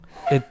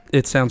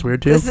it sounds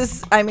weird to you? This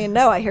is, I mean,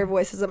 no, I hear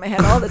voices in my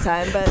head all the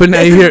time, but But now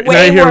this you hear is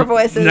way more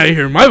voices. Now you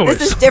hear my voice.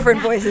 This is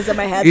different voices in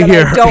my head You that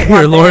hear, I don't you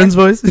want hear Lauren's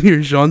there. voice. You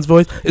hear Sean's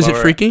voice. Is it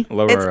freaky?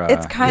 Lower,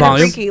 It's kind of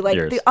volume? freaky. Like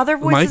Yours. the other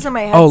voices Mic? in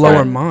my head Oh, lower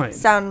sound, mine.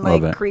 sound Little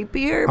like bit.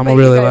 creepier. I'm but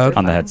really you guys loud. are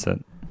on the fine. headset.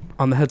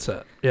 On the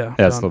headset. Yeah.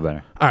 Yeah, it's a done. little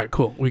better. All right,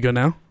 cool. We good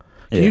now?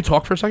 Can Yeah. you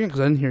talk for a second? Because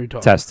I didn't hear you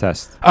talk. Test.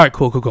 All right,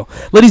 cool.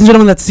 Ladies and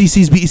gentlemen, that's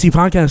CC's BEC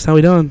podcast. How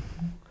we doing?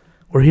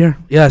 We're here.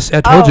 Yes, I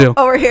told you.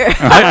 Oh, we're here.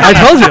 I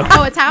told you.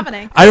 Oh, it's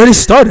happening. I already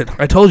started.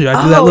 I told you.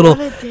 I do that little.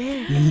 What a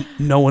dick.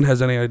 No one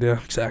has any idea.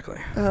 Exactly.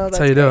 Oh, that's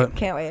how you do great. it.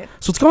 Can't wait.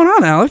 So what's going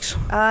on, Alex?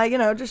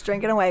 Just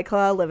drinking a White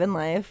Claw, living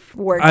life.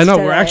 Worked I know.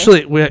 today. We're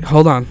actually.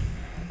 Hold on.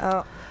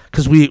 Oh,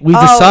 Because we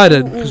Oh,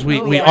 decided, ooh, because ooh,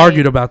 we ooh,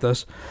 argued about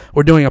this.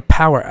 We're doing a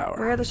power hour.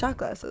 where are the shot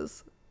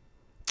glasses?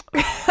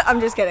 I'm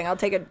just kidding. I'll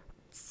take a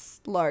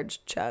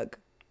large chug.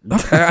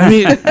 Okay, I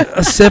mean,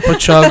 a sip, a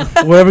chug,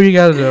 whatever you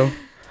got to do.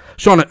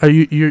 Sean,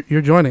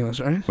 you're joining us,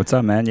 right? What's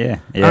up, man? Yeah.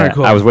 right,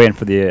 cool. I was waiting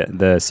for the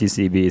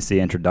CCBC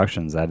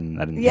introductions. I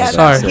didn't. Yeah, know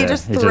Sorry. that. he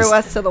just threw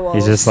us to the wall.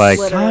 He's just like,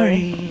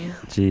 literally.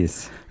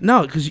 jeez.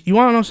 No, because you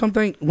want to know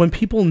something? When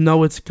people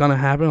know it's gonna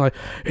happen, like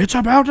it's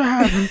about to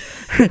happen,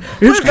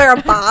 Was there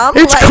a bomb?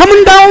 it's Like-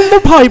 coming down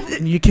the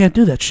pipe. You can't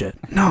do that shit.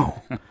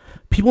 No,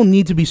 people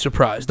need to be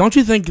surprised. Don't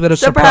you think that a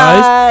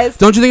surprise?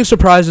 Don't you think a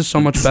surprise is so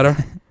much better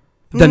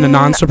than a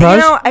non-surprise?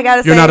 You know, I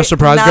gotta say, You're not a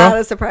surprise girl? Not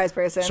a surprise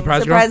person.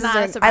 Surprise girl? Surprises Not a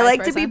are- surprise I like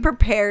to be person.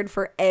 prepared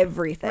for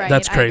everything. Right.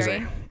 That's I crazy.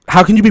 agree.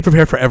 How can you be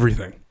prepared for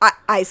everything?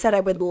 I said I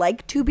would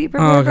like to be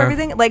prepared okay. for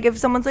everything. Like if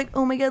someone's like,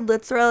 "Oh my god,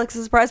 let's throw Alex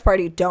a surprise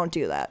party," don't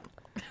do that.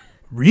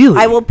 Really?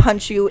 I will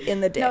punch you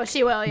in the dick. No,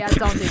 she will. Yeah,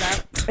 don't do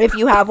that. If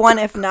you have one,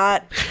 if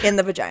not, in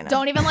the vagina.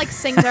 Don't even like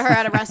sing to her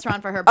at a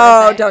restaurant for her birthday.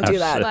 Oh, don't do Oh,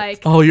 that. shit.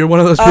 Like, Oh, you're one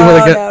of those people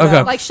that get no, no.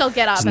 okay. like she'll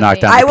get up. Just and knock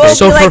leave. down I will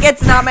So be like, for-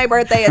 it's not my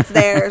birthday, it's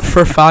theirs.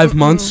 For 5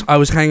 months, I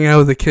was hanging out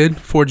with a kid,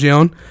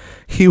 Forgione.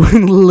 He would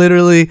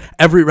literally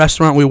every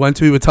restaurant we went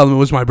to, he would tell them it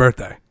was my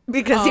birthday.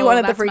 Because he Oh,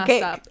 wanted the that's free messed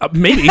cake. up.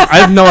 Maybe I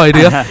have no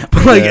idea,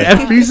 but like Yeah.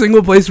 every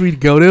single place we'd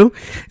go to,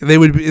 they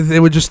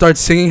would just start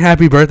singing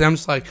 "Happy Birthday." I'm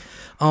just like,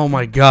 oh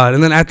my god!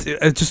 And then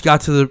it just got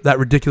to that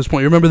ridiculous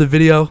point. You remember the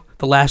video,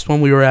 the last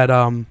one we were at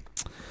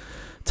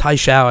Tai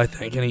Shao, I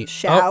think, and he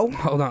Shao? Oh,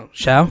 hold on,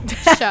 Shao,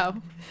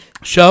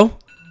 Show.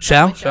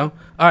 Shao. All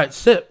right,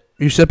 sip.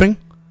 You sipping?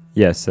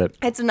 Yes. Sip.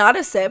 It's not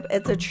a sip,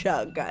 it's a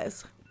chug,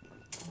 guys.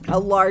 A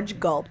large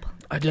gulp,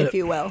 I did if it.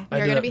 you will. I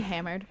You're did gonna it. be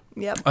hammered.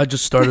 Yep. I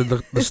just started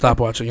the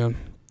stopwatch again.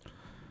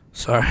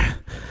 Sorry.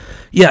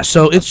 Yeah,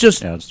 so it's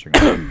just. Yeah, I'll just drink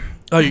it.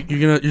 Oh,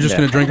 you're just Yeah.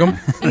 gonna drink them?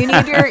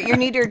 You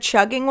need your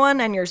chugging one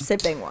and your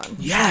sipping one.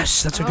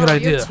 Yes, that's a Oh, good You're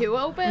idea. too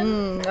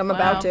open. I'm Wow,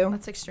 about to.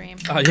 That's extreme.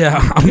 Yeah,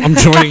 I'm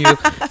joining you.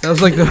 That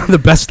was like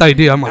the best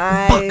idea. I'm like,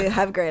 I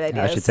have great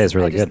ideas. Actually, it tastes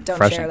really I just good. Don't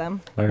Refreshing. share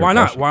them. Very why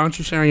not? refreshing. Why aren't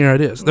you sharing your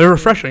ideas? They're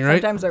refreshing,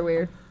 right? Sometimes they're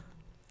weird.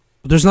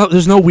 There's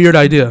no weird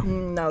idea.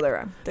 No, they're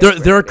wrong.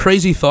 There are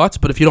crazy thoughts,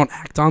 but if you don't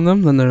act on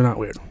them, then they're not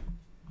weird.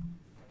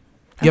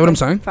 You get what I'm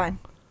saying? Fine.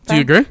 Do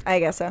you Fine. agree? I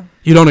guess so.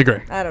 You don't agree?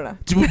 I don't know.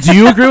 Do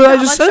you agree with what I I'm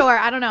just not said? sure.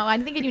 I don't know. I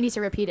think you need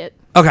to repeat it.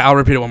 Okay, I'll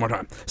repeat it one more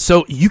time.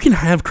 So you can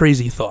have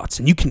crazy thoughts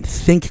and you can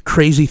think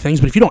crazy things,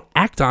 but if you don't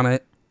act on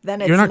it,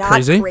 Then it's You're not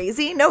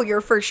crazy? No,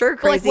 you're for sure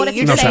But, like, crazy. what if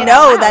you you No just say it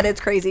know out that loud?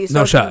 it's crazy. So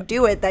No if shot. you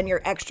do it, then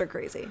you're extra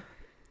crazy.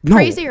 no.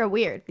 Crazy or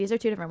weird? These are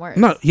two different words.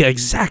 No, yeah,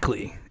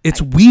 exactly.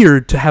 It's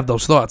weird to have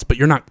those thoughts, but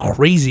you're not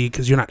crazy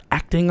because you're not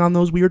acting on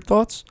those weird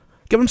thoughts.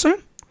 Get what I'm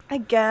saying? I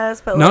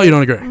guess, but No, like, you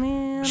don't agree.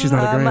 eh, She's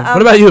not agreeing. I'm-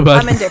 What about you,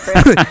 bud? I'm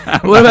indifferent.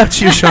 What about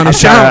you,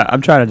 Shauna?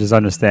 I'm trying to just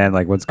understand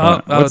like what's going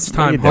on. Oh, it's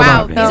time. what are you Hold doing on.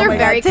 Wow, these here? are my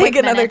very God, quick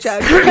take another minutes.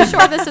 chug. Pretty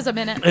sure this is a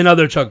minute.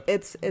 Another chug.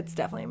 It's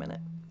definitely a minute.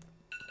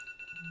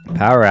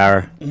 Power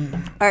hour.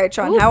 All right,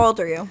 Sean, how old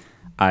are you?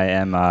 I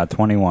am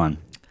 21.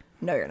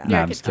 No, you're not. No, You're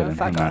I'm a just kid. kidding.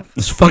 Fuck I'm not. off.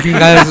 This fucking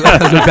guy has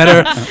a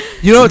better.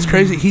 You know what's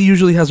crazy? He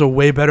usually has a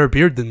way better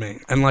beard than me.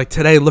 And like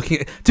today,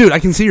 looking, dude, I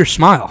can see your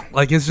smile.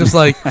 Like it's just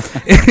like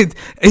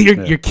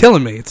you're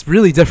killing me. It's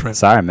really different.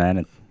 Sorry,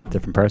 man. A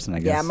different person, I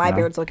guess. Yeah, my you know?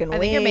 beard's looking I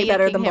think you're way making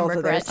better than him both of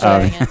regret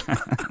theirs. sharing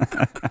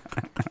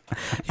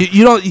it.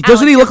 You don't.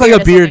 Doesn't he Alex, look like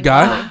your a beard beard is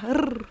guy?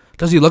 looking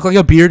Does he look like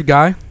a beard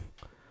guy?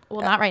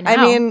 Well, not right now. I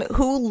mean,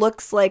 who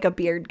looks like a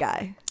beard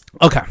guy?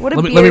 Okay. What do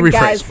let me beard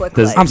guys rephrase. look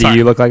Does, like? I'm do sorry.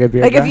 you look like a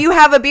beard Like, guy? if you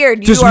have a beard,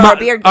 you Just are my- a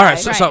beard guy. All right.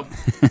 So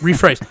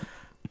rephrase.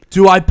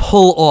 Do I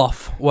pull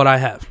off what I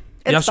have?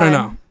 It's Yes fine. or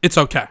no? It's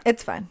okay.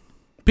 It's fine.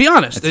 Be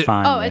honest. It's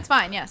fine. Oh, yeah. it's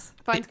fine. Yes,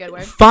 fine's a good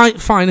word.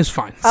 Fine is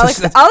fine. I'll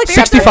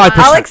accept it. 65%.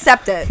 I'll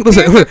accept it.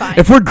 Listen, Beards are fine.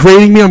 if we're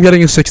grading me, I'm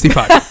getting a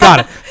 65.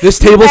 Got it. This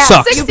table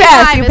sucks.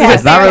 65 you is passed.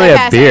 It's not really a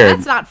passing. beard.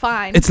 That's not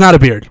fine. It's not a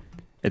beard.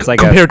 It's like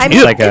compared a, to I mean,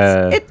 you. like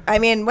a, I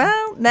mean,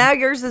 well, now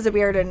yours is a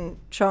beard and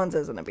Sean's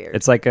isn't a beard.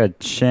 it's like a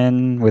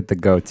chin with the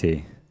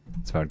goatee.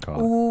 That's what I'd call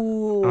it.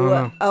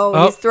 Ooh.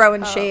 Oh. He's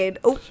throwing shade.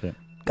 Oh, Shit.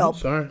 gulp.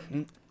 Sorry.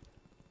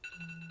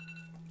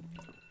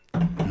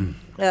 Ugh.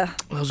 That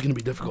was going to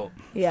be difficult.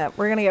 Yeah,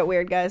 we're going to get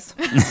weird, guys.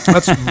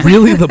 That's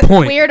really the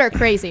point. Weird or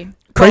crazy?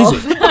 Crazy.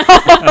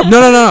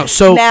 No.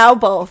 So Now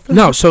both.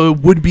 no. So it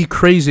would be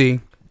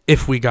crazy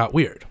if we got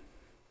weird.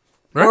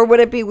 Right? Or would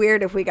it be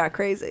weird if we got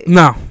crazy?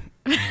 No.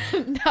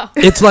 No,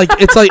 It's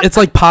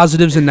like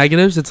positives and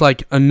negatives. It's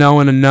like a no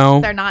and a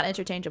no. they're not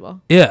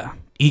interchangeable. Yeah,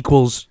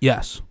 equals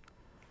yes.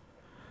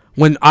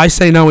 When I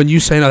say no and you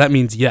say no, that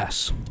means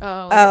yes.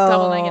 Oh,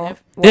 double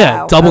negative.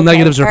 Yeah, double Okay.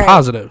 negatives are All right.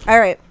 positive. All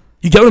right.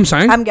 You get what I'm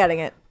saying? I'm getting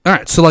it. All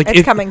right, so like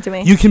It's coming to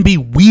me. you can be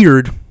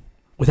weird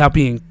without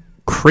being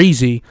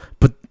crazy,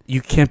 but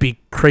you can't be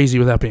crazy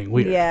without being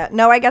weird. Yeah.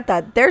 No, I get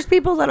that. There's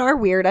people that are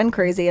weird and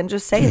crazy and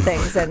just say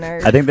things and are.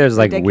 I think there's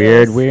like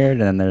ridiculous. weird,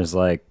 and then there's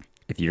like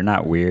if you're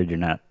not weird,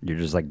 you're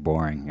just like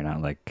boring. You're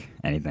not like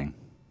anything.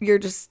 You're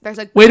just. There's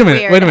like Wait a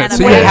minute.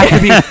 So you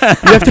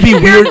have to be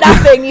You're weird.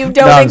 nothing. You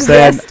don't No, I'm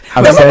saying- exist.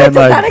 I'm The saying, limit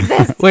does like- not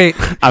exist. Wait,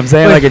 I'm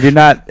saying Wait. like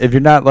if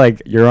you're not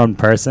like your own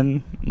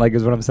person, like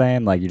is what I'm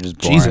saying. Like you're just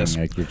boring. Jesus.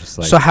 Like you're just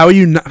like so how are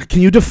you not,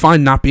 can you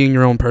define not being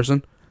your own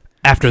person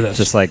after this?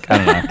 just like I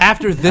don't know.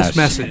 after this shit.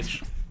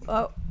 message.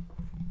 Oh.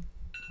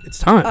 It's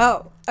time.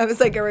 Oh. I was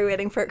like, are we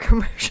waiting for a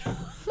commercial?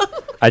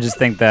 I just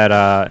think that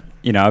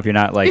if you're not You're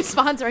like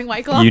sponsoring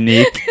White Claw.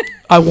 unique,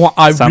 I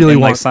something really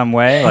like want some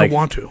way, I like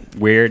want to.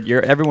 weird.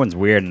 Everyone's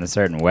weird in a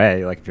certain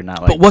way. Like if you're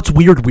not like But what's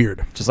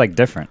weird? just like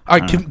different. All I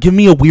right, don't know. give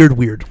me a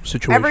weird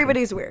situation.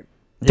 Everybody's weird.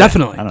 Yeah,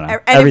 definitely. I don't know. And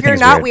if you're Everything's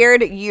not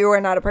weird, you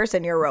are not a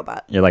person. You're a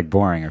robot. You're like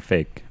boring or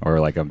fake or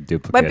like a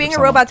duplicate. But of being a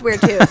someone. robot's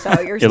weird too. So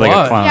you're. You're like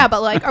Why? a clown. Yeah,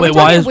 but like, are Wait, we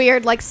why talking is-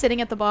 weird, like sitting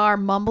at the bar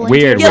mumbling?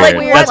 Weird, to You're like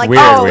weird. weird. That's like,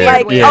 weird, oh, weird.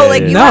 like Yeah, oh, yeah,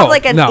 like yeah. you No, have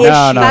like an no. issue.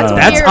 No, no, That's no,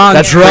 That's weird. on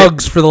That's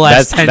drugs for the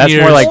last 10 that's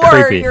years. more like or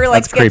creepy. you're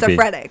like That's creepy.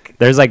 schizophrenic.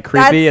 There's like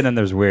creepy That's- and then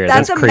there's weird.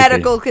 That's a creepy.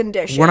 medical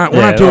condition. we're not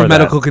Yeah, doing or that.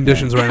 medical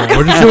conditions right now.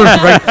 We're just doing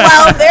right.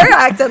 Well, they're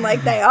acting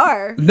like they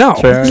are. No,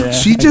 Sure, yeah,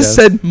 she I just guess.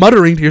 said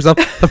muttering to yourself.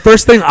 The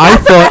first thing I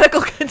That's a thought,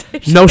 medical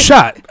condition. no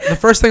shot. The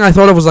first thing I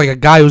thought of was like a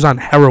guy who's on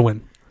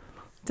heroin.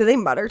 Do they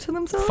mutter to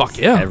themselves? Fuck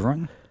yeah,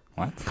 Everyone?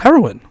 What?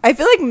 heroin I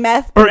feel like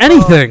meth or people-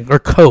 anything or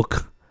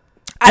coke,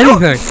 I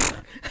don't- anything.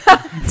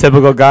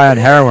 Typical guy on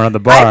heroin at the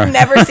bar. I've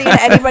never seen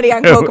anybody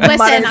on coke Listen,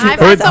 mutter to I've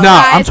themselves. had some No,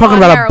 I'm guys talking on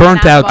about a heroin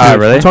burnt at out the bar. dude.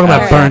 really? I'm talking about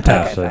Alright, burnt okay,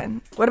 out. Actually.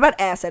 fine. What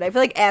about acid? I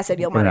feel like acid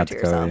you'll We're mutter gonna have to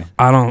to go with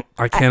yourself.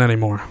 you. I can't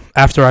anymore.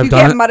 After I've You done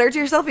can't it. mutter to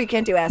yourself. You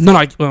can't do acid. No,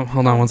 well,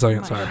 hold on one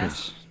second. my Sorry.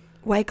 goodness.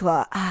 White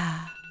Claw.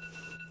 Ah,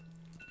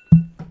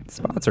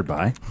 Sponsored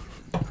by.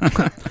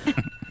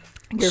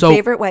 your So-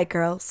 favorite white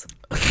girls.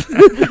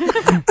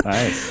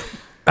 Nice.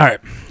 All right.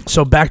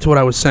 So back to what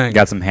I was saying.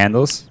 Got some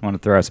handles? Want to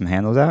throw out some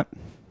handles out?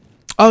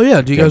 Oh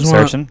yeah. Do you Get guys them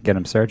want? searching? Get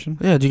them searching?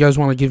 Yeah. Do you guys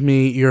want to give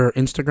me your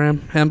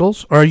Instagram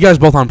handles, or are you guys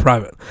both on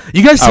private?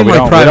 You guys seem we like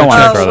don't- we private. don't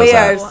wanna chicks. throw Oh, we those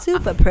are out.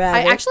 super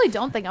private. I actually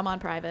don't think I'm on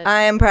private.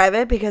 I am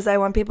private because I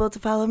want people to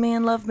follow me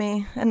and love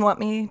me and want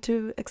me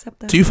to accept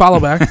them. Do you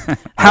follow back?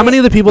 How many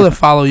of the people that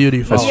follow you do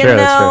you That's follow? You true,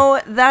 that's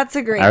know, that's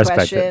a great I respect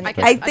question. it.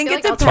 I I think feel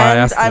it like I'll try. I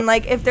depends asked on it.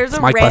 like if there's It's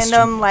a my random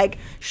question. like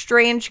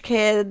strange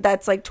kid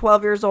that's like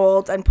 12 years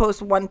old and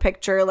posts one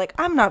picture, like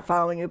I'm not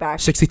following you back.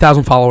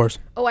 60,000 followers.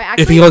 Oh, I If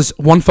actually. he goes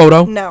one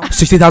photo, No.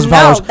 60,000 No,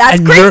 followers. that's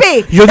and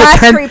creepy. You're the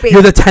That's 10th. creepy.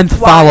 You're the 10th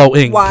Why?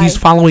 following. Why? He's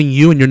following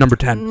you, and you're number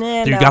 10.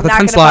 Nah, You no, got the not 10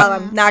 gonna slot. follow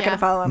him. Not Yeah. gonna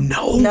follow him.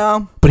 No.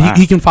 No. But Why?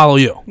 he can follow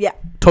you. Yeah.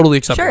 Totally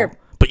acceptable. Sure.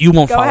 But you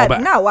won't Go follow ahead.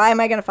 back. No, why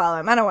am I gonna follow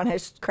him? I don't want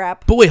his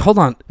crap. But wait, hold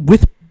on.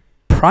 With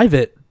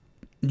private,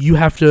 you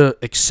have to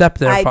accept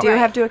their I fo- do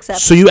have to accept.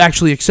 So you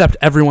actually accept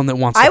everyone that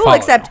wants to I will follow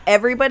accept you.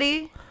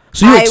 everybody.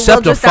 So you I will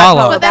accept a just not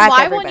follow. follow But then back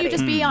why everybody. wouldn't you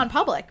just be on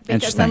public? Because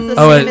Interesting. that's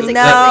the Oh, same it- as no,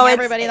 accepting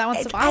everybody that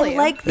wants to follow I you.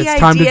 like the It's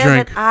time to idea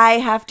drink. that I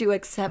have to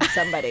accept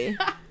somebody.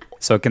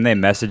 So can they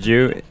message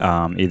you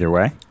either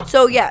way?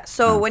 So yeah,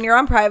 so when you're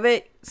on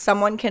private,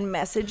 someone can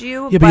message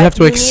you. Yeah, but you have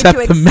to need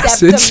accept the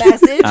message.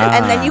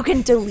 and then Ah. you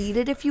can delete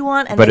it if you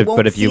want, and But they if- won't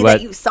but if see you that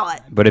let- you saw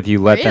it. But if you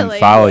let them Really?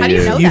 follow How do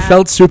you know You that?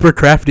 felt super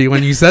crafty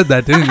when you said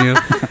that, didn't you?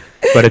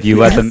 but if you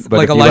let them, but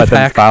Like if a you life let them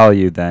hack. follow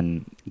you,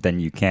 then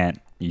you can't.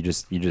 You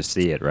just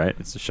see it, right?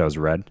 It shows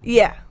red.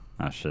 Yeah.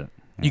 Oh shit.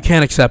 You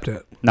can't accept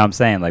it. No, I'm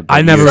saying like. I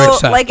but never you- So,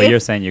 accept. like, But if you're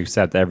saying you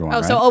accept everyone, Oh,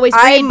 right? so always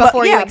read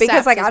before you accept.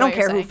 because like is I don't what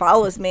you're care who saying.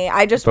 follows me.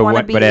 I just but want to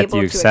when, be but able after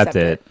you to accept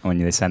it, when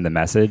they send the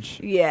message,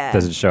 Yeah.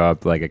 does it show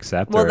up like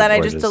accept? Well, or, then I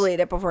or just delete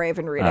it before I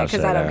even read Oh, it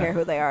because shit, I don't yeah. care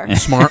who they are.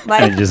 Smart.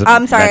 Like, You just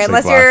I'm sorry, eventually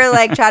unless block. you're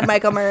like Chad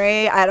Michael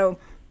Murray, I don't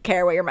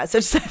care what your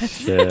message says.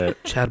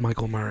 Shit. Chad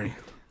Michael Murray.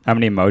 How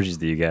many emojis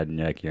do you get in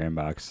like your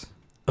inbox?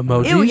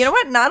 Emojis. Ew, you know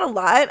what? Not a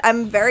lot.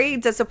 I'm very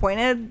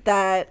disappointed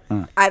that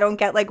Huh. I don't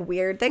get like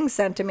weird things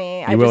sent to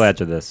me. You will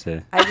after this, yeah.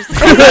 I just.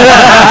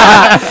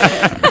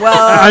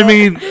 well, I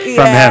mean, From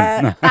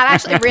yeah. him. That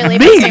actually really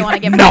makes me want to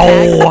give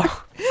no.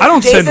 I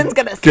don't Jason's send.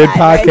 gonna Good slide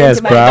right podcast,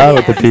 into my bro,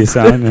 with the DMs. peace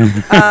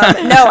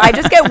sign. No, I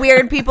just get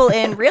weird people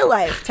in real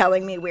life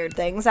telling me weird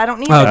things. I don't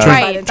need Oh, to drink,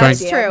 slide Right, into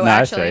that's my DMs. true. No, I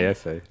actually. feel you, I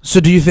feel you. So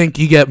do you think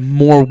you get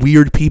more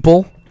weird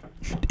people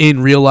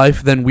in real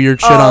life than weird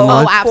shit Oh,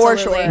 online? Oh, for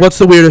absolutely. sure. What's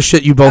the weirdest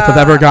shit you both have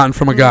ever gotten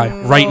from a guy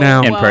right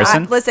now? In Well,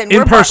 person? Listen, In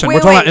we're person. We're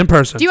talking about in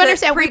person. Do you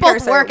understand? We both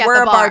Precursor. work at We're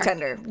the a bar.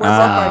 bartender. We're both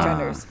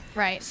bartenders.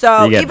 Right.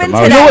 So You get even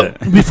promoted. You know today,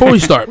 what? Before we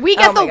start, We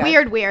get Oh my the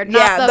God. weird, Yeah,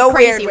 not the the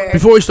crazy weird. weird.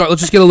 before we start,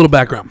 let's just get a little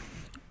background.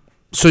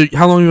 So,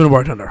 how long have you been a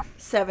bartender?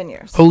 7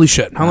 years. Holy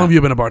shit! How long have you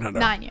been a bartender?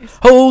 9 years.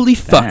 Holy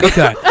fuck!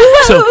 Okay,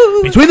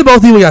 so between the both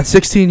of you, we got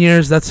 16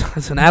 years. That's an That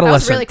was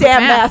adolescent. really quick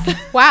Damn math.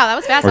 math. Wow, that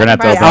was fast. We're gonna have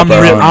to I'm open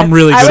impressed. up our I'm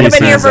really I good would at have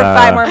been here this. for CC's,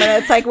 5 more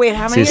minutes. Like, wait,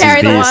 how many?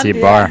 Carry CC's the BEC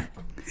one. bar.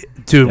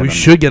 Dude, Give we them-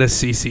 should get a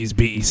CC's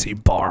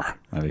BEC bar.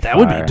 That'd That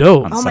would be fire.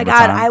 dope. On Oh my god,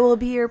 summertime. I will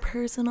be your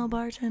personal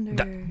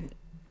bartender.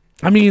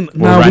 I mean,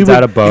 We'll no, we rent would.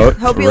 out a boat.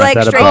 Hope We'll you rent like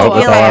out a straight boat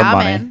with tequila. all our I'm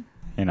money. in.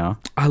 You know,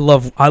 I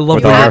love with the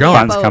all have our a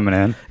funds boat. coming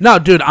in. No,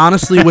 dude.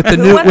 Honestly, with the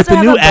Who new wants with to the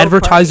have new a boat party?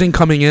 advertising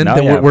coming in No,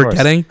 that yeah, of we're course.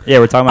 getting. Yeah,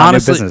 we're talking about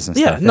Honestly, new business and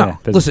yeah, stuff. no. Yeah,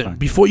 business Listen, plan.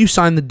 before you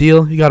sign the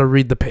deal, you got to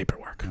read the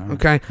paperwork. Oh,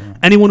 Okay. yeah.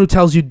 Anyone who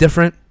tells you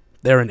different,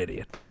 they're an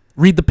idiot.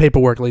 Read the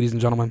paperwork, ladies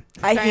and gentlemen.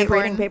 I Very hate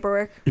important. reading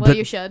paperwork. Well, But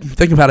you should.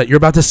 think about it. You're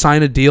about to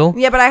sign a deal.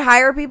 Yeah, but I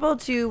hire people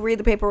to read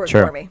the paperwork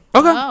Sure. for me,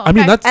 Okay. Oh, I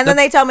mean okay. that's. and then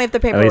they tell me if the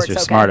At paperwork's least you're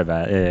okay. smart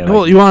about it. Yeah,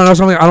 well, like, you want to know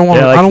something? I don't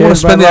want. Yeah, like, I don't want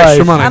here's to spend my the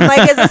extra life. money. I'm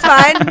like, is this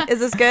fine? Is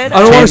this good? I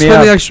don't want to Chain me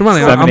spend the up. extra money.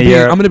 Send me I'm to being,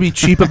 Europe. I'm going to be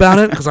cheap about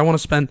it because I want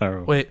to spend.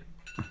 Oh. Wait.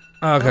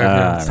 Okay. Ah,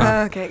 yeah, it's right.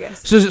 fine. Okay, guys.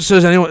 So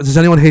does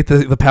anyone hate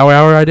the power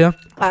hour idea?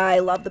 I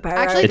love the power.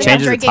 Actually, hour. it think I'm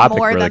changes the drinking topic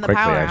more really than the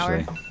quickly, power actually.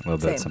 hour. A little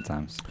bit Same.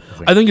 sometimes. It's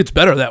I like, think it's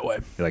better that way.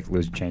 you like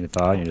lose your chain of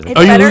thought. And you're just It's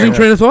Are you better. losing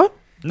train of thought?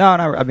 No,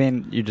 I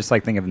mean, you just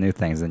like think of new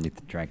things, and you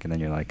drink, and then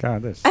you're like, oh,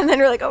 this. And then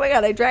you're like, oh my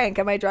god, I drank.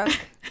 Am I drunk?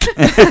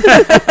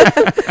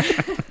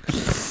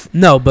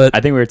 No, but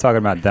I think we were talking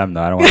about them,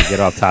 though. I don't want to get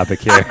off topic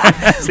here.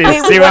 see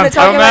Wait, we see what wanna I'm talk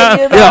talking about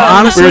you, about? though. yeah, We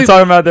honestly, were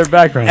talking about their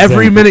background.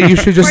 every minute you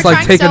should just We're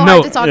like trying take so a hard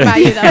note. to talk about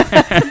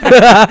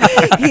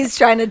you, though. He's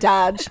trying to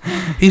dodge.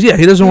 He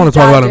doesn't want to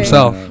talk about dodging.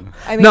 himself.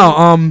 I mean,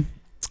 No,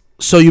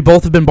 so you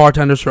both have been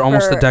bartenders for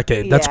almost a For-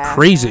 decade. That's yeah.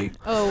 crazy.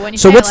 Oh, when you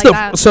So say what's it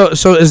like the that,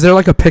 so is there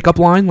like a pickup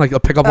line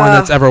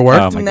that's ever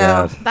worked? Oh my No.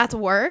 god. that's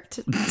worked.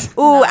 Ooh,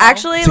 No.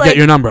 actually, To get like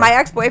your number. my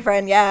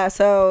ex-boyfriend, yeah.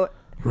 So,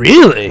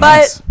 Really?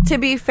 but to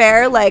be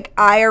fair, like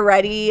I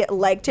already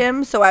liked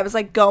him, so I was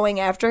like going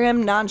after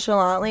him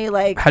nonchalantly,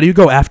 like. How do you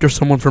go after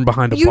someone from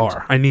behind a You-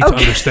 bar? I need to okay.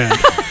 understand.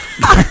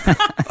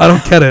 I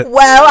don't get it.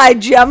 Well, I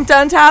jumped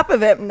on top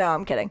of it. No,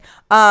 I'm kidding.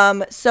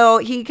 So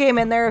he came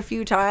in there a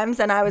few times,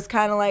 and I was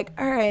kind of like,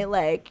 "All right,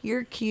 like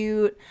you're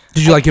cute."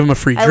 Did you like give him a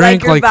free I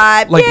drink? like your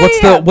vibe. Like Yeah,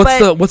 what's yeah, the what's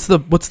but- the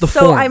what's the So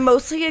form? I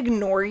mostly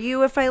ignore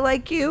you if I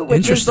like you, which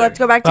is Interesting. let's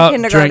go back to Drink,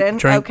 kindergarten.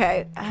 drink.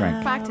 Okay.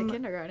 Drink. Back to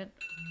kindergarten.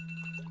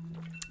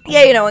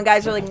 Yeah, you know when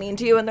guys are like mean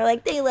to you, and they're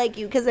like they like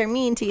you because they're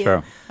mean to you.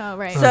 Sure. Oh,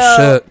 right. So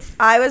shit.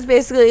 I was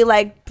basically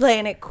like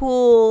playing it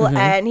cool, Mm-hmm.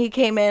 and he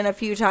came in a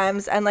few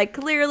times, and like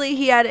clearly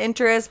he had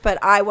interest, but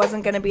I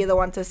wasn't gonna be the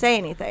one to say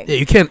anything. Yeah,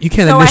 you can't So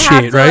I have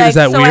initiate, to, right? like- Is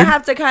that so weird? I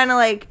have to kind of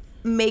like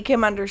make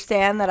him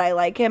understand that I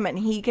like him, and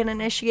he can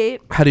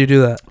initiate. How do you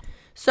do that?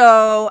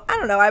 So I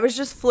don't know. I was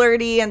just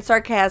flirty and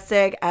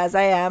sarcastic, as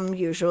I am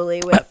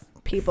usually with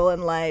people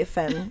in life,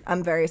 and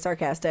I'm very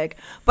sarcastic.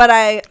 But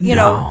I, you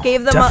know, No,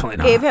 gave definitely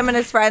not. gave him and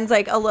his friends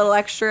like a little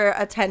extra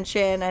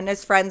attention, and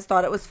his friends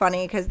thought it was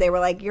funny because they were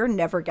like, "You're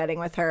never getting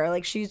with her.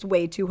 Like she's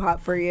way too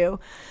hot for you."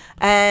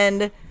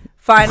 And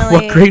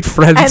finally, What great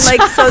friends! And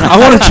like so, I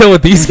want to chill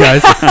with these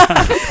guys.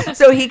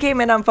 so he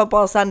came in on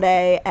football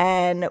Sunday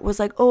and was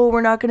like, "Oh,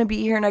 we're not going to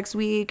be here next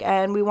week,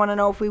 and we want to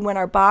know if we win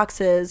our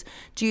boxes.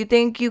 Do you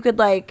think you could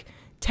like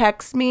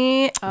text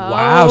me?"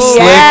 Wow, Oh.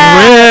 slick Yeah.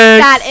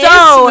 Rick. That is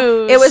So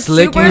smooth. it was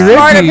Slicky super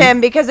smart of Ricky. him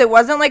because it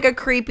wasn't like a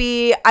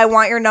creepy "I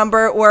want your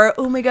number" or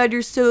 "Oh my god,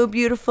 you're so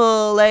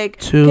beautiful." Like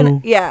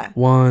Two. yeah,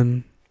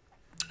 One.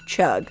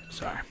 chug.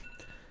 Sorry.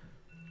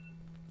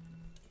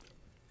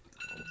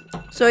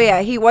 So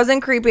yeah, he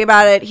wasn't creepy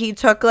about it. He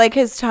took like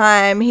his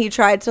time. He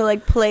tried to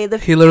like play the.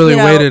 He literally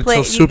waited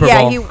till Super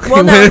Yeah, Bowl.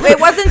 well, no, it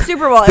wasn't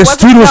Super Bowl. This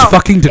dude was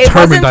fucking It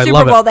determined. wasn't I Super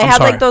love it. Bowl. They I'm had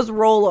sorry. like those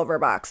rollover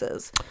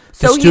boxes.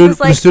 So This he dude- was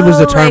like, this dude was "Oh,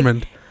 like,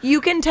 determined." you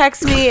can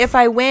text me if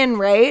I win,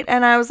 right?"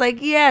 And I was like,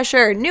 "Yeah,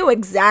 sure." Knew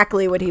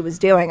exactly what he was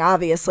doing,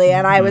 obviously.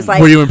 And I was like,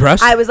 Were you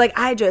impressed? I was like,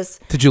 I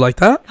just Did you like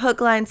that?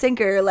 hook, line,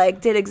 sinker, like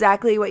did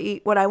exactly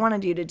what I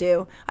wanted you to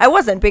do. I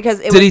wasn't because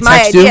it Did he was my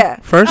text you idea.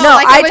 first? No, Oh,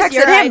 like it I was texted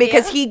your him idea?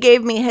 because he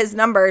gave me his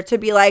number to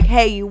be like,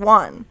 "Hey, you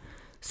won."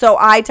 So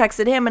I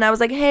texted him and I was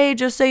like, "Hey,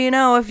 just so you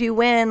know, if you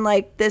win,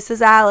 like this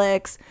is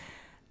Alex."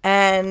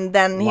 And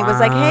then he was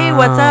like, "Hey,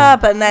 what's Wow.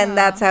 up?" And then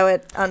that's how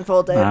it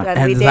unfolded, Wow. and,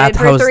 And we that's dated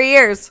how for it's- 3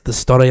 years. The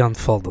story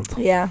unfolded.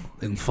 Yeah.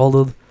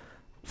 Unfolded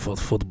for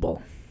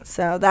football.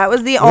 So that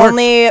was the works.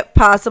 only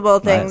possible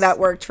thing Nice. that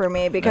worked for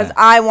me because Yeah.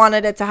 I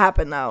wanted it to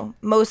happen though.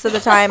 Most of the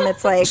time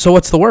it's like So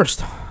what's the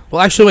worst?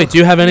 Well, actually, wait. Do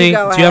you have any? You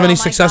go Do you have ahead. any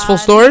Oh my successful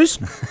God. stories?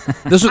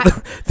 This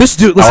this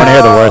dude. I Listen. want to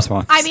hear the worst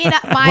one. I mean,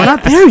 We're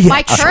not there yet.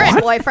 my current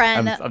Sean.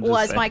 boyfriend I'm just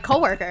was saying. my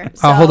coworker.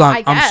 So Oh, hold on.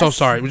 I I'm so guess.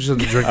 sorry. We just had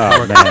to drink.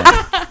 Oh man,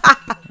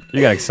 you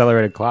got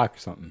accelerated clock or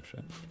something.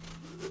 Shit.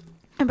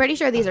 I'm pretty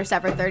sure these are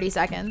set for 30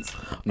 seconds.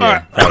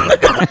 Yeah. All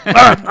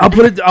right, I'll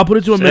put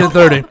it to a minute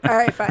 30 all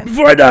right, fine.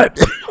 before I die.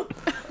 Oh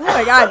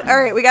my god. All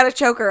right, we got a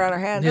choker on our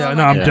hands. Yeah,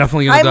 no, I'm Yeah.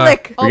 definitely gonna I'm die.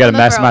 lick. We got to Open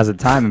the throat. maximize the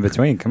time in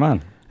between. Come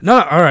on.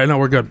 No, all right, no,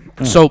 we're good.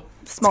 So,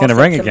 Small gonna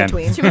steps ring in again.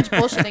 between. Too much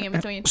bullshitting in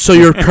between. so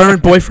your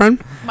current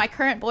boyfriend? My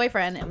current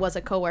boyfriend was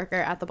a coworker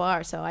at the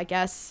bar, so I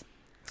guess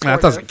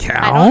That doesn't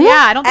count.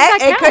 I don't think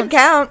that It counts. could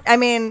count. I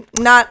mean,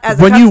 not as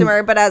a When you-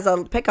 customer, but as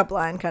a pickup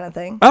line kind of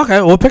thing.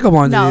 Okay, well, pickup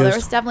lines. No, are there used.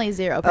 was definitely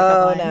zero pickup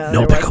Oh lines. no, No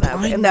there was pickup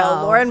not. line? No,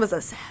 No. Lauren was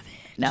a savage.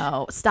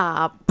 No,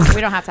 stop. We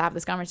don't have to have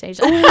this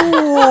conversation.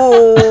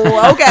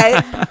 Oh,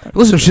 okay.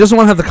 Listen, if she doesn't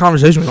want to have the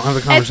conversation, we don't have the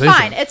It's conversation.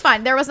 fine. It's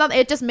fine. There was nothing.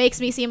 It just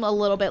makes me seem a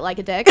little bit like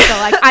a dick. So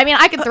like, I mean,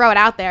 I can throw it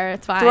out there.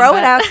 It's fine. Throw it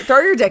but- out. Throw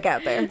your dick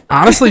out there.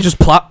 Honestly, just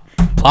plop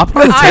it on the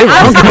All right, table. I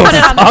I'm don't just gonna give put a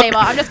it on the fuck. table.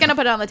 I'm just gonna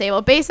put it on the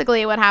table.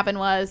 Basically, what happened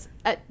was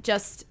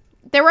just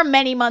there were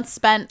many months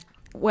spent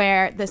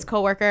where this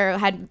coworker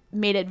had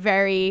made it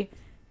very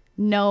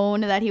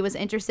known that he was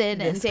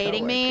interested in This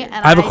dating me. coworker.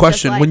 And I have a just,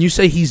 question. like- When you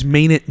say he's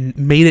made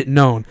it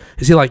known,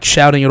 is he like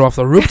shouting it off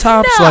the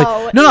rooftops? No,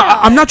 like, no, no.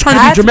 I'm not trying to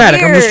be That's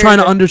dramatic. I'm just weird. trying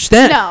to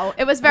understand. no,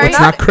 it was very. It's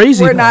not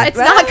crazy. We're though. not. It's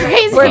not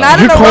crazy. We're not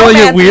You're in a calling it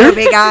romance weird?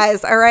 movie,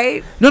 guys. All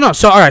right. No.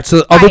 So all right.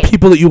 So other Right.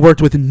 people that you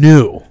worked with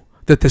knew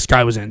that this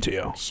guy was into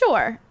you.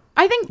 Sure.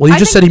 I think. Well, you I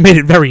just think, said he made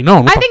it very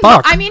known. What I the think.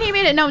 fuck? I mean, he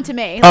made it known to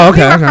me. Oh, Like,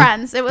 okay, We were okay.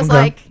 friends. It was Okay.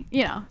 like So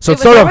it it's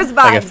was sort There of- was vibes.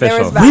 Like There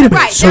was official. vibes. Wait a minute.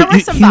 Right, So there were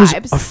some he was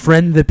vibes. a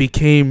friend that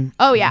became.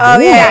 Oh yeah. Oh,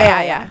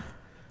 yeah,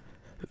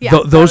 yeah.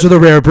 Those are the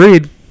rare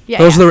breed. Yeah,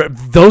 those yeah.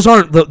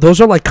 are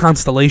those are like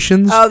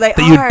constellations Oh, they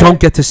that you are. don't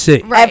get to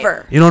see. Right.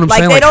 Ever. You know what I'm like,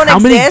 saying? They Like, don't how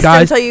many exist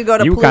guys- until you go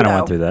to You Pluto. kind of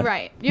went through that.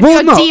 Right. You Well,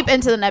 have to go no. deep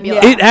into the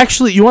nebula. It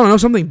actually, you want to know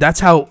something? That's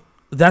how.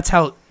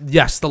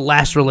 Yes, the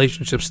last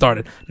relationship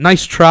started.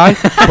 Nice try,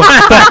 but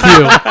fuck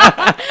you.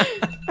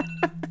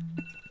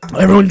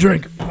 Everyone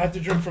drink. I have to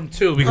drink from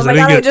 2 because Oh I my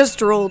god, I didn't just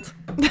drooled.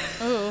 Ooh.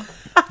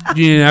 get.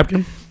 Do you need a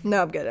napkin?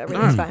 No, I'm good.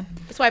 Everything's Mm. fine.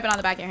 Swipe it on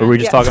the back of your Were we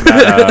hand. just Yeah.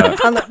 talking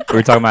about? On the- Were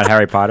we talking about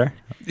Harry Potter?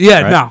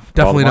 Yeah, Right? no,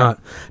 definitely Voldemort?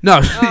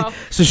 not. No, Oh.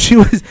 so she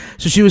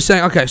was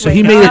saying, okay, so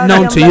he Wait, made it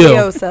known to you.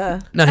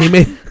 Leviosa. No, he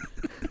made.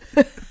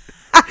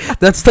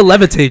 That's the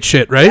levitate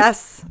shit, right?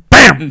 Yes.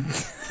 Bam.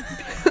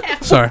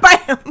 Sorry.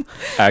 Bam.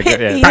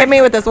 Yeah. He hit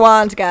me with this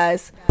wand,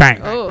 guys.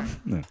 Bang. Oh.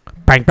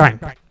 Bang. Bang.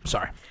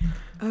 Sorry.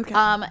 Okay.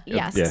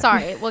 Yes. Yeah.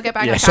 Sorry. We'll get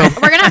back Yeah. to the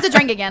We're gonna have to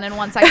drink again in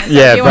 1 second. So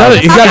Yeah, if you No, wanna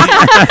but- you,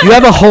 got, you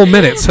have a whole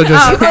minute, so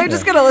just. People are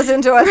just gonna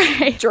listen to us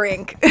Right.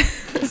 drink.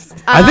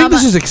 I think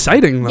this is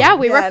exciting. Though. Yeah,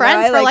 we Yeah, were no,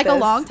 friends I for like like a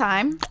this. long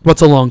time.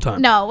 What's a long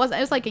time? No, it wasn't.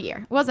 It was like a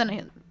year. It wasn't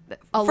a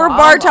For long,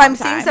 bar long time,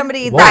 seeing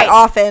somebody Whoa. that Right.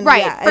 often,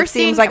 Right. yeah, For it seems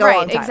seeing- like a right,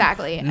 long time.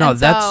 Exactly. No, And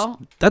that's so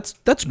that's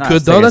No, good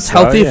it's though. taking That's it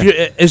slow, healthy. If yeah.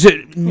 you is it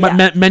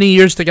Yeah. many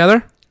years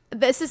together?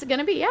 this is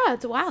gonna be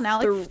it's a while now,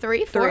 like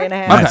three, 4.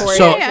 3.5, Okay, 4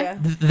 so years, yeah. yeah.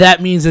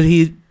 That means that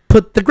he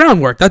put the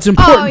groundwork. That's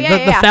important. yeah,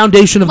 the yeah.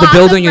 foundation of the Lots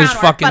building is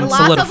groundwork, fucking but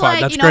lots solidified. Of,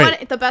 like, That's you know great.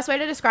 what? The best way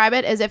to describe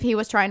it is if he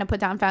was trying to put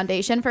down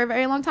foundation for a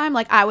very long time,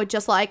 like I would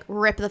just like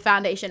rip the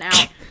foundation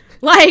out.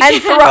 Like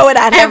And throw it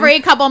at him.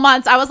 every couple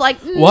months. I was like,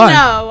 Why?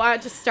 no, I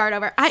would just start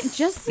over. I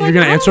just You're like,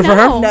 gonna I answer don't for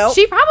her? know. No.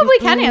 She probably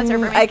can answer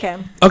for me. I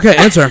can. Okay,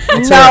 answer.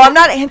 Let's No, hear it. I'm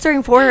not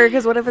answering for her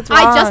because what if it's wrong?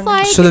 I just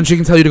like So then she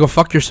can tell you to go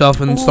fuck yourself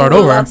and start Ooh,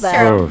 over. love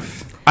that.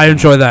 Oof. I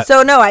enjoy that.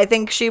 So no, I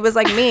think she was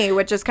like me,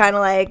 which is kind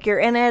of like you're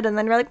in it, and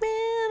then you're like, man,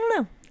 I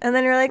don't know, and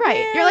then you're like, Right.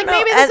 man, You're like, I don't know.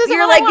 maybe this And isn't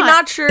you're what I like want.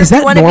 not sure. Is if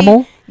you that wanna normal?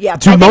 Be, yeah,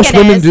 Do I think most it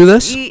women is. do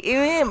this?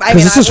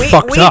 This is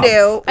fucked up.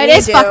 Do. it we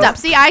is do. fucked up.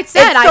 See, I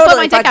said It's I put totally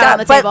my dick fucked out up. on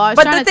the table. I was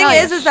But trying the to thing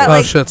tell is you. that Oh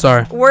like shit!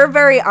 Sorry. we're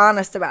very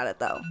honest about it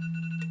though.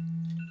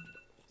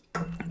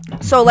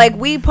 So like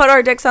we put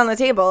our dicks on the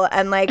table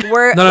and like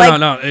we're No, like,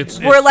 no. It's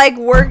we're like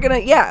we're gonna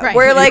Right.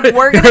 we're like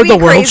we're You gonna heard be the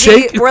world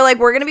crazy. shake? We're like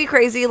we're gonna be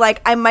crazy.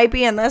 Like I might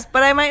be in this,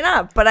 but I might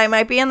not. But I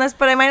might be in this,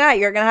 but I might not.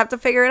 You're gonna have to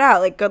figure it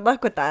out. Like good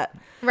luck with that.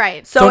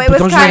 Right. So Don't- it was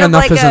don't you kind think of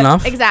enough like is a,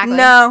 enough? Exactly.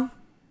 No,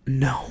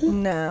 no.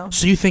 no.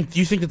 So you think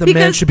that the man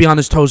Because- should be on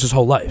his toes his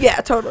whole life? Yeah,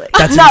 totally.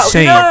 That's no,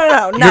 insane.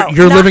 No.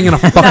 You're living in a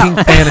fucking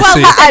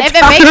fantasy. Well,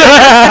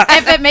 listen,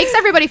 if it makes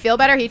everybody feel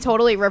better, he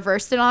totally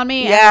reversed it on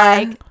me. Yeah.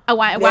 And, like, I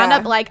wound Yeah.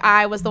 up like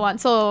I was the one.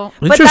 So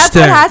But that's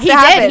Interesting. what has he to did.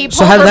 happen. He pulled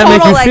So how did the that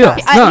make total, you like, feel? a-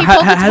 he how- pulled how-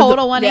 the how-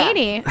 total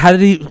 180. How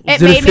did he? It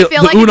did made me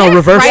feel the like a Uno dick,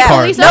 reverse rightfully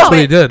card? so. That's No, what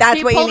he did. that's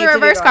He what you pulled need a to do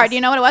reverse to card. us.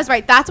 You know what it was,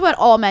 right? That's what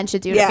all men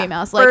should do to Yeah,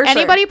 females. for Like sure.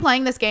 anybody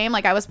playing this game,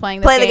 like I was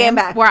playing this Play the game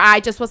back. where I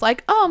just was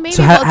like, oh, maybe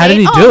So we'll how did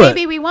date. he Oh, do it?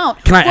 maybe we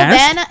won't. Can I well,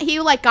 ask? then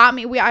he like got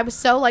me. I was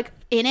so like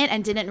in it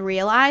and didn't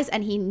realize,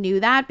 and he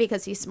knew that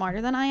because he's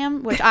smarter than I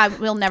am, which I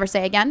will never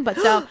say again. But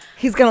so,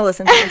 He's gonna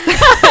listen to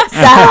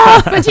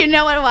this. but you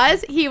know what it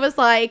was? He was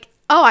like,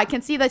 oh, I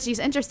can see that she's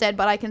interested,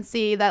 but I can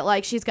see that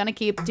like she's gonna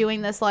keep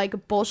doing this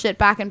like bullshit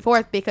back and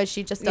forth because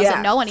she just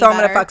doesn't know any so I'm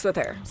better. gonna fucks with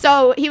her.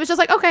 So he was just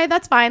like, okay,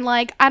 that's fine.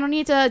 Like, I don't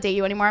need to date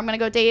you anymore. I'm going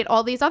to go date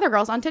all these other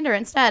girls on Tinder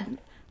instead,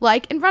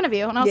 like in front of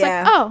you. And I was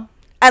Yeah. like, oh,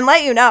 And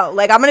let you know,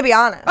 like I'm gonna be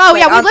honest. Oh,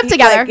 Like, yeah, we I'm- lived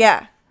together. Like,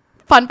 yeah.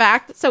 fun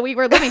fact. So we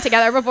were living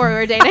together before we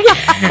were dating.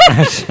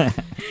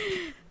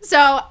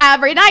 So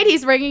every night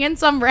he's bringing in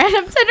some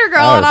random Tinder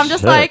girl, Oh, and I'm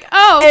just shit. like,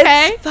 oh,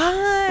 okay. It's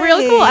fine.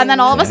 Really cool. And then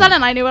all of a Yeah.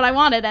 sudden I knew what I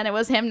wanted, and it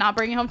was him not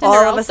bringing home Tinder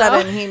all girls. of a so-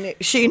 sudden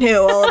she knew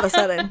all of a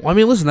sudden. Well, I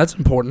mean, listen, that's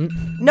important.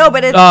 No,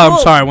 but it's I'm cool.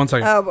 sorry. 1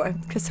 second. Oh boy,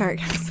 sorry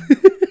guys.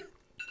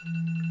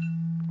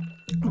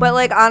 But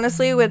like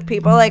honestly, with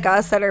people like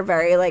us that are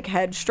very like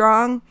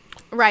headstrong,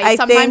 Right. I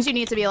Sometimes think you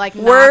need to be like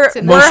we're- knocked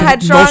in we're the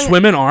headstrong. Most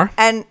women are.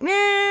 And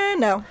no.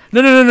 No.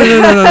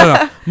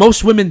 No.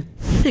 Most women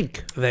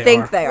think they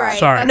Think are. they are. Right.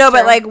 Sorry. No, but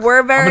True. like we're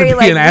I'm very gonna be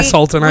like an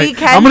asshole tonight. We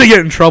can, I'm gonna get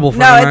in trouble for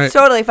No, tonight. it's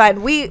totally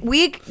fine. We're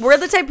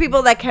the type of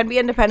people that can be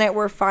independent.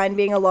 We're fine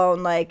being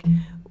alone. Like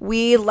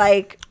we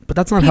like But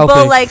that's not people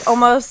healthy. like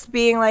almost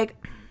being like,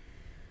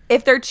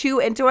 if they're too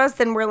into us,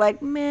 then we're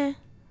like, meh,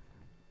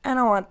 I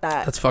don't want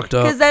that. That's fucked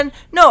up. Because then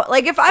no,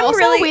 like if I'm Also,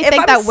 really, we if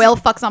think I'm that s- will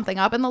fuck something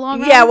up in the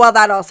long run. Yeah, well,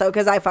 that also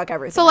because I fuck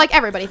everything. So like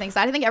everybody thinks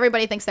that. I think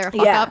everybody thinks they're a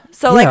fuck yeah. up.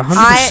 So Yeah, like 100%. in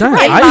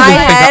I my even think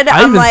head, that. I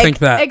I'm even like, think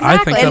that. I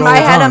Exactly. think that in all my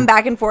the head, time. I'm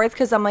back and forth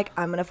because I'm like,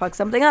 I'm gonna fuck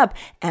something up.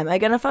 Am I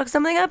gonna fuck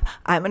something up?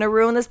 I'm gonna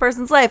ruin this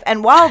person's life.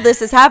 And while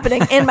this is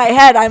happening in my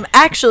head, I'm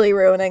actually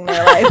ruining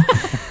their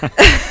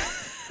life.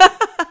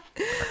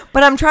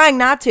 But I'm trying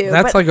not to.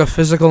 That's but, like a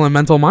physical and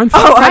mental mind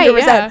fuck. oh, 100%. Right,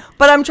 yeah.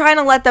 But I'm trying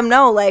to let them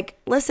know, like,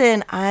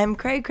 listen, I'm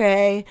cray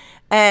cray,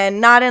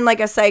 and not in like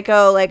a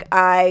psycho, like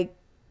I,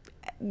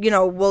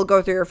 will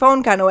go through your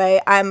phone kind of way.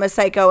 I'm a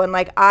psycho, and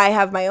like I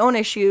have my own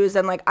issues,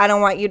 and like I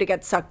don't want you to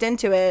get sucked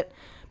into it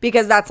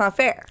because that's not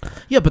fair.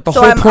 Yeah, but the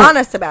So whole I'm point.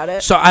 honest about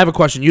it. So I have a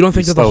question. You don't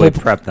think You that the slowly whole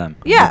prep them.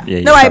 Yeah.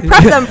 you No, I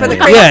prep them for the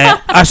crazy.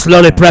 Yeah, I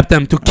slowly prep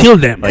them to kill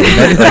them. Like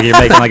you're making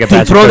like a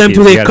batch of throw them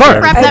cookies. to You the gotta curb.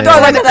 throw Prep I them throw for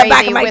them the in the back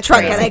crazy of my with truck,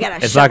 crazy. and I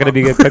get a It's not going to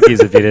be good cookies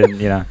if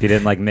you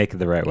didn't like make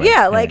the right way.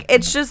 Yeah, like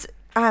it's just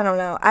I don't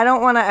know. I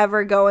don't want to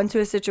ever go into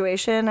a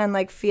situation and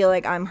like feel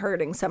like I'm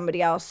hurting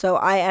somebody else. So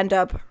I end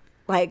up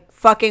like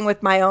fucking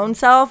with my own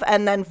self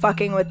and then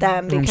fucking with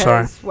them I'm because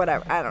sorry.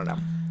 whatever. I don't know.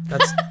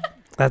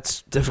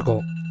 That's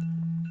difficult.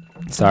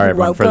 Sorry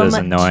everyone for this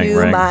annoying to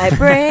ring. my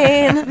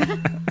brain.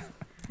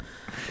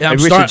 Yeah, I'm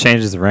Maybe we start- should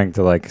change this ring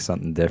to like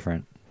something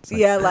different. It's like,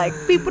 Yeah, like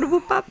beep boop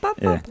boop pop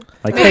pop. yeah.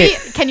 Like Maybe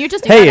hey, can you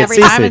just do hey, that it's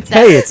every time Cece. instead?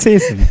 Hey, it's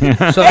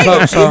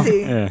Cece. So, Easy.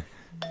 yeah.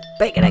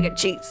 Bacon, egg, and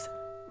cheese.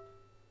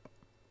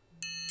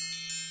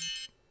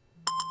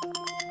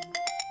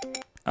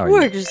 Oh,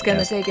 We're you- just gonna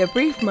yes. take a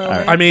brief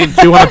moment. I mean,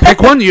 do you want to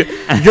pick one? You're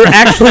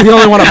actually the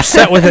only one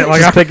upset with it. Like,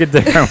 Just pick a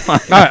different one.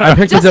 I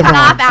picked Just a different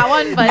not one. that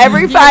one, but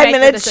Every you 5 make the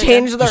minutes, decision.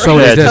 change the You saw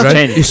what Yeah, he did, just right?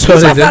 change it. You saw what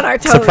he Keep us on did. our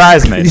toes.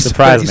 Surprise me. You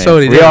Surprise saw what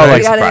me. he We did, all right? like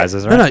You got it.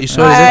 surprises, No, right? you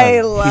saw what he I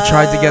did. He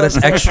tried to get us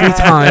love extra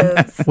time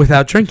surprises.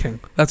 without drinking.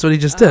 That's what he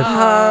just did. See,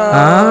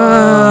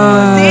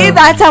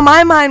 that's how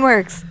my mind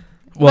works.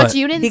 What? But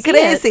you didn't He see could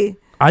it. see.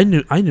 I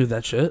knew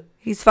that shit.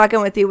 He's fucking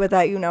with you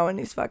without you knowing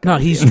he's fucking. No,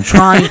 with he's you.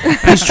 trying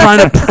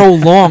to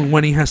prolong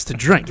when he has to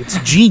drink. It's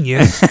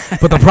genius,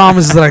 but the problem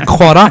is that I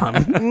caught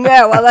on.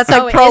 Yeah, well, that's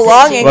So like it is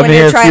prolonging Let when me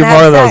you're hear a trying few to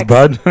more of have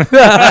those,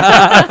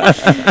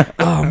 sex. bud.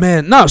 Oh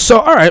man, no. So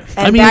all right.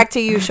 And I mean, back to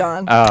you,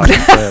 Sean. Oh, shit.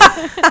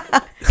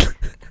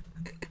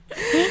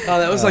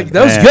 that was man.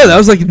 good. That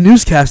was like a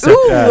newscaster.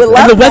 Ooh, Yeah. love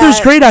And the weather's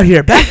that. great out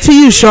here. Back to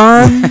you,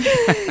 Sean.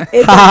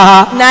 It's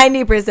a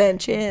 90%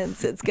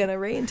 chance it's gonna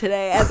rain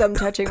today as I'm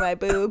touching my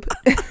boob.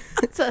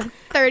 It's a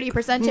 30%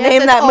 chance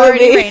Name it's that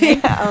already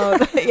movie.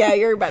 raining. Yeah,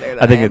 you're better than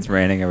I think am. it's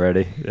raining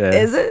already. Yeah.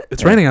 Is it?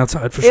 It's raining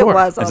outside for It sure.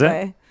 was all Is it?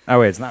 day. Oh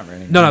wait, it's not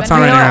raining. No, it's You not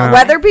You raining. know, right now.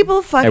 weather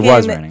people fucking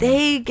was raining.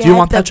 they get you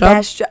want the that job?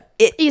 best job.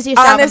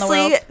 Easiest job in the Honestly,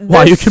 world.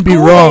 Wow, the you can be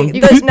schooling- wrong.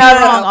 You the- can be no,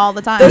 no, wrong no. all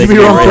the time. The You can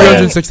be wrong schooling-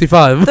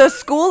 365. The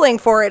schooling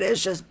for it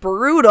is just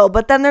brutal,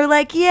 but then they're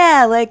like,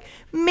 yeah, like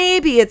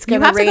maybe it's You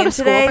gonna have to rain go to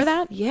school today. for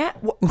that? Yeah.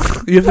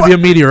 You have to be a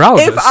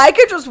meteorologist. If I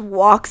could just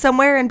walk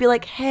somewhere and be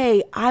like,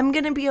 hey, I'm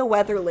gonna be a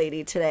weather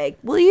lady today,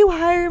 will you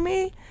hire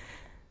me?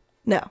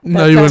 No, No,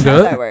 that's you not wouldn't how do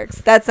it? that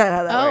works. That's not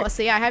how that Oh, works.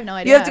 see, I have no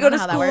idea. You have to I go don't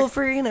to know how that school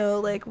works.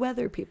 for like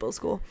weather people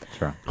school,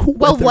 Sure.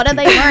 Well, what do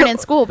they learn in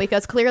school?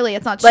 Because clearly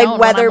it's not like shown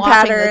weather when I'm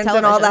watching the patterns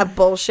and all television. that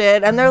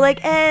bullshit. And they're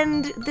like,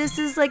 and this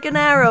is like an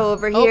arrow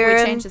over Oh, here. we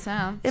and changed the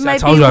sound. It See, I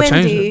might told be you I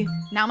changed windy.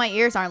 Now my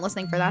ears aren't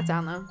listening for that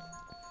sound though.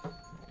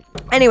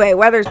 Anyway,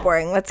 weather's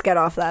boring. Let's get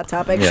off that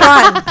topic. Yeah.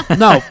 Sean,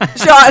 no,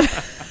 Sean.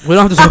 we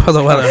don't have to talk about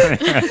the weather.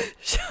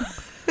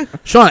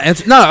 Sean,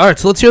 answer. No, all right.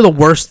 So let's hear the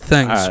worst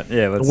things. All right,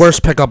 yeah, The let's-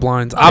 worst pickup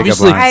lines.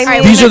 Obviously, lines. I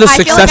mean, these are the I feel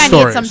success like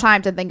stories. I need some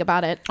time to think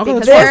about it Okay,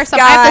 because that's there fine. are some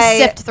I have This to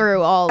sift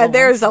through all. Of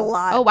There's them. a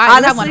lot. Oh, wow,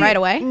 you have one right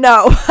away?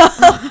 No.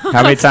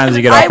 How many times do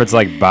you get I- offered to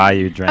like buy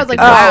you drink? I was like,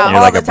 and wow. you're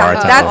all like the a time.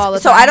 bartender. That's All the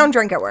so time. I don't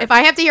drink at work. If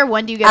I have to hear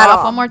when do you get At off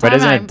all. one more time, But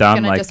isn't I'm it dumb?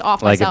 gonna Like, just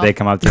off like if myself. they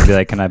come up to you and be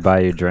like, "Can I buy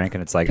you a drink?"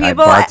 and it's like,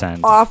 People "I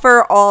bartend."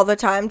 offer all the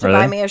time to Really?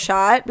 buy me a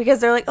shot because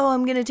they're like, "Oh,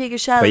 I'm gonna take a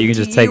shot." But you Like,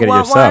 can do just take it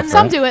want yourself, one?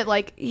 Some right? do it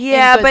like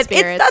Yeah, in good but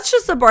spirits. that's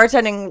just a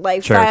bartending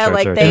lifestyle. Sure,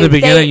 like sure, they sure. In the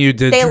beginning, they, you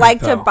did They drink, like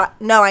though. to.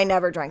 No, I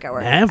never drank at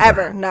work. Never?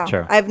 Ever. No,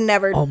 Sure. I've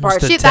never.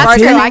 Almost a She, that's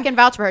decade? true. I can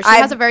vouch for her. She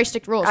I've- has a very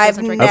strict rule. She I've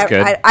doesn't drink. That's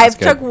never. good. I've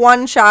That's took good.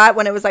 one shot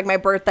when it was like my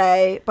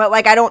birthday, but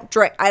like I don't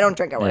drink. I don't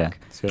drink at Yeah, work.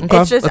 it's good.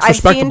 Okay, It's just that's I've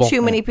seen respectable.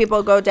 too many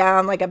people go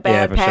down like a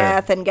bad for sure.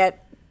 path and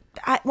get.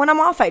 When I'm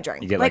off, I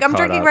drink. You get, like like, I'm caught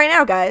drinking up. right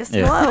now, guys.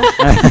 Yeah. Hello.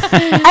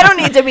 I don't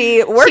need to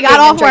be working. She got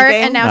off and work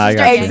drinking. and now No, I she's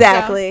got you. drinking.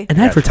 Exactly. An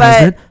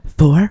advertisement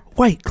for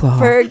White Claw.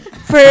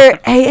 For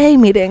AA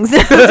meetings.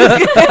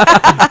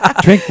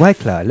 Drink White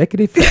Claw,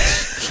 lickety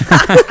fish.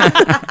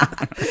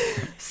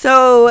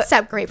 So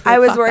Except grapefruit. I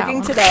was fuck that working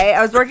one. today.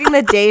 I was working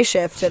the day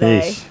shift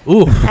today. Sheesh.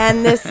 Ooh.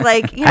 And this,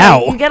 like, you Ow.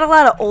 know, you get a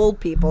lot of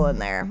old people in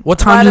there. What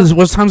A time lot does of-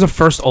 what time's the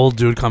first old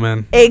dude come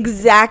in?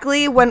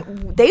 Exactly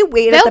when they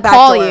wait at They'll the back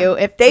call door. you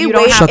if they you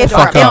don't wait. have Shut the if,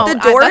 fuck if up. the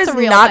No, door that's is a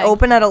real not thing.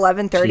 open at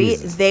 11:30,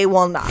 Jesus. they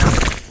will not.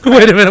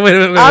 Wait a minute. Wait a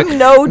minute. I'm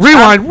no.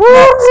 Rewind.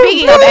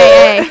 Speaking of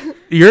AA,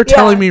 You're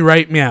telling Yeah. me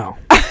right meow.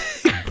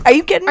 Are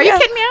you kidding are me? you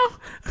kidding me?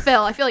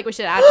 Phil, I feel like we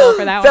should add Phil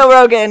for that Phil one.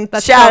 Rogan.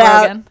 That's shout Phil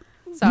out. Rogan.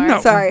 Sorry.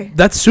 No, Sorry.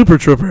 That's Super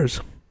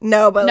Troopers.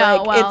 No, but No,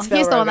 like well, it's Phil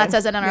he's the one that Rogan.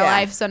 says it in our Yeah.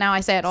 life, so now I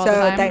say it all the So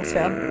time. thanks,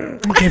 Phil.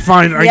 Okay,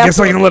 fine. I Yeah, guess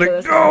I can let listen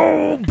it to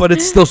go, but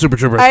it's still Super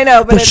Troopers. I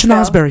know, but the it's still-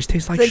 schnozberries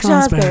taste like It's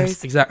like schnozberries.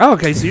 schnozberries. Exactly. Oh,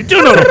 okay, so you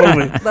do know the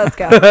movie. Let's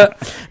go.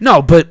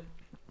 No, but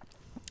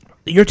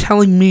you're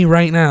telling me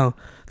right now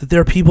that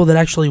there are people that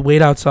actually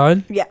wait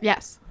outside. Yeah,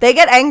 Yes. they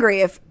get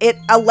angry if it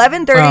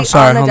 11:30 Oh,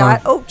 sorry, on the hold dot.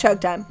 on. Oh,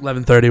 chug time.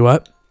 11:30.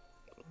 What?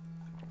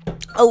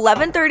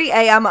 11:30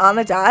 a.m. on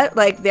the dot.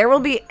 Like there will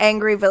be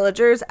angry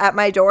villagers at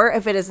my door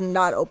if it is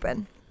not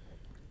open.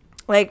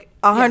 Like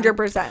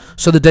 100%.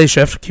 So the day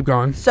shift. Keep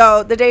going.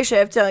 So the day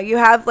shift, you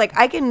have like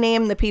I can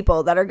name the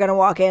people that are gonna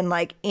walk in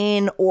like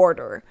in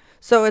order.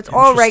 So it's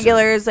all Interesting.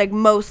 regulars, like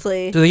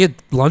mostly. Do they get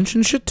lunch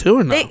and shit too,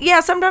 or no? Yeah,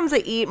 sometimes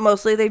they eat,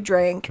 mostly they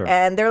drink, Sure.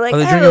 and they're like, Are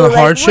they "Oh, drinking the like,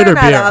 hard shit we're or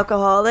not beer?"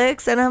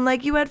 alcoholics," and I'm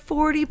like, "You had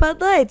 40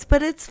 Bud Lights,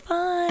 but it's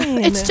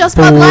fine." It's just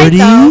Bud Light, 40?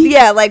 though.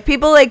 yeah, like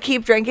people like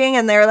keep drinking,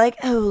 and they're like,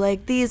 "Oh,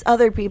 like these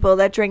other people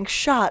that drink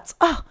shots.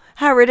 Oh,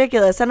 how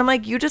ridiculous!" And I'm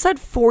like, "You just had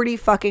 40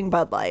 fucking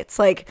Bud Lights,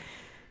 like."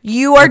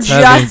 You are That's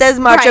just heavy. as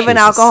much of Right. an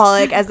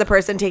alcoholic as the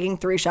person taking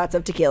 3 shots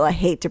of tequila. I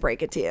hate to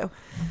break it to you,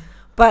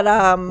 but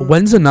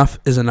When's enough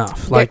is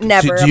enough? Like,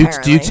 never, do you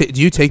apparently.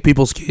 do you take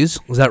people's keys?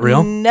 Is that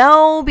real?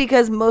 no,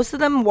 because most of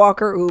them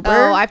walk or Uber.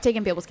 Oh, I've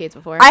taken people's skates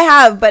before. I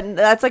have, but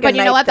that's like a but you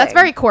know night what? That's thing.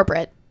 very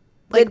corporate.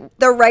 Like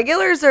the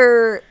regulars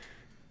are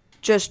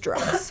just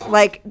drunks.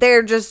 Like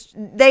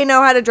they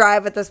know how to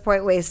drive at this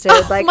point wasted.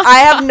 Like I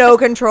have no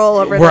control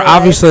over We're their life.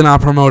 obviously not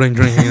promoting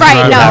drinking. and Right,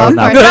 driving. no, of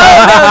No, course.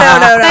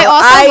 no. No. They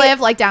also I- live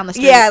like down the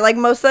street. Yeah, like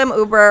most of them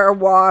Uber or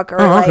walk or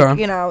Oh, like, okay.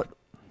 you know,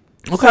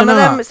 Okay, some no, of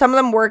them no. some of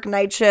them work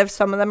night shifts,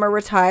 some of them are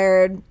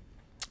retired.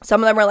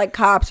 Some of them are like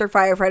cops or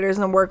firefighters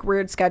and work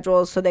weird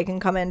schedules so they can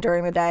come in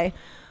during the day.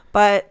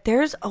 But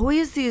there's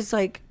always these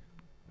like,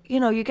 you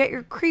know, you get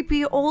your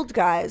creepy old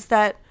guys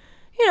that,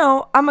 you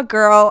know, I'm a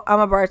girl, I'm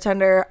a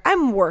bartender,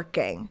 I'm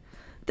working.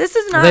 This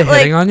is Are not they like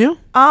hitting on you?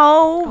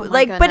 oh, my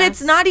like but it's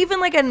goodness. not even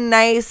like a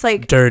nice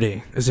like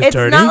Dirty. Is it it's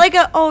dirty? not like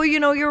a oh,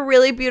 you know, you're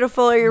really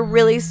beautiful or you're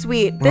really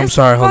sweet. This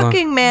sorry, hold on.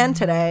 fucking man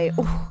today.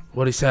 Ooh,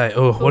 What'd he say?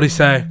 Oh, what'd he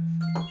say?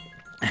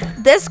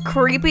 this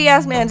creepy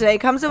ass man today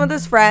comes in with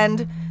his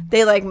friend.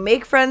 They like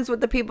make friends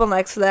with the people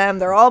next to them.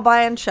 They're all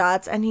buying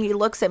shots, and he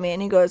looks at me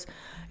and he goes,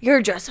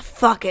 "You're just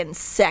fucking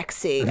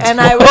sexy."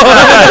 And I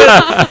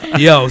was,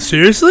 Yo,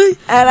 seriously?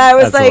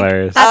 That's like,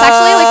 hilarious. That's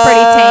actually like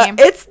pretty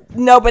tame. It's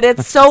no, but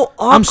it's so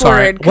awkward. I'm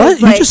sorry. 'cause, What?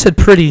 You like, just said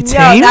pretty no,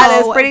 tame? that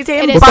is No, pretty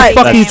tame. it is what the pretty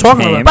fuck are you tame.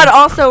 talking Tame. about? But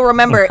also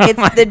remember,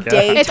 it's the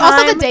daytime. It's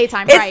also the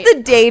daytime, It's right.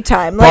 the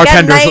daytime. Like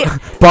at Bartenders,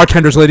 night,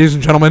 bartenders, ladies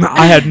and gentlemen,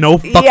 I had no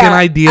fucking yeah,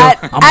 idea.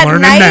 I'm at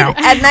learning night, now.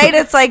 At night,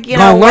 it's like you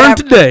Gonna know, learn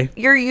whatever. today.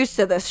 You're used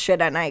to this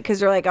shit at night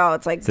because you're like, oh,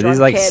 it's like Did drunk he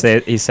like kids.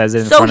 say he says it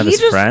in So front of he his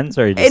just- friends,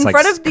 or he just in like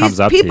front of comes these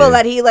up to people you?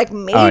 that he like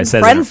made Oh, he says it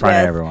in friends front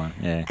with, of everyone.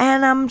 Yeah.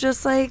 and I'm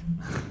just like,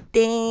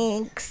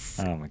 thanks.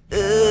 Oh my god.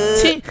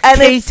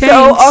 And it's so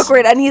thanks.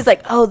 awkward. And he's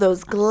like, "Oh,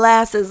 those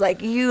glasses!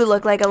 Like you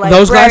look like a librarian."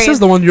 Those glasses?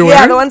 The ones you're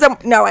Yeah, wearing? the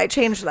ones. No, I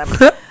changed them.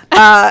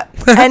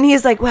 And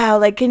he's like, "Wow,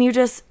 like can you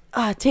just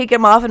take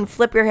them off and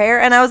flip your hair?"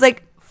 And I was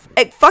like,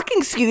 fucking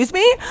excuse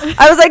me.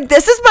 I was like,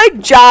 this is my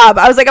job.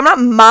 I was like, I'm not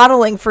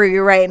modeling for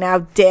you right now,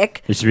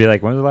 dick. You should be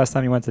like, when was the last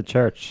time you went to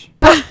church?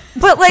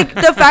 But like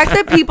the fact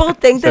that people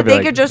think that Should be they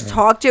like, could just yeah.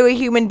 talk to a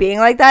human being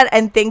like that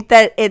and think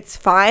that it's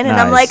fine, and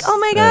I'm like, Nice. oh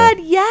my Yeah.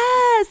 god,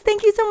 yes,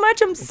 thank you so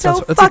much. I'm so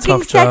it's a fucking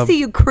tough job. sexy,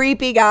 you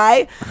creepy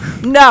guy.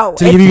 No,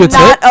 Did he give you a it's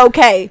good not tip?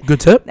 okay. Good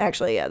tip?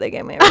 Actually, yeah, they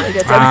gave me a really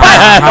good tip.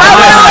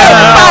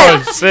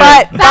 Oh, shit.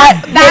 But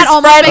That his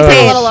almost friend makes it a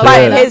paid. little But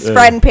okay, though. his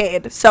friend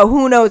paid, so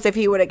who knows if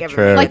he would have given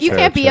True. me. Like you True,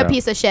 can't be a true.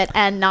 piece of shit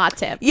and not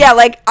tip. Yeah,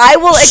 like I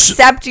will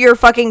accept your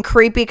fucking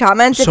creepy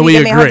comments if So you we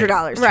give me agree. $100.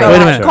 Right. Go Wait a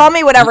ahead. minute. Call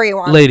me whatever you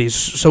want. Ladies,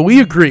 so we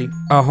agree.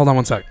 Hold on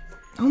one sec.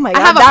 Oh my I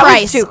god, have a that was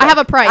price. too I have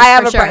a price, I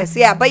have for a sure. price.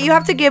 Yeah, but you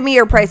have to give me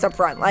your price up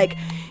front. Like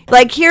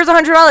here's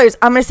 $100.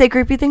 I'm gonna say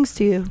creepy things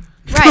to you.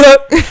 Right.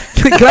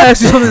 Can I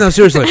ask you something though?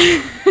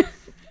 Seriously.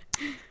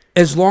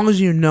 As long as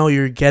you know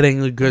you're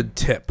getting a good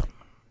tip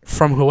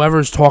from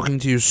whoever's talking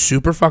to you,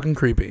 super fucking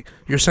creepy,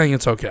 you're saying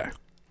it's okay.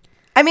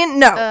 I mean,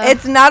 no,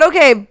 it's not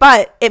okay,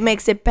 but it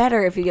makes it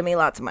better if you give me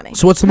lots of money.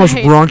 So what's the most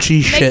Right. raunchy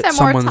Makes shit it more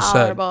someone said?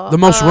 tolerable. The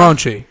most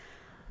raunchy.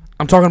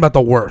 I'm talking about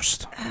the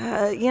worst.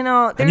 You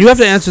know, And you have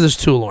to answer this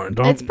too, Lauren.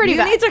 Don't. It's pretty You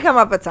bad. need to come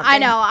up with something. I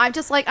know. I'm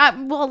just like,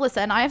 well,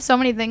 listen. I have so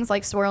many things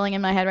like swirling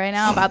in my head right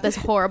now about this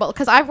horrible.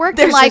 Because I've worked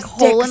in There's like just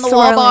hole dicks in the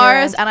wall swirling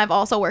bars, around. and I've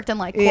also worked in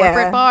like Yeah.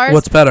 corporate bars.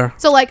 What's better?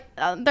 So like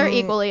they're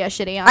equally as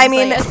shitty. Honestly. I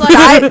mean, it's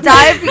like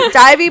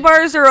divey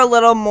bars are a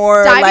little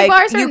more Divey like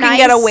bars are you can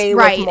get nice. away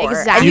Right, with more.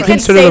 exactly. And Do you can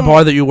consider say the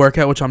bar that you work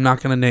at, which I'm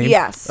not going to name,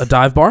 Yes. a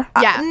dive bar?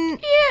 yeah.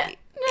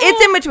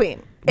 It's in between.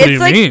 What do It's you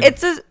like mean?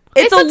 it's a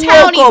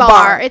towny local bar.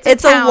 bar. It's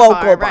It's a a town local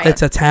bar, bar. right.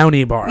 It's a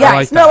towny bar. Yes, I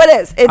like no, that.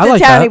 it is. It's I a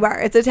like towny that. bar.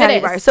 It's a towny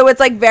is. bar. So it's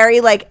like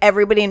very like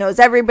everybody knows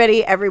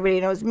everybody. Everybody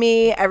knows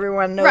me.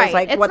 Everyone knows Right.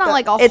 like It's what not the,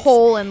 like a it's,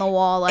 hole in the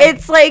wall. Like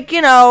It's like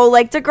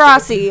like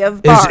Degrassi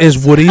of bars.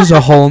 Is Woody's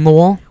a hole in the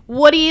wall?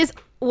 Woody's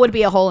would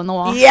be a hole in the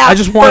wall. Yeah, I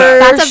just want- for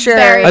That's a sure.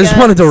 very. I just good-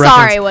 wanted to reference.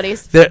 Sorry,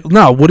 Woody's.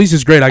 No, Woody's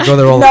is great. I go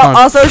there all the No, time.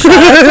 also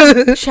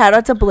shout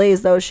out to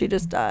Blaze though. She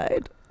just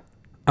died.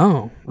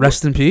 Oh,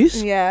 rest in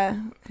peace. Yeah.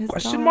 His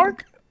Question dog.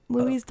 mark?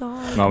 Louis'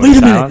 dog. Moment Wait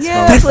of a minute. silence.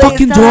 Yeah, That Blaze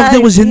fucking dog died.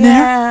 that was in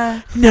there?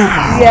 Yeah. No.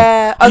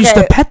 Yeah. I used to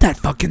okay. pet that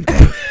fucking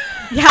thing.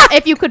 Yeah,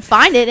 if you could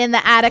find it in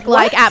the attic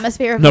like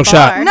atmosphere of No the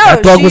shot. bar. No,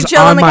 That dog she was chill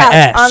on on the my couch.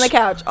 ass. On the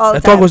couch. All the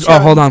That dog time, was. Oh,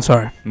 chilling. hold on.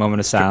 Sorry. Moment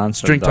of silence.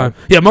 It's for drink the dog.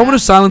 time. Yeah, moment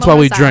of silence while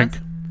we Moment of drink.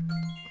 silence.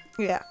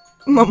 Yeah.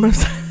 Moment of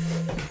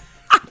silence.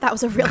 That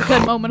was a really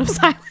good moment of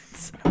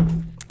silence.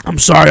 I'm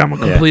sorry. I'm a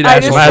complete I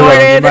just asshole. might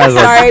as well- snorted. might as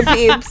well. Sorry,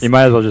 peeps. You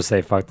might as well just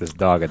say fuck this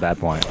dog at that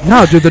point.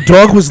 No, dude, the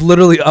dog was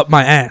literally up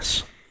my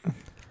ass.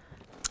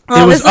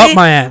 It was up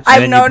my ass. And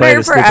I've then you known played her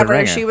a stupid forever.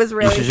 ringer. She was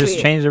really You should sweet. just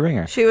change the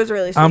ringer. She was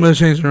really sweet. I'm gonna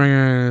change the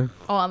ringer.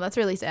 Oh, that's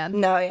really sad.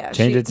 No, yeah.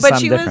 Change she, it to but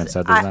something she different was so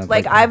it does not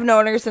like affect I've you.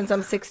 known her since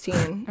I'm 16.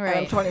 And I'm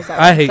Right.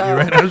 27. I hate so you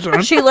right now,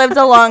 son. She lived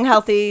a long,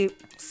 healthy,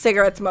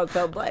 cigarette smoke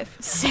filled life.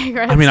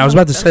 Cigarettes. I mean, I was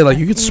about to say like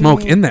you could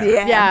smoke in there.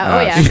 Yeah. Yeah. Oh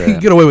Ah, yeah. You shit. can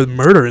get away with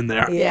murder in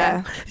there.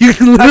 Yeah. You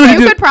can literally You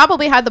do. could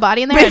probably hide the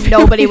body in there, and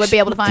nobody would be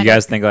able to Do find you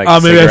guys think like Maybe I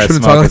cigarette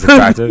shouldn't smoke talk is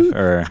like that. attractive,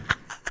 or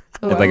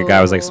if like a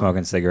guy was like Oh.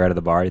 smoking a cigarette at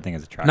the bar, you think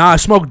it's attractive? Nah, I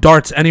smoke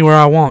darts anywhere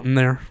I want in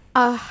there.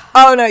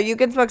 Oh no, you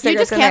can smoke You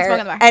cigarettes just can't in smoke there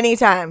in the bar.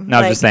 anytime. No,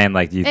 I'm Like, just saying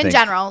like you In think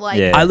general, like-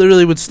 yeah. I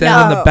literally would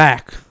stand in the No.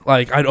 back.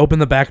 Like I'd open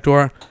the back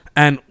door,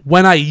 and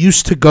when I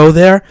used to go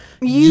there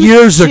used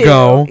years to.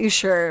 ago, You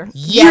sure?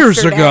 Years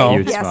Yesterday. ago.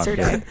 You'd smoke,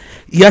 Yesterday.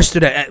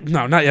 yesterday,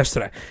 no, not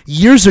yesterday,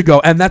 years ago,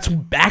 and that's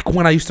back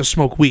when I used to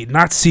smoke weed,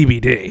 not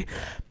CBD.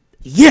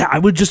 Yeah, I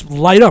would just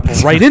light up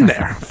right in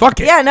there. Fuck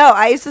it. Yeah, no,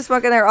 I used to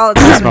smoke in there all the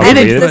time, Smoke and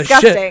weed? it's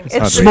disgusting. Shit.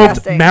 It's Smoked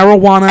disgusting.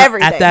 Smoked marijuana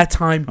Everything. at that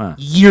time Huh.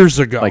 years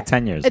ago. like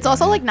 10 years. It's ago,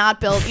 also yeah. like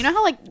not built. You know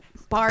how like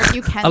bars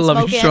you can I love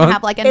smoke you, in Sean.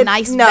 have like a It's-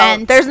 nice no,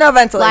 vent. there's no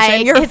ventilation.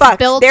 Like, You're it's fucked.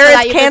 built There so is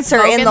that you can cancer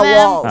smoke in in the them.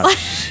 walls. Oh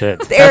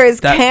shit. There is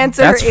That-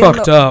 cancer. That's in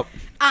fucked the, up.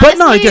 Honestly, But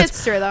no, I guess.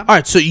 it's true though. All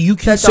right, so you dog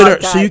consider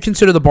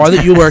died. the bar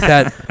that you work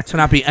at to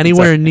not be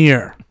anywhere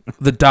near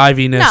the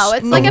diviness. No,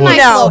 it's like of a nice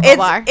Woods. No, local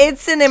bar.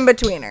 it's an in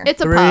betweener. It's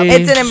a Three, pub.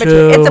 It's an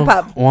in-between. It's a two,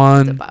 pub.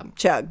 One. It's a pub.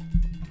 Chug.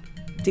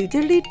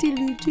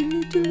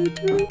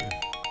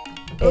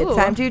 It's Ooh.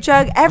 time to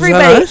chug.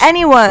 Everybody, nice?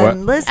 anyone What?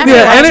 listening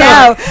Yeah, right anyone.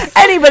 now,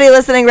 anybody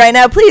listening right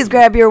now, please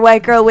grab your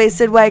White Girl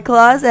Wasted White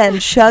Claws and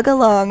chug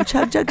along.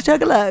 Chug, chug,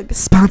 chug along.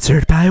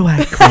 Sponsored by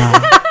White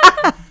Claw.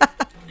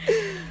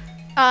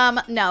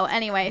 No,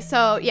 anyway,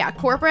 so yeah,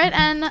 corporate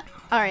and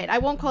all right, I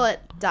won't call it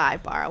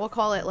dive bar. We'll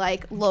call it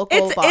like local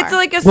It's bar.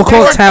 like a We'll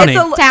call it it's towny. a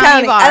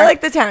Towny bar. I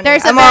like the towny.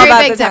 There's I'm a all very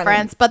about big the towny.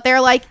 difference, but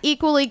they're like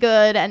equally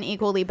good and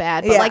equally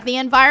bad. But Yeah. like the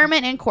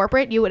environment in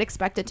corporate, you would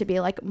expect it to be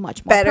like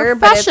much more Better,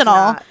 but it's professional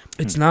not.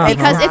 It's not.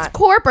 because not. it's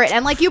corporate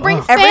and like you bring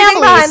Everything families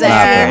behind the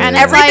there, scenes, and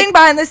it's everything like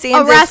behind the scenes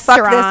a is fuck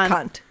this restaurant.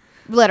 cunt.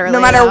 literally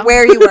No matter yeah.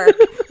 where you work.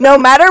 No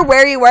matter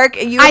where you work,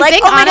 and you're I like,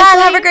 think oh my God, have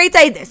honestly- a great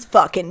day. This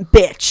fucking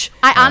bitch.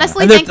 I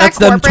honestly And think that's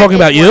that them corporate talking is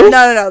about you? worse.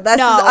 No. That's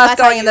No, us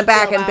that's how going in the you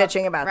back feel and about-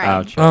 bitching about right. them.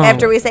 Ouch. Oh.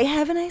 After we say,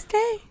 have a nice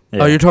day.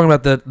 Yeah. Oh, you're talking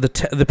about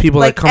the people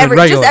Like that come in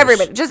regulars. just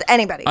everybody, just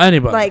anybody.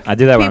 Anybody. Like I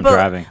do that when I'm people-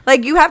 driving.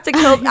 Like you have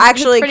to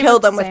actually pretty kill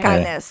much them the with same.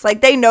 kindness.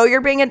 Like they know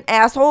you're being an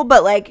asshole,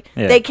 but like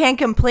Yeah. they can't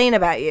complain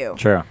about you.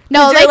 True.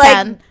 No, 'Cause they they're like-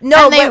 can.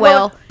 no, and they but-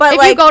 will. but if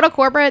like- you go to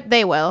corporate,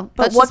 they will.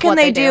 But That's what just can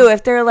they they do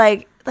if they're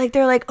like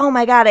they're like, oh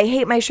my God, I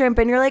hate my shrimp,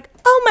 and you're like,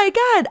 oh my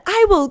God,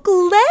 I will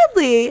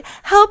gladly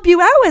help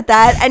you out with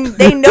that, and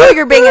they know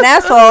you're being an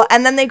asshole,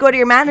 and then they go to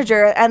your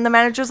manager, and the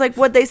manager's like,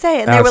 what'd they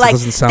say? And they Alex, were it like,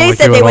 doesn't sound they like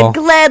said you they at would all.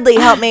 gladly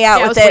help me out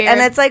Yeah, it with was it, and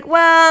weird. it's like,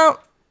 well,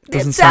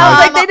 Doesn't it sound sounds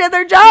like- like they did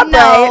their job No,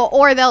 right.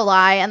 or they'll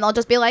lie and they'll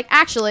just be like,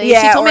 actually,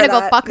 Yeah, she told me or to go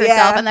that. fuck herself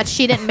Yeah. and that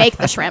she didn't make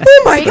the shrimp.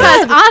 my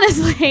because God.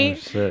 honestly,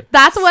 shit.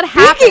 that's what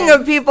Speaking happened.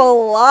 of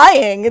people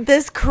lying,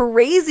 this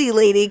crazy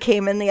lady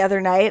came in the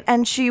other night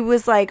and she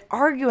was like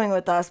arguing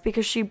with us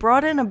because she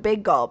brought in a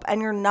big gulp,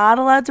 and you're not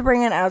allowed to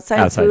bring in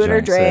outside food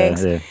or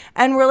drinks. Yeah.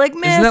 And we're like,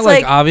 miss, Isn't that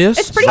like obvious?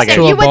 It's pretty like sick.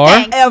 a- To a You would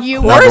bar? think. Of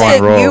You course,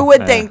 Number one you rule.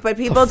 would Yeah. think, but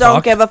people The don't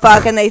fuck? give a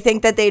fuck, and they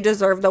think that they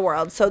deserve the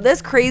world. So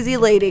this crazy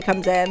lady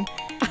comes in,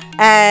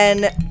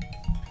 and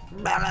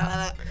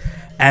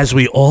As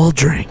we all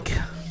drink.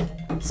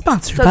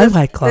 Sponsored so by this,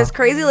 White Claw. this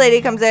crazy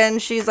lady comes in.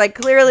 She's like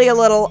clearly a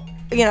little,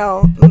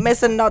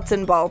 missing nuts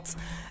and bolts.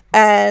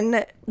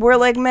 And we're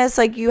like, miss,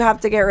 like, you have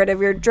to get rid of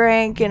your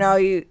drink. You know,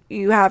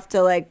 you have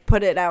to, like,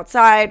 put it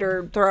outside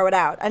or throw it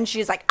out. And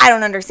she's like, I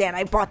don't understand.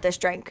 I bought this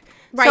drink.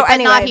 Right, So but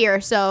anyway, not here.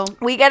 So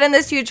we get in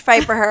this huge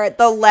fight for her.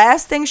 The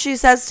last thing she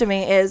says to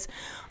me is,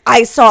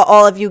 I saw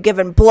all of you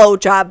giving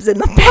blowjobs in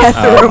the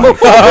bathroom. And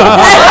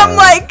I'm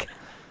like,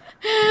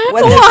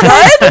 was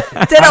it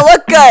good? Did it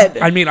look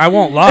good? I mean, I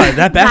won't lie.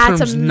 That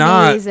bathroom's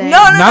not amazing.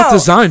 not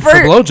designed for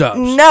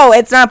blowjobs. No,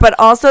 it's not. But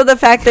also the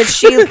fact that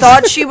she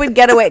thought she would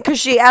get away because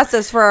she asked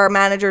us for our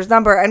manager's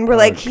number, and we're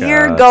like,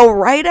 "Here, God. go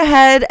right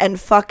ahead and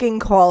fucking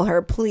call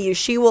her, please.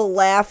 She will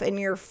laugh in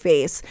your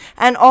face,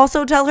 and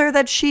also tell her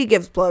that she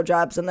gives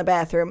blowjobs in the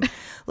bathroom,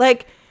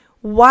 like."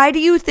 Why do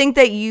you think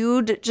that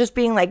you just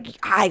being like,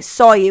 I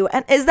saw you,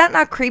 and is that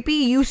not creepy?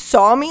 You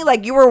saw me,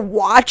 like you were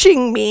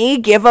watching me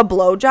give a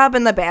blowjob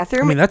in the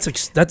bathroom. I mean, that's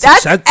extra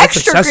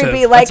excessive.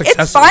 creepy. Like, That's it's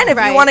excessive. fine if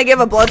Right. you want to give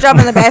a blowjob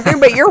in the bathroom,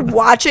 but you're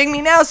watching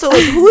me now. So,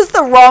 like, who's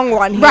the wrong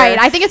one here? right,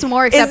 I think it's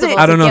more acceptable.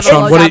 I don't know, to give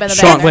Sean. a What blowjob do in the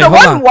Sean? bathroom. Wait, the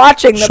hold one on.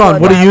 watching the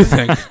Sean, what do blowjob. you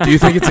think? Do you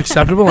think it's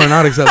acceptable or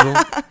not acceptable?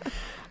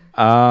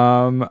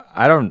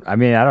 I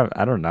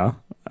don't know.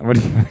 What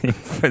do you mean?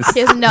 He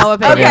has no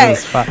opinion.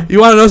 Okay. You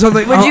want to know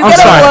something? Would you I'm get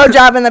sorry. a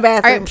blowjob in the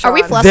bathroom? Are we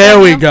Sean? flustered? There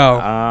we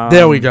now? go.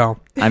 There we go.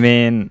 I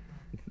mean,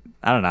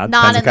 I don't know. It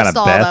Not depends in what the kind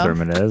stall, of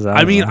bathroom it is.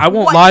 I mean, I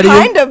won't What lie to you.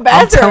 kind of I'm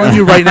bathroom? telling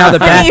you right now, the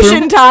Venetian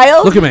bathroom.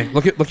 tile? Look at me.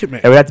 Look at me.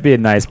 it would have to be a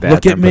nice bathroom.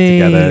 Look at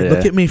me. Put together,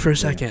 Look at me for a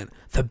second.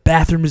 The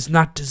bathroom is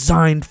not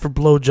designed for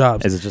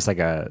blowjobs. Is it just like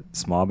a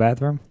small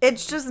bathroom?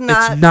 It's just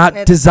not. It's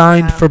not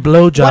designed no. for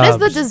blowjobs. What is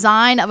the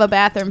design of a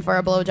bathroom for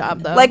a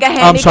blowjob, though? Like a I'm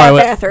handicap sorry,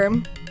 what?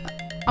 bathroom.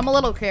 I'm a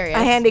little curious.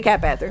 A handicap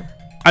bathroom.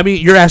 I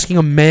mean, you're asking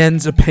a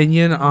man's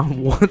opinion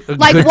on what a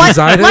like good what?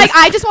 design is. Like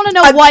I just want to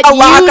know A- what a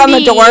lock you on the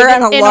need door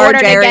and a in large order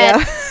to area.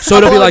 get So a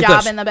it'll be like blowjob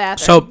this. in the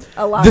bathroom.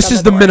 A lock This on is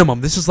the the door.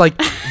 minimum. This is like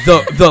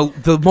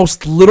the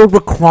most little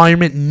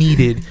requirement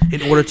needed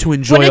in order to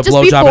enjoy Would a it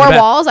just be blowjob. four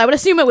walls? I would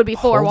assume it would be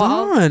four Hold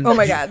walls. on. Oh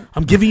my God.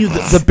 I'm giving you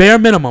the bare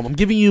minimum. I'm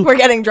giving you We're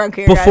getting drunk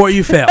here, before guys.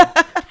 you fail.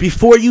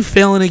 Before you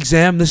fail an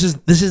exam, this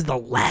is the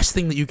last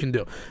thing that you can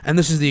do. And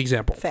this is the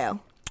example.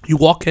 Fail. You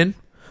walk in,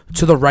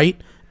 to the right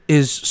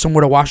is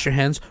somewhere to wash your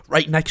hands.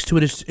 Right next to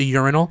it is a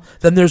urinal.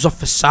 Then there's a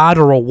facade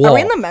or a wall. Are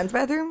we in the men's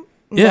bathroom?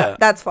 No, Yeah.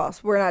 that's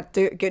false. We're not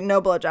getting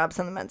no blowjobs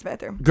in the men's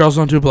bathroom. Girls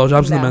don't do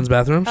blowjobs in the No. men's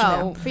bathrooms?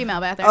 Oh, female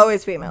bathroom.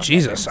 Always female.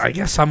 Jesus, I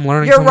guess I'm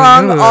learning You're something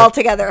wrong new today.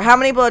 altogether. How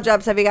many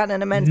blowjobs have you gotten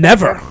in a men's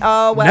Never. bathroom?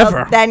 Oh, well,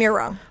 Never. then you're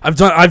wrong. I've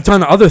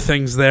done other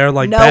things there,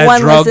 like No bad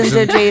one drugs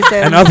listened to Jason.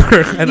 and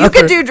other and You other.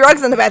 could do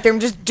drugs in the bathroom,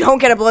 just don't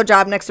get a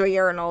blowjob next to a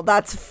urinal.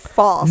 That's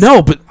false.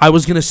 No, but I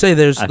was gonna say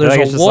there's I feel like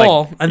it's a just like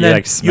wall, and you're, then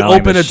like, you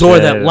smelling open the a door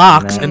shit that and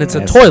locks, then and it's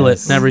a it's toilet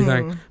nice. and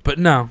everything. But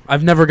no,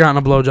 I've never gotten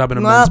a blowjob in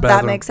a Well, men's that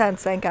bathroom. makes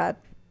sense. Thank God.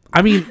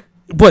 I mean,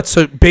 what?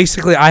 So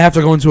basically, I have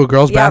to go into a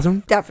girl's Yeah,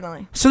 bathroom.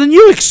 definitely. So then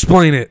you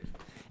explain it.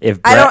 If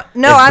I Brad, don't.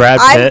 No, if Brad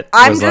Pitt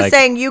I'm was just like-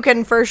 saying you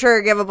can for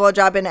sure give a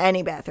blowjob in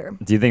any bathroom.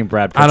 Do you think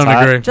Brad Pitt's I don't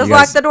hot? agree. You Just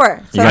guys- lock the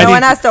door so you no guys-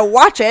 one has to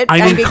watch it I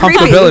and need be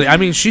comfortability. creepy. I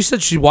mean, she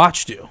said she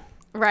watched you.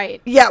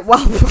 Right. Yeah,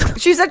 well,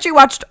 she said she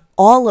watched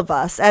all of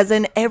us, as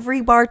in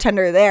every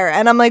bartender there,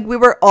 and I'm like, we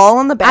were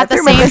all in the At the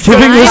bathroom same at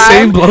Giving the time?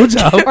 same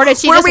blowjob. Or did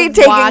she Were just we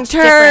taking watch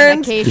different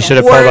turns? occasions? You should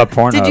have Or pulled up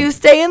Pornhub. did you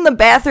stay in the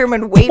bathroom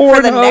and wait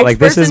for the Pornhub. next Like,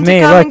 this person is to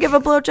me, come look. and give a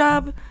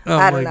blowjob? Oh I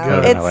my don't know.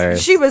 God. It's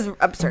Hilarious. she was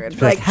absurd.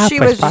 like, Like how she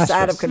was just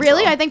out of preposterous. control.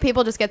 Really, I think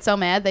people just get so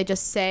mad they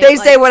just say They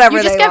say whatever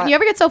you just they get. want. You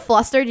ever get so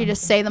flustered you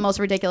just say the most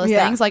ridiculous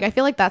Yeah. things? Like I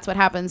feel like that's what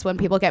happens when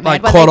people get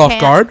Like mad when caught they off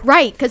can't- guard?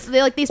 right? Because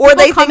they like these or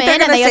people they come think they're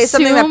in and gonna they say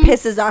assume something that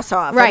pisses us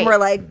off, Right. and we're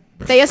like,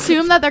 they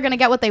assume that they're gonna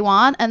get what they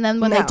want, and then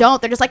when they No.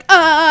 don't, they're just like,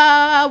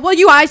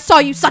 well, I saw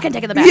you sucking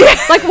dick in the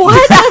back. Like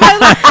what?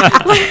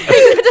 Like,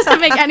 it doesn't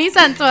make any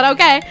sense, but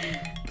okay.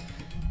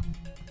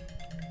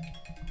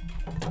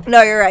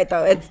 no, you're right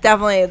though. It's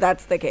definitely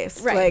that's the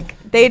case. Right.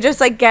 Like they just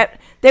like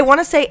they want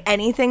to say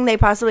anything they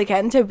possibly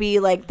can to be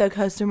like the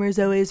customer's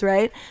always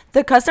right.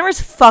 The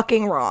customer's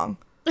fucking wrong.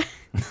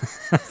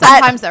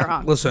 Sometimes they're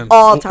wrong. Listen,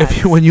 All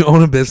times. when you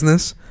own a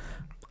business,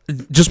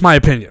 just my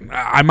opinion,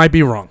 I might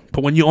be wrong,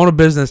 but when you own a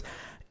business,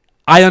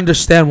 I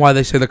understand why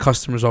they say the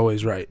customer's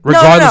always right,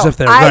 regardless no, if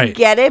they're I right.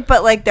 get it,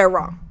 but like they're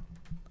wrong.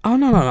 Oh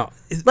no!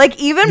 Like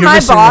even You're my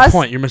missing boss, the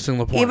point. You're missing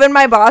the point. even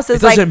my boss it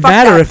is like, doesn't fuck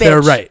matter that if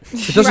they're bitch. right.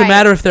 It doesn't Right.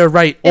 matter if they're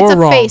right It's or a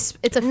wrong. face.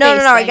 It's a face. No,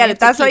 I thing. get You it.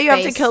 That's why keep you have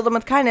to face. kill them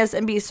with kindness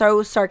and be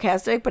so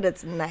sarcastic, but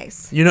it's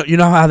nice. You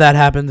know how that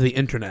happened to the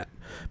internet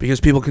because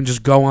people can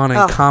just go on and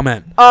Ugh.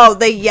 comment. Oh,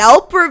 the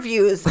Yelp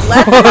reviews.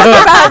 Let's talk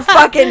about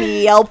fucking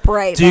Yelp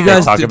right Do you now.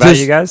 guys Talk d- about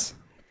does- you guys.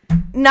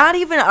 Not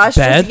even us.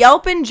 Bad? Just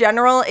Yelp in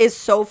general is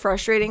so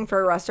frustrating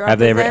for a restaurant Have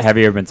they ever? business. Have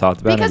you ever been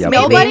talked about? Because on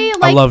Yelp? nobody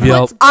like love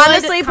Yelp. puts good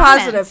Honestly, comments.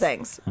 positive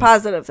things.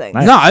 Positive things.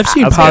 Nice. No, I've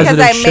seen That's good. positive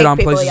Because I shit make on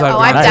people places yell. I've Oh,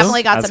 gone I've Nice. to.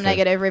 definitely got That's some good.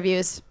 negative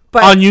reviews.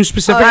 But On you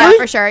specifically? Oh, yeah,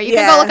 for sure. You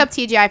can Yeah. go look up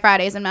TGI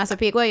Fridays in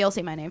Massapequa. You'll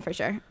see my name for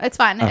sure. It's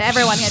fine.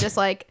 Everyone can just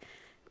like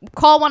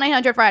call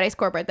 1-800 Fridays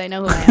corporate. They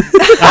know who I am.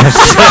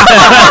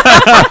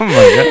 Oh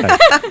my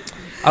god.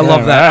 I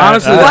love that.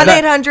 Honestly, One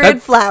that-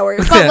 800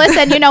 flowers. But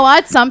listen, you know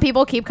what? Some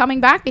people keep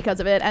coming back because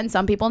of it, and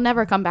some people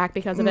never come back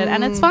because of it,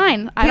 and it's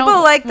fine. I People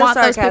don't like the want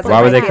those sarcasm. people Why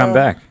to would they come come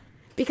back. back?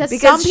 Because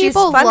Because some she's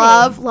people funny.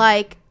 love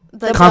like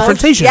the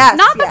Confrontation. Yes,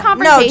 not the yeah.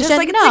 confrontation. No, just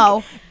like it's no.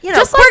 like, you know,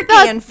 just like quirky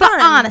the, and the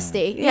fun.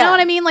 honesty. You Yeah. know what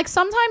I mean? Like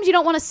sometimes you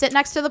don't want to sit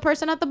next to the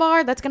person at the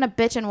bar that's gonna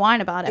bitch and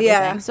whine about everything.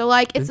 Yeah. So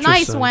like it's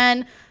nice Interesting.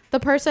 when the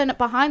person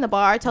behind the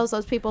bar tells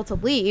those people to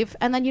leave,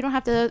 and then you don't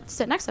have to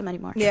sit next to them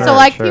anymore. Yeah. So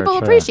like Sure, people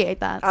sure. appreciate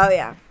that. Oh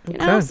yeah, You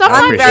know, Okay.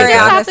 sometimes I'm you very just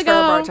have honest to for a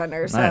go.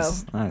 bartender, so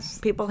Nice.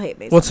 people hate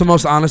me. What's the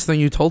most honest thing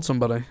you told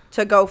somebody?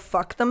 To go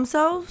fuck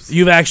themselves?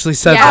 You've actually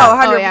said Yeah. that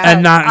Oh, 100%. yeah.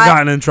 and not I-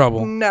 gotten in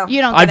trouble. No.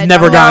 You don't. I've get in never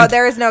trouble. gotten- No,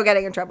 there is no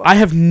getting in trouble. I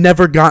have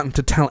never gotten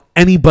to tell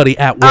anybody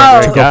at work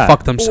Oh. to go God.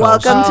 fuck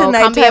themselves. Welcome Oh, to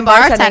come be a nighttime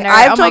bartending. bartender.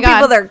 I've Oh my told people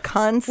God. they're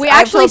cunts. We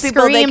I've actually told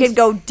people they screamed- could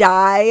go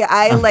die.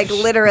 I like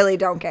literally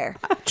don't care.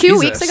 2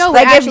 weeks Jesus. ago, we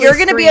Like if actually you're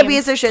gonna be a screamed.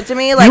 piece of shit to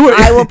me, like You were-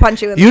 I will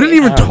punch you in the You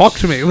didn't face. even talk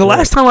to me. The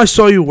last time I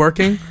saw you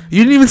working,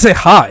 you didn't even say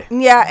hi.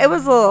 Yeah, it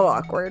was a little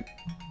awkward.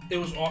 It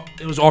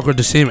was awkward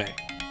to see me.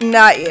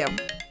 Not you.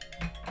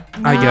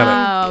 I get it.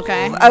 Oh,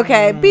 okay.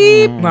 Okay,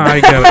 beep. No, I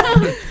get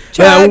it.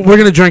 Chug. We're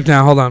gonna drink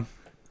now. Hold on.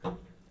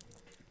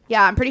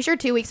 Yeah, I'm pretty sure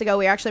 2 weeks ago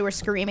we actually were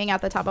screaming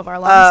at the top of our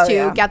lungs to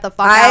yeah. get the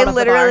fuck out I of the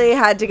literally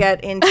bar. had to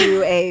get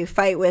into a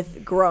fight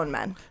with grown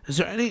men. Is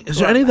there any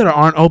that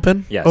aren't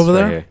open Yes. over right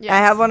there? here. Yes. I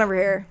have one over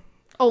here.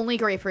 Only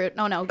grapefruit.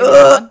 No, give me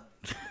that one.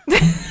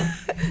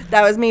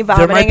 That was me might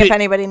vomiting. be- If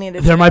anybody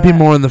needed, There to might know be that.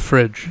 more in the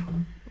fridge.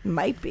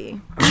 Might be.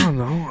 I don't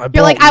know. You're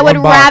bought like, I would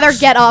one box. rather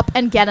get up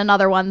and get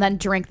another one than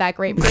drink that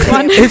grapefruit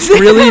one. It's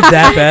really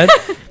that bad.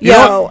 You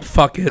know Yo, what?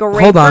 Fuck it. Hold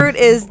on. Grapefruit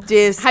is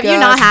disgusting. Have you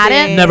not had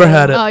it? Never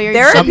had it. Oh, you're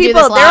There are shouldn't do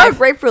people. this There are live.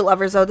 grapefruit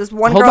lovers though. This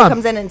one Hold girl on.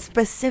 comes in and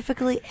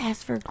specifically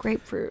asks for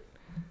grapefruit,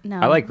 No.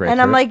 I like grapefruit.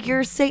 and I'm like,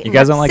 "You're Satan." You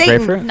guys don't like Satan.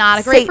 grapefruit?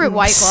 Not a grapefruit Satan.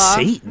 white claw.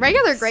 Satan.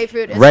 Regular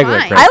grapefruit is Regular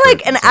fine. grapefruit. I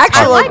like an It's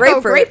actual I like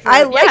grapefruit.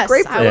 I like yes,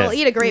 grapefruit. I will Yes.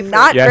 eat a grapefruit.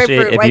 Not You actually,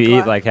 grapefruit if white you claw.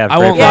 eat like half I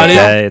won't grapefruit lie a to you.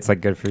 day, it's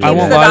like good for you. I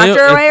won't the lie to you.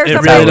 doctor away or It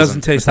really something?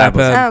 doesn't taste that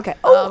Metabolism. bad.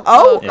 Oh, okay.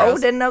 Oh,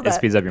 Yes. didn't know It that.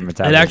 speeds up your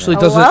metabolism. It actually I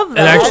doesn't. love It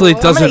that. actually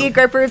I'm gonna doesn't. eat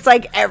grapefruits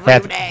like every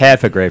day.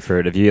 half a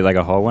grapefruit. If you eat like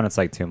a whole one, it's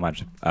like too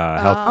much. Health,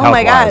 Oh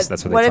my god! health-wise,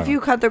 that's what What they if talk you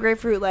about. cut the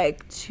grapefruit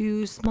like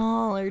too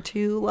small or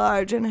too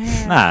large in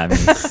half? Nah, I mean,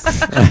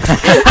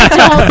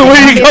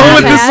 Where you going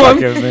with this Bad. one?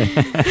 give me-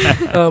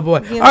 Oh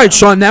boy! All right,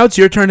 Sean. Now it's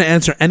your turn to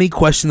answer any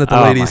question that the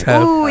Oh ladies my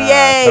have. Ooh,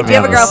 yay! put Do me you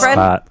have on a the girlfriend?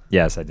 spot.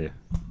 Yes, I do.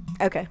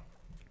 Okay.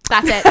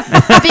 That's it.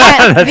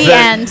 The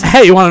end.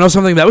 Hey, you want to know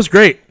something? That was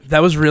great.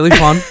 That was really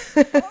fun.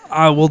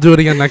 We'll do it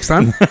again next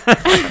time. Do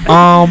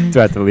I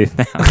have to leave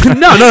now?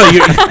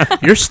 No,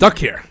 you're stuck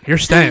here. You're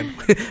staying.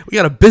 We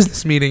got a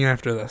business meeting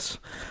after this.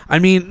 I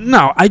mean,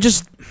 no,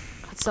 It's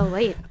so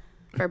late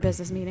for a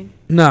business meeting.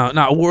 no.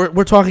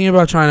 We're talking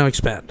about trying to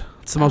expand.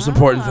 It's the most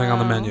important thing on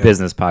the menu.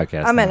 Business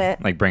podcast. I'm in now.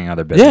 it. Like bringing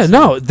other Yeah, business.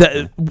 no.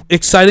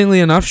 Excitingly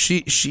enough,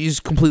 she's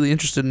completely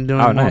interested in doing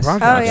Oh, more nice.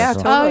 podcasts. Oh yeah, so-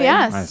 totally. Oh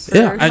yes. Nice. For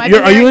Yeah, sure. and Might are be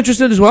you very-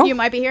 interested as well? You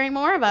might be hearing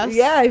more of us.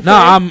 Yeah. I No, feel-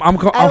 I'm I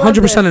love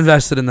 100% this.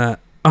 invested in that.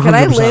 Can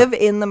I 100%. live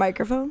in the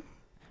microphone?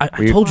 I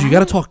We- told you, you got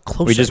to talk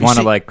closer. We just You want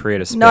to see- like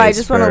create a space No, I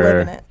just wanna for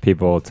live in it.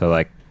 people to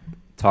like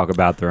talk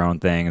about their own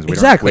things. We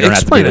Exactly. Don't, we don't have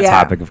to Explain be the it.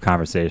 Yeah. topic of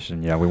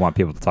conversation. You know, we want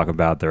people to talk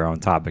about their own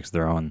topics,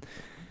 their own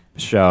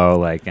show,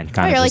 like and Oh,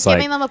 kind you're of like just like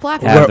giving them a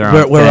platform. have their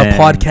We're, own we're a thing.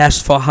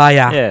 podcast for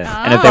hire.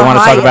 Yeah, and if they Oh. want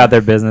to talk Hiya. about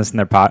their business and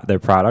their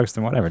products,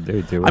 then whatever, do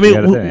what I mean, you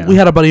gotta do, you know? we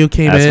had a buddy who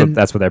came that's in,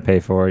 what they're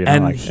paid for. You know,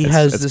 and like, he it's-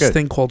 has it's this good.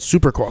 thing called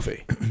Super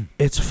Coffee.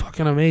 It's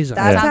fucking amazing.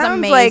 That Yeah. Sounds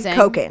sounds like amazing.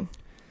 cocaine.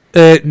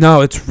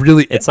 No, it's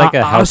really. It's like a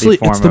healthy honestly,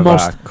 form it's the of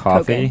most.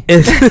 coffee.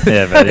 It's,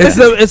 Yeah, but it's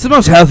yeah. the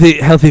most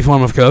healthy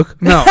form of Coke.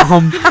 No,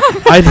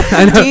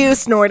 I know. Do you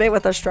snort it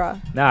with a straw?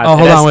 No, Oh, it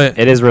hold is- on, wait.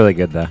 It is really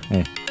good though.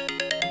 Yeah.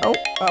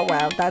 Oh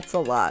wow, that's a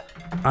lot.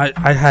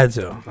 I had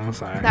to. I'm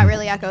sorry. That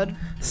really echoed.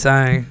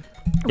 Saying.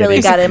 Really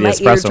the, got it in the my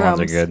espresso ones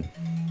are eardrums. good.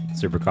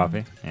 Super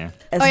coffee. Yeah.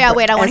 Oh yeah,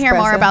 wait. I want to hear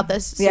more Espresso. about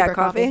this. Yeah, super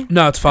coffee.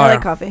 No, it's I fire.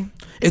 like coffee.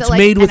 Is It's it like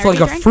made with like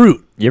energy a drink?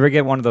 fruit. You ever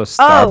get one of those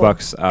Oh, Starbucks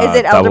is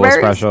it double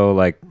elderberries? espresso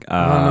like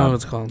I don't know what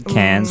it's called.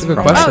 cans That's a good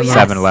from question,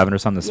 like though. 7-Eleven or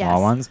something, the small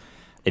Yes. ones?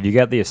 If you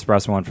get the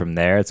espresso one from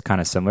there, it's kind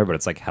of similar, but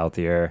it's like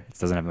healthier. It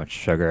doesn't have much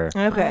sugar.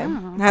 Okay.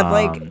 Oh. Have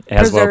like It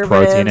has a little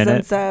protein in preservatives and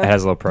it. stuff. It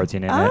has a little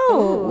protein in it.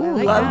 Oh, Ooh, I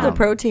like love that. the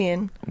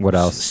protein. What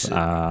else?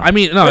 I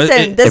mean, no.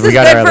 Listen, it- this if we is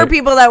got good our for other-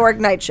 people that work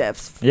night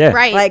shifts. Yeah.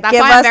 Right. Like, That's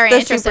give why I'm us very the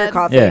interested. super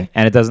coffee. Yeah,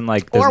 and it doesn't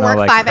like there's Or no work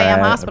like 5 a.m.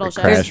 crash- hospital shifts.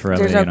 crash There's, for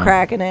there's me, no you know?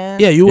 crack in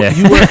it. yeah,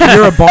 Yeah.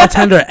 you're a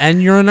bartender and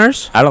you're a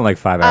nurse. I don't like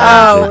 5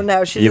 hour Oh energy.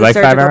 no, she's You a like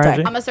 5 surgical hour tech.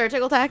 energy? I'm a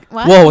surgical tech.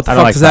 What? Whoa, what the I fuck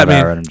don't like does that 5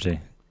 hour mean? energy.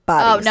 Oh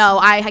Bodies. no,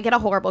 I get a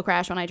horrible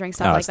crash when I drink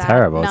stuff No, like it's that.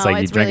 terrible. No, It's like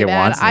you it's drink really it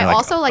bad. once and I you're like,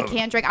 also like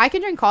can't drink. I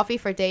can drink coffee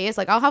for days.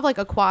 Like I'll have like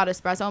a quad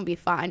espresso and be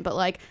fine. But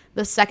like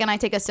the second I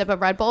take a sip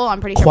of Red Bull, I'm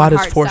pretty sure Quad my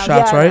is heart 4 stops.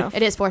 shots, Yeah, I right? know.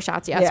 It is 4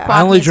 shots. Yes. Yeah. Quad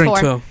I only means drink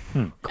 4.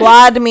 2.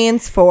 Quad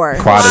means 4.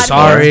 Quad is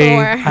Sorry,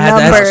 four. I had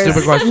to ask a Numbers.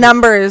 stupid question.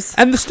 Numbers.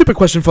 And the stupid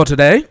question for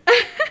today.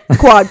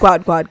 Quad.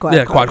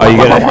 Yeah, quad.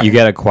 Oh, you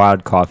get a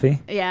quad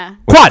coffee? Yeah.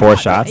 With Quad. 4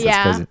 shots?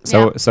 Yeah, That's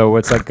crazy. So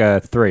what's like a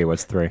 3?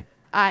 What's 3?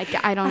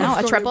 I don't know.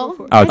 A triple?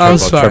 Oh, I'm triple,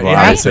 sorry, triple.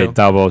 yeah, I'd me say too.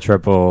 double,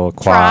 triple,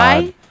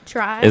 quad.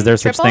 Try. Is there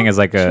such triple? thing as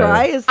like a?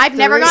 Try is I've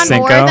never three. gone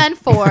more Cinco? than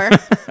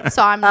 4,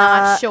 so I'm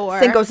not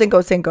sure.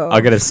 Cinco. I'll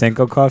get a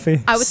Cinco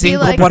coffee. I would be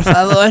like, por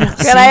favor.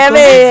 Can I have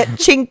a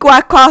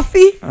Cinqua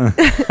coffee?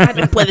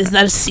 Puedes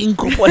dar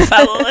cinco, por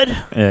favor.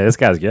 Yeah, this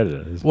guy's good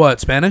at it.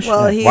 What, Spanish?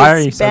 Well, he's Why are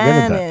you so good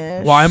at that?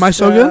 Spanish, Why am I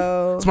so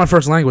good? It's my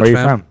first language, Where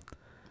are you fam. from?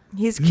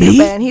 He's Me?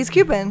 Cuban. He's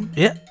Cuban.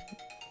 Yeah.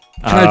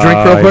 Can I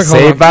drink real quick? Hold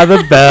Saved on. by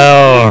the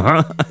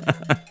bell.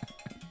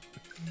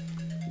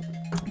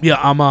 Yeah,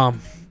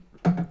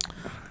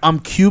 I'm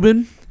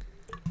Cuban,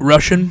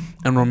 Russian,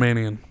 and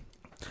Romanian.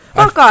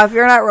 Fuck off.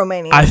 You're not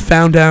Romanian. I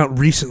found out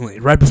recently,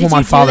 right before did my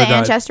you do father the died.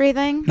 ancestry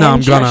thing? No,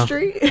 I'm gonna.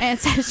 Ancestry?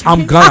 Ancestry.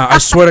 I'm gonna. I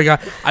swear to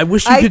God. I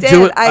wish you I could did.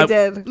 do it. I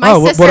did. My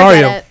Oh, sister what are did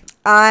you? it.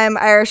 I'm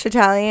Irish,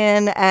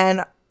 Italian,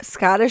 and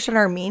Scottish and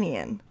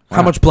Armenian.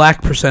 How much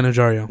black percentage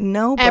are you?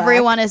 No, black.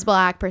 Everyone is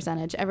black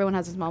percentage. Everyone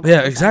has a small black Yeah,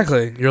 percentage.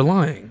 exactly. You're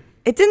lying.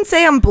 It didn't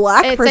say I'm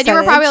black. It percentage. said you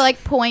were probably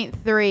like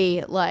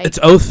 0.3. Like It's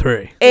 03.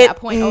 It, Yeah,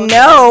 0.03.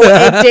 no,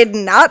 it did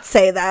not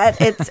say that.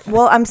 It's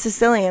well, I'm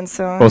Sicilian,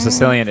 so Well,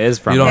 Sicilian is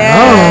from. You don't there.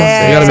 know.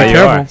 Yeah, You gotta So be you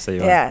careful. are, so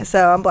you are. yeah,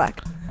 so I'm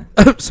black.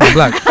 So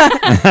black.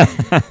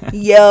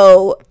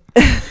 Yo,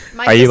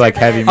 my Are you, sister like, did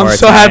heavy it. more I'm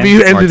so Italian happy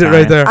you or ended it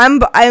right Italian? there.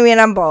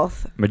 I'm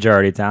both.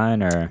 Majority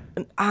Italian or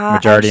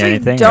majority Actually,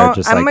 anything? Or Don't,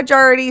 just I'm like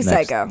majority mixed?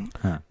 psycho.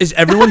 Is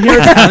everyone here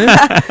Italian?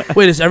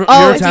 Wait, is everyone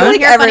Oh, you're do you want Italian? to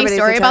hear a funny Everybody's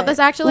story about Italian. this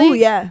actually? Ooh,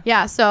 yeah.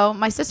 Yeah, so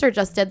my sister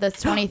just did this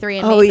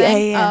 23andMe Oh, yeah,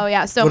 thing. yeah. Oh,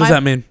 yeah. So What does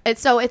that mean?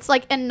 It's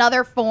like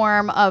another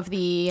form of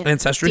the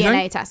Ancestry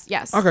DNA thing? test.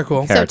 Yes. Okay, cool.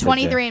 Okay. So Heritage,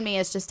 yeah. 23andMe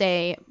is just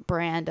a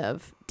brand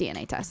of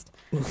DNA test.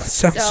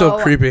 Sounds so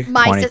creepy.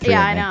 My yeah, I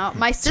 23andMe. know.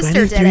 My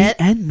sister did it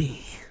and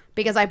me.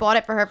 because I bought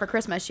it for her for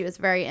Christmas. She was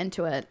very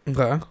into it.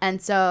 Okay. And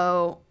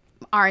so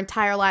our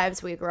entire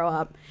lives we grow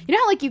up. You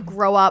know how like you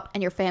grow up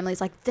and your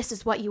family's like, this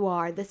is what you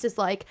are. This is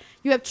like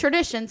you have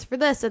traditions for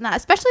this and that.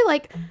 Especially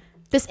like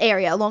this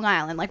area, Long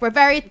Island. Like we're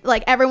very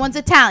like everyone's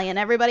Italian.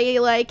 Everybody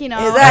like, you know,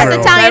 has Exactly.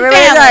 Italian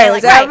Everybody's family.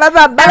 Irish. Like, right. Blah,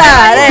 blah, blah,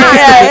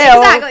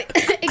 blah.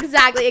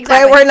 Exactly. exactly.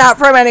 Right, we're not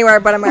from anywhere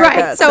but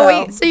America.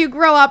 Right. So you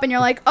grow up and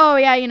you're like, oh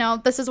yeah, you know,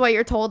 this is what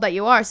you're told that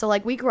you are. So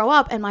like we grow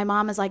up and my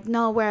mom is like,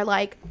 no, we're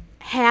like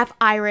half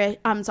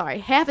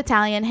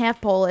Italian,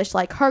 half Polish.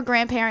 Like her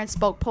grandparents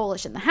spoke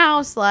Polish in the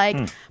house. Like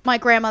my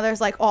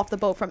grandmother's like off the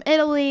boat from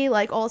Italy,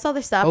 like all this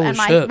other stuff. Holy and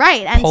my shit.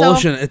 right. And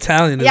Polish so and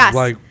Italian is Yes.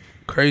 like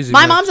crazy.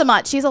 my mix. mom's a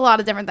mutt. She's a lot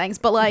of different things,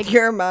 but like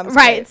your mom's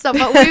right. great. So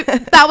but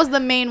that was the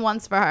main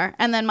ones for her.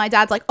 And then my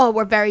dad's like, oh,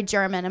 we're very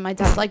German, and my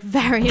dad's like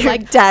very Your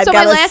like dad so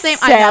got my a last name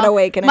sad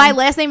awakening. My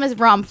last name is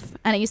Rumpf,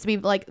 and it used to be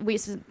like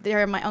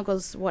they're my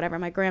uncles, whatever,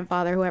 my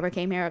grandfather, whoever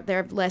came here,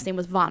 their last name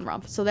was von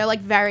Rumpf. So they're like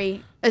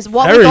very is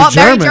what Very we thought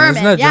German, very isn't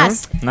German. that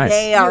Yes. Nice.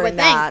 They You are would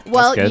not. think.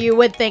 Well, That's good. you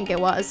would think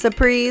it was.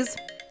 Surprise.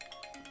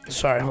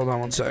 Sorry, hold on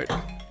one sec.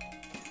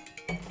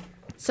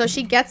 So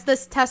she gets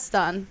this test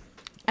done,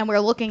 and we're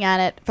looking at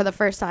it for the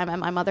first time at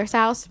my mother's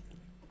house.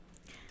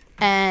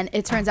 And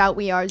it turns out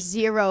we are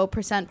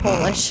 0%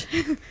 Polish.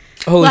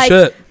 Holy like,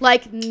 shit.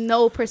 Like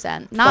no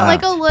percent. Not Wow.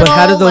 like a little. But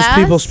how did those less.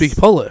 people speak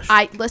Polish?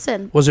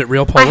 Listen. Was it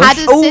real Polish? I had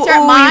to Ooh, sit there.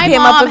 ooh, you My came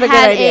up mom with a good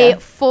had idea. a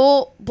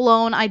full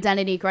blown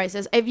identity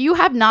crisis. If you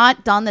have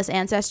not done this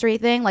ancestry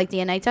thing, like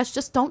DNA test,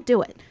 just don't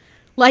do it.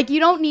 Like you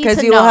don't need to Because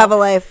know. you will have a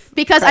life.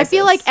 Because I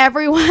feel like crisis.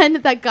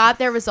 everyone that got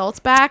their results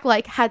back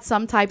like had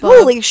some type of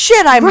Holy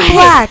shit, I'm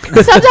black.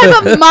 some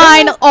type of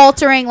mind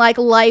altering, like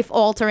life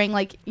altering,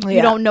 like you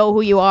Yeah. don't know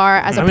who you are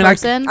as a I mean,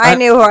 person. I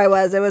knew who I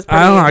was. It was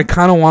pretty. I don't know. I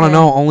kind of want to Yeah.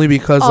 know only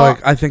because Oh.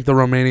 like I think the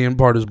Romanian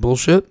part is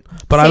bullshit,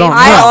 but I Same. don't know.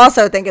 I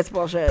also think it's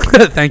bullshit.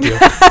 Thank you.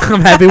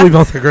 I'm happy we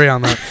both agree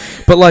on that.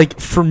 But like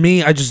for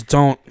me, I just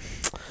don't.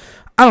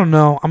 I don't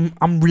know.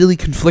 I'm really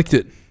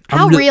conflicted.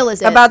 How real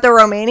is it? About the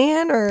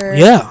Romanian or?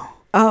 Yeah.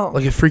 Oh.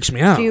 Like it freaks me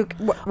out. Do you,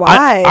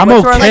 why? I'm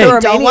What's wrong with okay. the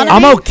Like, don't Romanians? wanna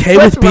I'm be? okay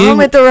What's with being. wrong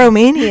with the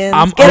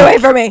Romanians? Get I'm- away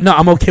from me. No,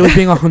 I'm okay with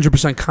being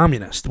 100%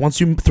 communist.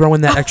 Once you throw in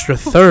that extra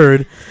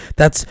third,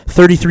 that's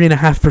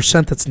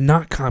 33.5%. That's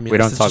not communist. We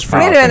don't It's talk just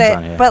free- Wait a politics minute.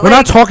 on here. But We're like,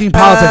 not talking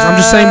politics. I'm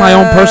just saying my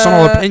own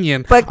personal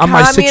opinion but on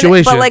my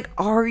situation. But like,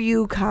 are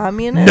you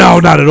communist?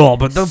 No, not at all.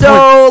 But the point,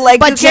 So like,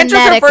 but you can't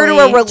just refer to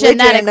a religion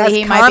genetically, as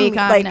he might be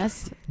like,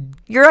 communist.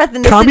 your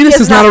ethnicity communist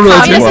is not a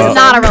religion. Communist is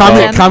not a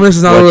religion. Communist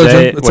is not a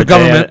religion. It's a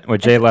government.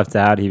 What Jay left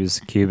out, he was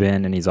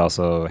Cuban and he's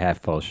also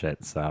half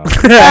bullshit. So You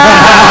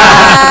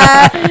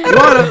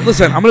wanna-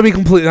 listen, I'm gonna be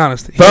completely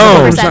honest. He's Boom.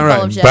 100% 100% full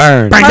right. of shit.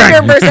 burn. Bang, bang.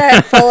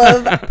 100% full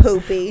of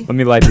poopy. Let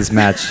me light this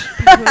match.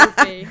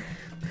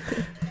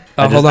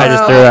 Oh, hold I on.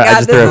 just Oh threw my a- I God,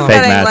 just this threw a is fake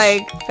getting, match.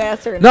 Like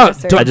faster and No,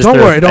 faster. don't I just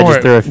worry. threw Don't a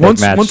worry. fake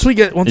Once match. once we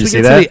get Did you to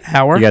see the that?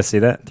 hour, You guys see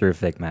that? Threw a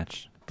fake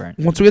match. Burn.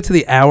 once we get to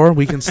the hour,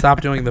 we can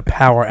stop doing the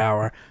power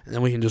hour, and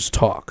then we can just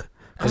talk.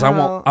 Because I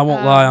won't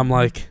lie. I'm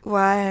like,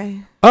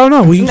 Why? oh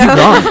no, we can keep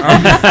going.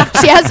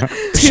 She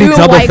has She two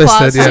double White Claws.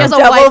 fisted, She yeah. has a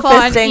Double White Claw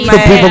in fisting each my For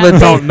people hand. that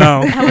don't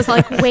know, I was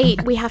like,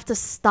 wait, we have to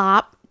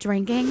stop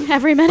drinking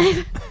every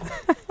minute.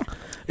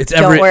 it's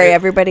Don't every. worry,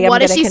 everybody.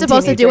 What I'm is she gonna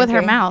supposed to continue do with her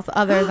drinking. mouth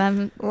other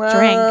than Well,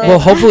 drink? Well,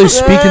 hopefully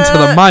speaking to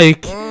the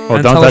mic Well,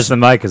 and don't tell touch us. the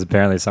mic because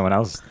apparently someone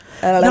else.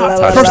 No,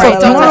 first Don't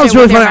off, you know what touch was it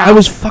really with your funny? I mouth.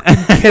 was fucking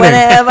kidding.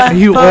 Whenever,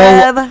 You all,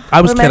 forever,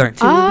 I was we're meant kidding.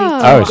 to be Oh,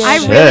 together. I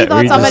shit. really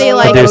thought we somebody, just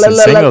like- produced some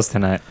singles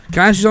tonight.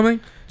 Can I ask you something?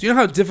 Do you know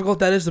how difficult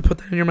that is to put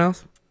that in your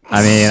mouth?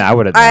 I mean, I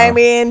would have. I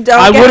mean, don't.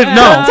 I wouldn't know.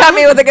 Don't tell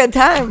me with a good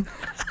time.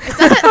 It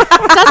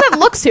doesn't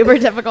look super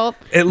difficult.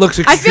 It looks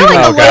I feel extremely.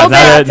 like a Oh, little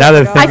God. bit. Now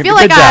they're I thinking, feel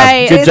like good job.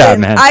 I- Good job,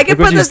 Listen, man. I can Look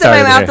what put you this in my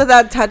started mouth here.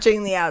 without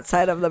touching the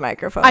outside of the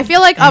microphone. I feel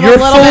like I'm You're a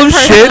little full bit of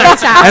shit, personally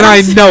attacked. and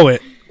I know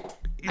it.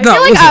 I feel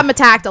like listen. I'm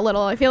attacked a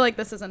little. I feel like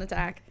this is an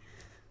attack.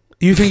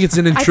 You think it's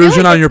an I feel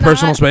intrusion like on your it's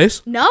personal not-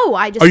 space? No,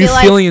 I just Are you feel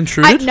like feeling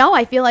intruded? No,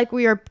 I feel like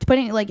we are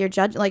putting like you're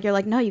judge like you're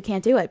like no, you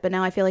can't do it. But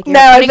now I feel like you're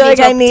No, I putting feel me like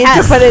to I a need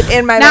test. to put it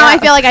in my Now mouth.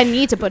 I feel like I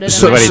need to put it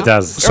So- in What my he mouth.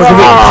 does. So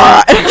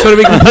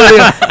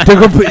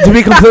to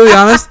be completely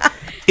honest,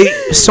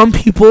 some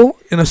people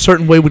in a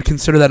certain way would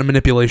consider that a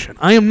manipulation.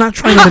 I am not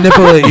trying to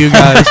manipulate you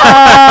guys.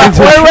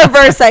 Or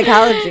reverse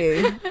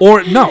psychology.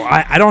 Or no,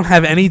 I don't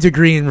have any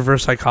degree in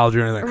reverse psychology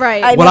or anything.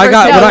 Right. I What I never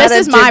got- said what no, I- this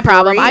is had a my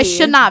problem. I degree.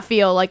 should not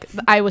feel like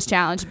I was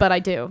challenged, but I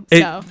do.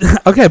 It- So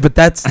okay, but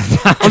that's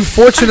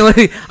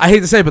unfortunately I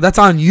hate to say it, but that's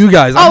on you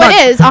guys. I'm Oh, not,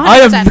 it is, I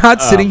am 100%.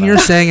 not sitting Oh, here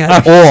man. saying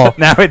at all.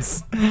 Now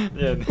it's.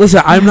 Yeah.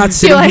 Listen, I'm not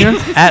sitting like- here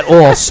at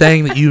all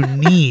saying that you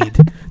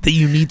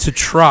need to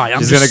try. I'm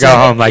She's just gonna go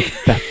saying- home like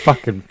that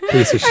fucking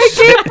piece of shit.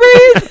 Can't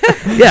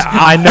breathe. Yeah,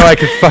 I know I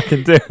could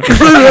fucking do.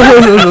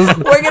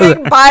 We're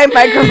gonna buy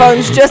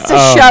microphones just to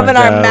Oh shove my in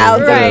our God.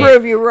 mouths Right. and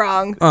prove you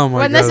wrong. Oh my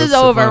when God, this is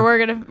that's so over, funny.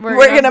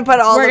 We're gonna put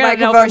all the we're gonna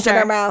know microphones for in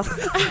our sure.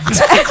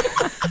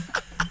 mouth.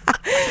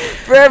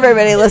 For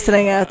everybody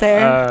listening out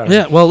there,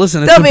 Yeah, well,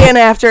 listen, it's there'll be impo- an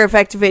After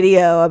Effect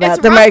video about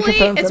It's the roughly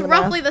microphones. it's in the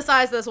mouth. roughly the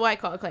size of this White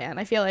Claw can.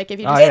 I feel like if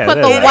you Oh, just yeah, put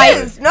it the is. It white,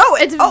 is. No,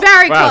 it's oh,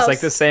 very Wow, close. it's like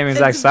the same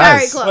exact It's very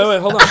size. close. Wait,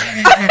 hold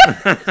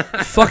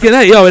on. Fucking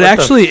A, yo, it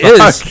actually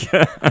is.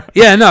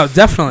 Yeah, no,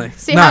 definitely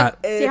See not.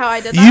 how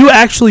I did that? You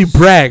actually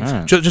bragged,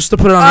 Mm. just to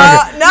put it on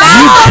record. no,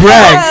 You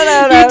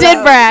bragged. no, You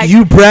did brag.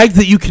 You bragged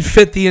that you could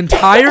fit the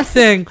entire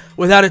thing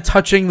without it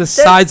touching the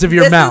sides of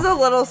your mouth. This is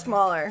a little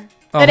smaller.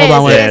 Oh, It hold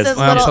on, is, wait. it is, it's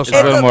Well, I'm little- so It's a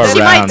sorry. little more She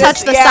might round.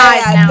 touch the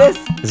sides now.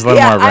 It's a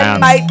little more I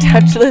round. might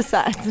touch the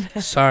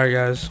sides. Sorry,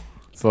 guys.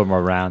 It's a little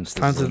more round. This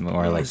Time is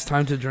more like. it's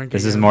time to drink.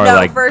 This is again. more No,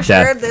 like for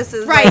death. sure. This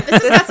is Right.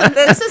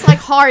 This is like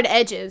hard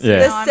edges. Yeah. You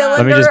the know, I'm cylinder. not-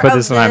 Let me just put of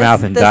this in my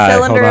mouth and the die.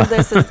 cylinder Hold of on.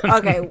 this is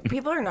okay.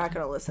 People are not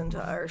going to listen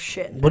to our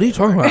shit. What are you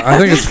talking about? I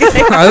think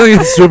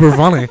it's super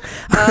funny.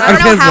 I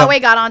don't know how we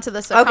got onto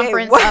the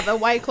circumference what? of a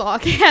White Claw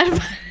can.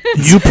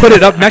 You put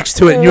it up next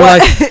to it, and you're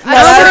like, No, I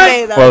that's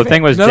me, that's Well, me. the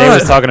thing was, No, Jay no,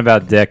 was no. talking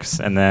about dicks,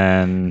 and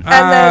then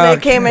And then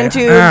it came Okay,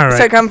 into all right.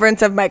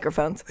 circumference of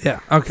microphones. yeah,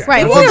 okay.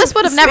 Right. That's Well, a- this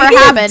would have never Speaking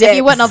of happened if you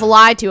dicks, wouldn't have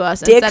lied to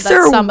us and dicks said that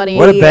are somebody.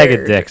 what a bag of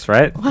Weird. dicks,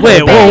 right?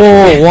 Wait,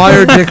 whoa, why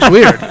are dicks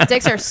weird?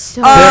 Dicks are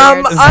so I'm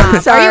weird.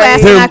 Stop. sorry. Are you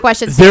asking They're, that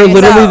question? they're seriously?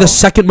 literally No. the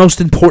second most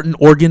important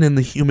organ in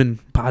the human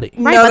body.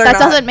 Right, No, but they're that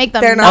not. doesn't make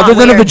them They're not Other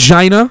than a weird.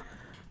 vagina,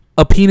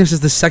 a penis is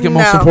the second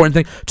most No. important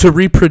thing to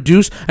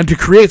reproduce and to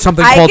create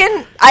something I called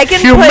can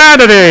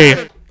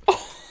humanity.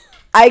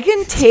 I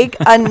can take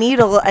a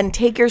needle and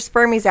take your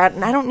spermies out,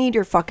 and I don't need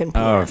your fucking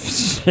Oh,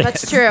 penis. shit.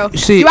 That's true.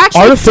 See, you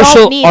actually artificial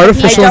don't need a penis.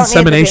 I don't need the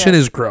insemination penis.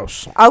 is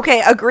gross.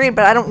 Okay, agreed,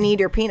 but I don't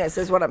need your penis,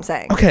 is what I'm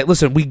saying. Okay,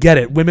 listen, we get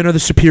it. Women are the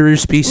superior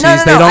species. No,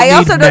 no, They no. don't I need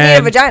also don't need a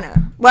men.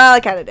 vagina. Well, I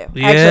kind of do.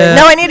 Yeah. Actually,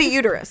 no, I need a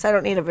uterus. I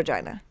don't need a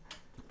vagina.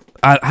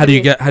 How do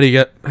you get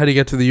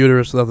to the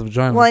uterus without the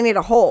vagina? Well, I need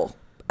a hole.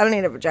 I don't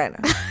need a vagina.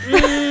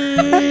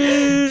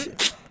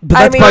 but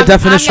I that's mean, by I'm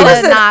definition. gonna-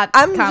 Listen, not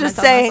I'm comment just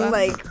on saying,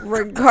 myself. like,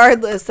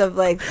 regardless of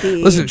like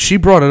the Listen, she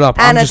brought it up.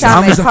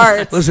 Anatomic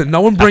parts. Listen,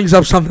 no one brings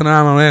up something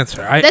I don't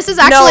answer. This is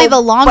actually No,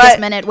 the longest but-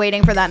 minute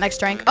waiting for that next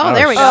drink. Oh, Oh,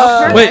 there we go.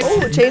 Uh, Wait,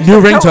 Perfect. ooh, change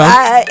new the ringtone.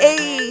 tone.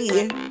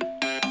 Hey.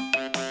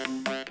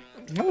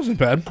 That wasn't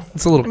bad.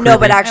 It's a little creepy. No,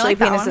 but actually, like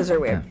that penises are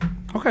weird.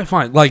 Okay,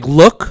 fine. Like,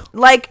 look.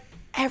 Like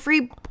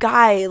every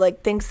guy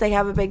like thinks they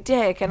have a big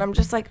dick, and I'm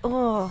just like,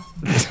 oh.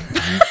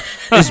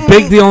 Is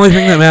big the only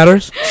thing that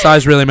matters?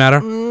 Size really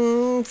matter?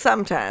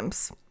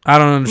 Sometimes, I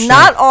don't understand.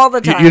 not all the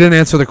You, time. you didn't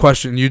answer the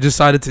question. You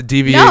decided to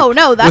deviate. No,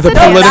 that's with an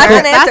a answer. No, political. that's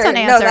an answer. That's an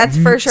No, answer. that's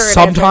for sure. an answer.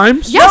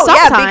 Sometimes. Yeah, No,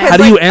 sometimes. because, How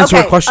do you like, answer a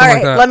okay, question all like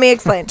right, that? Let me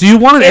explain. Do you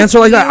want an If answer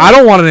like that? you- I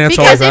don't want an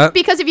answer like that.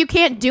 Because if you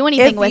can't do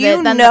anything If with you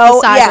it, then know,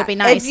 the size yeah, would be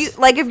nice.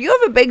 if you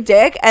have a big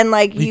dick and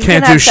like you can't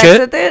can do have sex shit?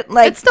 with it,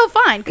 like it's still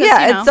fine. 'Cause,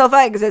 yeah, you know, it's still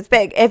fine because it's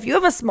big. If you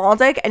have a small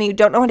dick and you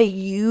don't know how to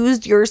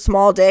use your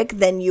small dick,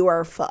 then you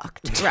are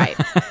fucked. right.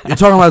 You're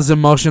talking about the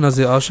motion of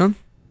the ocean?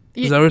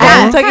 Is that what you're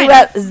I'm talking talking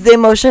about? about the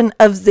motion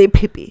of the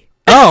pee-pee.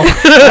 Oh.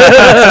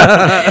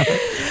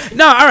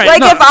 No, all right. Like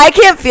no. if I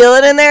can't feel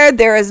it in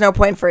there is no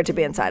point for it to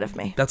be inside of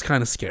me. That's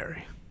kind of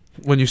scary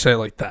when you say it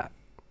like that.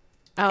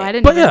 Oh, I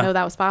didn't But even yeah. know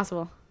that was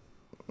possible.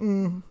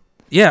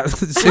 Yeah.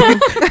 See?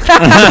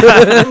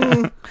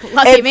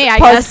 Lucky me, I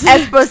guess.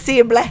 Es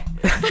posible.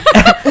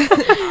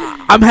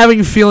 I'm having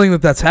a feeling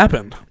that that's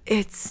happened.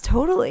 It's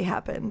totally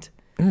happened.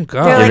 Oh, They're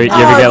God. You ever- like, you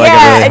ever oh, get, like, a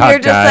yeah, really and hot you're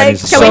just guy and like,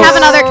 he's just Can we so-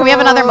 have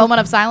another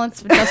moment of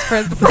silence just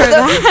for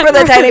that? for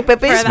the tiny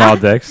pippies? Small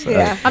dicks.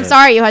 Yeah. I'm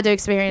sorry you had to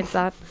experience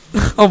that.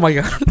 Oh, my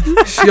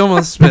God. She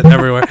almost spit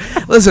everywhere.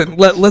 Listen,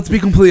 let's be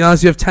completely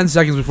honest. You have 10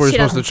 seconds before She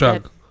you're supposed to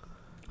doesn't chug.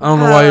 I don't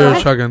know why you're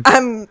What? chugging. I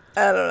don't know.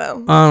 I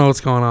don't know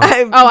what's going on.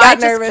 I Oh, got I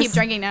just nervous. keep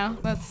drinking now.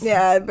 That's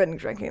Yeah, I've been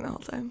drinking the whole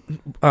time.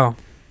 Oh.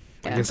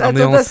 Yeah. I guess I'm That's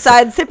the what only the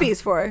side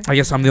sippy's for. I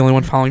guess I'm the only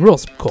one following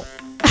rules. Cool.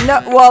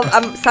 No, well,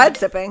 I'm side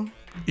sipping.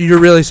 You're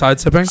really side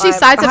sipping? She's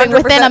side sipping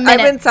within a minute.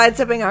 I've been side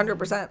sipping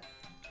 100%.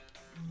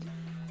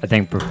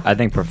 I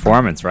think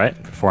performance, right?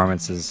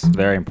 Performance is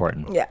very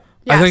important. Yeah.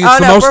 I think Oh, it's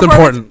the no, most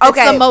performance- important.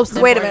 Okay, It's the most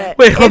wait a important. minute.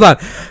 Wait, hold on.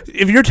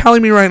 If you're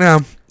telling me right now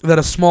that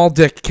a small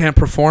dick can't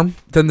perform,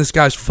 then this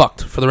guy's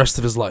fucked for the rest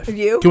of his life.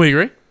 You? Can we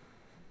agree?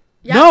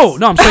 Yes.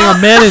 No, I'm saying a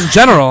man in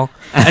general,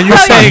 and you're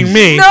saying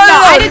me. No,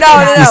 I didn't say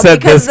that. You said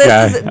because this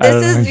guy. I this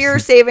don't is think your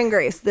saving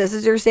grace. This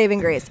is your saving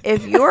grace.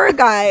 If you're a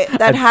guy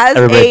that has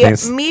Everybody a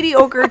thinks-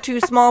 mediocre to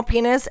small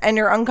penis and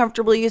you're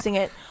uncomfortable using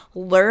it,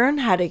 learn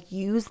how to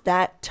use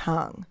that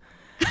tongue.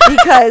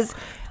 Because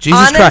Jesus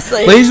Christ.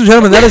 honestly, Ladies and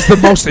gentlemen, that is the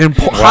most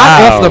important. Wow,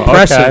 Hot off the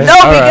presses. okay. no,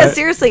 All because right.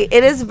 seriously,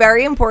 it is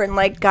very important.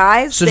 Like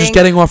guys, So think, just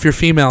getting off your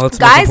female, that's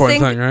the most guys important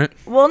think, thing, right?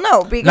 Well,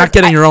 no, because Not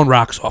getting your own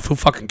rocks off. Who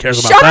fucking cares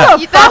about Shut that? up!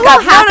 That Fuck will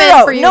up. happen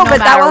no, for you no, no but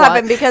that matter will what.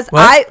 happen because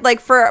What? I like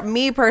for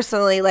me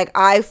personally, like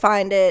I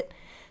find it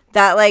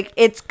that like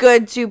it's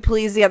good to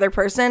please the other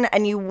person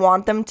and you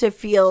want them to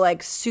feel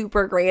like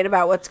super great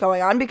about what's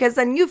going on because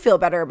then you feel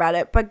better about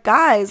it. But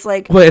guys,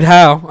 like Wait,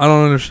 how? I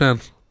don't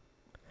understand.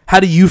 How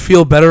do you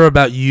feel better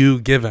about you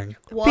giving?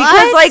 What?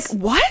 because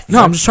like what?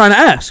 No, I'm just trying to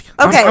ask.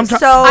 Okay, I'm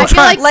so I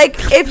feel like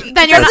if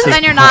Then you're not.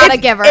 Then you're not a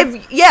giver.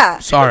 If yeah,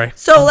 sorry.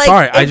 So, I'm like,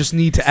 sorry. I if- just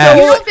need to So ask.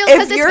 You don't feel- 'cause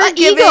if it's you're an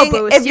ego giving,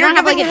 boost. if You you're don't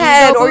have, like, giving an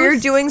head ego or you're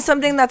boost? doing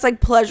something that's like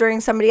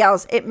pleasuring somebody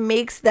else, it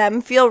makes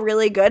them feel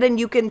really good, and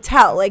you can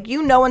tell. Like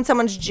you know when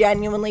someone's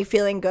genuinely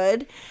feeling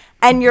good,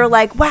 and you're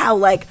like, wow,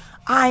 like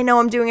I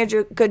know I'm doing a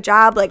good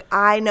job. Like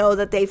I know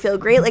that they feel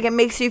great. Like it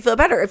makes you feel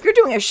better. If you're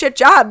doing a shit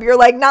job, you're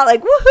like not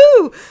like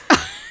woohoo.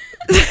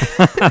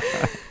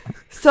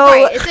 So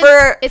Right,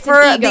 it's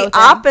for an ego the thing.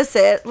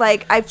 opposite,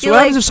 like I So feel what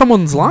like happens if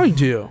someone's lying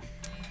to you?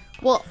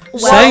 well,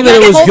 Saying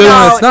that it was good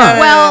when it's not.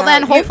 Well,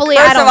 then hopefully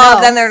I first don't of all,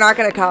 know. then they're not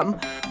gonna come.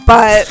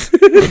 But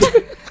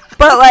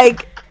but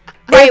like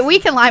Right, if we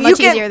can lie much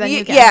easier than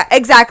you can. Yeah,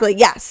 exactly.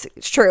 Yes,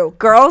 it's true.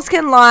 Girls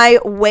can lie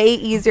way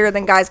easier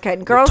than guys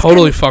can. Girls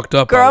Totally can, fucked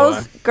up, by the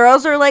way.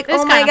 girls are like,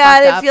 It's oh my kinda god,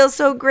 fucked it up. feels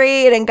so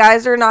great, and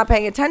guys are not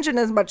paying attention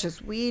as much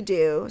as we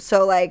do.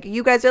 So like,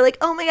 you guys are like,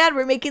 oh my god,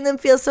 we're making them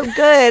feel so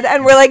good,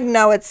 and we're like,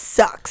 no, it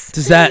sucks.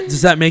 Does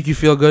that make you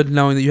feel good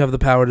knowing that you have the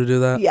power to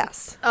do that?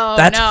 Yes. Oh,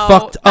 That's no.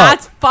 fucked up.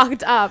 That's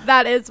fucked up.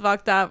 That is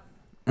fucked up.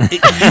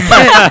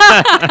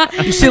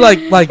 You see, like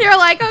You're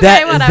like, okay,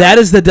 that. whatever. That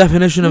is the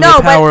definition of the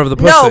power of the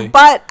pussy. No,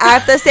 but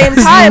at the same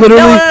It's time,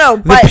 literally no.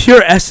 the But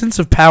pure essence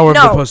of power of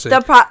the no, pussy. the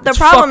It's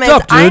problem is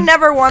fucked up, I dude.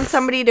 never want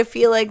somebody to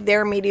feel like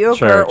they're mediocre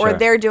Sure, or sure.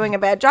 they're doing a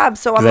bad job.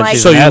 So I'm Then like,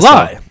 she's So an you asshole.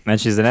 lie. Then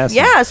she's an asshole.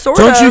 yeah, sort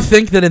of. Don't you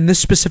think that in this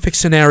specific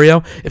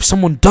scenario, if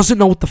someone doesn't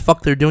know what the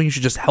fuck they're doing, you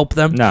should just help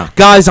them? No.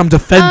 Guys, I'm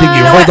defending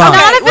you. No, Hold on.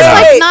 Not if it's Wait,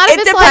 like, wait, not if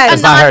it it's like a depends.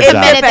 It's not her job.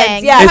 non-committed It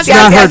thing. depends. It's Yes,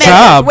 not yes, her yes,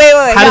 job. wait,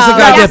 wait, How does no, a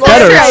guy no, get that's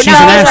better true. if she's No,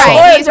 an that's asshole?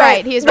 right. He's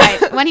right. He's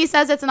right. When he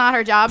says it's not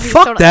her job, he's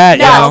Fuck totally, that,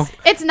 no,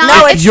 yo. it's not.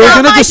 No, it's you're not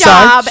gonna my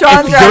decide- job.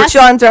 Sean's If right. you're-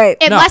 Sean's right.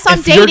 Unless I'm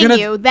if you're dating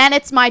gonna- you, then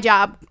it's my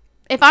job.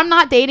 If I'm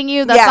not dating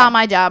you, that's Yeah. not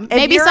my job. If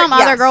Maybe you're- some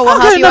other yes. girl will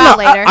Okay, help you no, out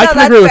no, later. I No, can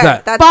that's agree with fair.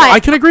 that. That's But- fair. I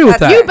can agree with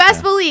That's- that. You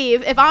best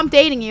believe if I'm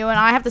dating you and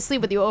I have to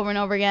sleep with you over and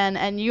over again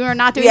and you are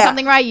not doing Yeah,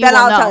 something right, you then will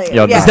I'll know. tell you.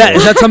 You'll Yeah. know.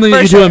 Is that something that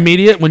For you sure. do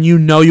immediate when you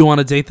know you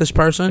want to date this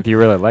person? If you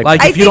really like Like,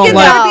 them. if you don't it's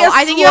like- gotta be a No,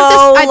 I think you have to.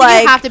 slow, I think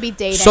like- you have to be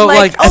dating. So Like,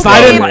 like, if okay,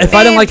 I didn't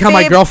babe, like how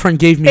my babe, girlfriend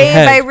gave me babe,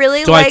 head, I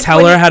really do I like tell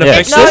when her you- how to Yeah.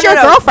 fix No, it? she's your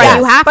girlfriend.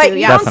 You have but to, you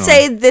yeah. don't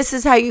say this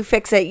is how you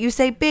fix it. You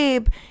say,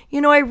 babe, you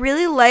know, I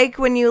really like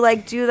when you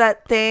like do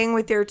that thing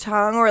with your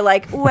tongue, or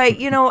like, wait,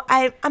 you know,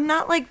 I'm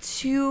not like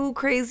too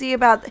crazy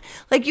about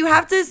like you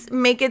have to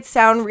make it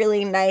sound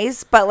really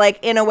nice, but like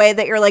in a way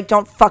that you're like,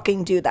 don't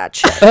fucking do that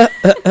shit.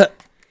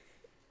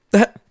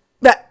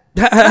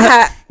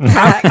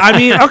 I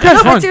mean, okay, No,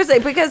 fine. but seriously,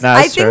 because No,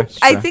 I it's true, think it's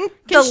I true. think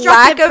the Constructive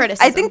lack of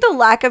criticism. the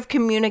lack of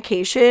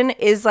communication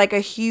is like a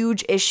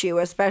huge issue,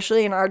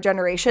 especially in our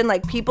generation.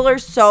 Like people are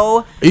so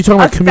Are you talking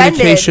about offended.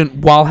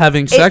 communication while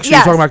having sex? Or are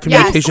you talking about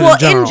communication well,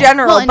 in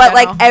general? Well, in but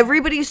general. like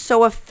everybody's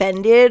so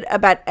offended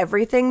about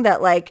everything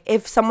that like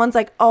if someone's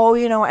like, oh,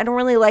 you know, I don't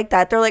really like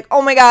that, they're like,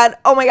 oh my god,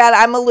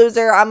 I'm a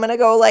loser, I'm gonna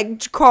go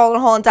like crawl in a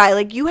hole and die.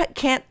 Like you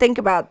can't think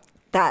about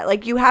that.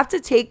 Like you have to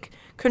take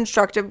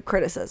constructive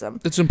criticism.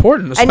 It's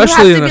important, And you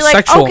especially have in to a be like,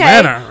 sexual okay,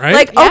 manner, right?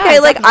 Like, Yeah, okay,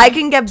 like definitely. I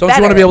can get Don't you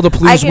better. wanna be able to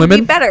please I can women?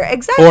 be better,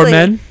 exactly. Or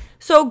men?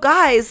 So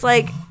guys,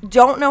 like,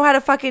 don't know how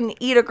to fucking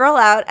eat a girl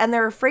out, and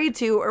they're afraid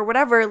to, or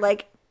whatever.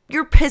 Like,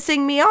 you're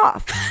pissing me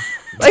off.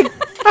 Like,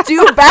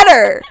 do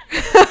better.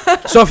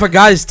 So if a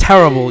guy's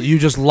terrible, you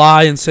just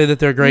lie and say that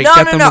they're great, No,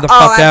 get no, them no. the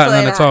fuck out, and absolutely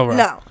then it's not. over.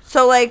 No.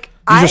 So like,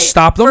 You just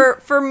stop them?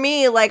 For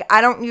me, like,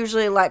 I don't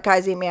usually let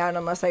guys eat me out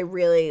unless I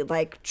really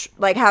like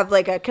have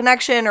like a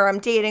connection or I'm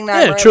dating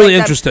them. Yeah, or, truly like,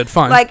 them. interested,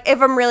 fine. Like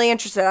if I'm really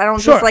interested, I don't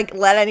Sure. just like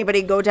let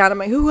anybody go down to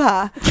my hoo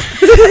ha.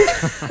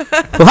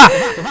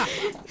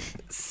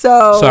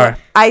 So Sorry.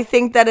 I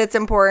think that it's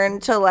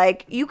important to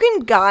like you can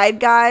guide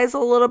guys a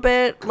little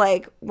bit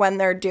like when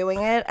they're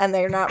doing it and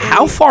they're not. Really,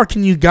 How far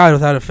can you guide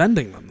without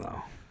offending them,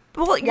 though?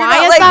 Well, you're Why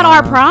not, is like, that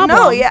our problem?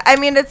 No, yeah. I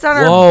mean, it's not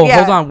our. Whoa, Yeah.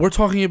 hold on. We're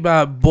talking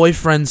about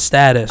boyfriend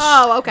status.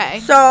 Oh, okay.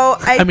 So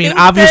I mean, think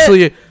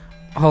obviously.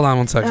 Hold on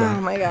one second. That,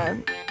 oh my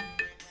god,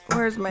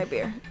 where's my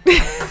beer?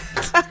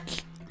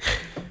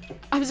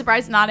 I'm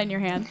surprised it's not in your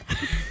hand.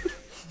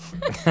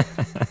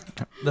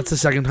 That's the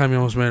second time you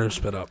almost made her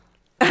spit up.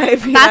 I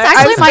mean, That's I've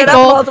actually my spit up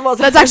goal. multiple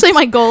That's times. actually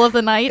my goal of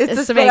the night It's is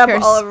to to spit make up her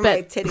all over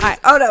my spit. titties.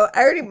 Oh no,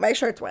 my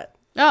shirt's wet.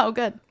 Oh,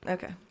 good.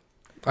 Okay.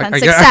 I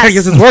Then guess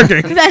success. it's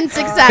working. Then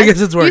success. I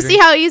guess it's You working. see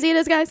how easy it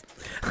is, guys?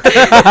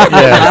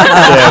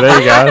 Yeah, there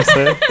you go.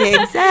 See?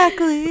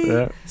 Exactly.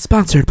 Yeah.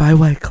 Sponsored by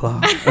White Claw.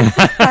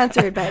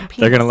 Sponsored by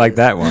They're gonna like penises.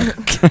 that one.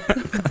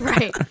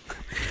 Right.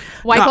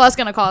 White No. Claw's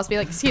gonna call us, be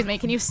like, "Excuse me,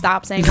 can you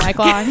stop saying White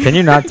Claw? Can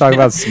you not talk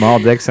about small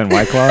dicks and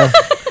White Claw?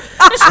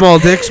 Small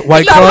dicks,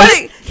 White Claws.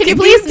 Somebody- Can you Can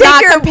please you take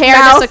not your compare the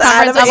mouth circumference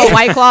out of of a it?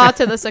 White Claw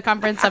to the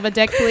circumference of a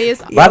dick,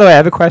 please?" By the way, I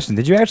have a question.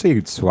 Did you actually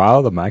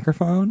swallow the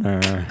microphone? Or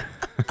that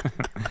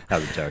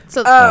was a joke.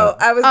 So, Oh,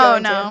 I was. oh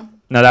going no.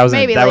 No, that was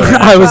Maybe that later. was,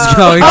 I was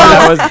going.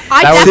 that was I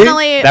that was-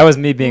 definitely- that was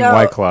me being No.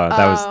 White Claw.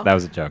 Oh. That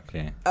was a joke.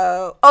 Yeah.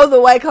 Oh,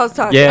 the White Claw's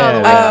talking.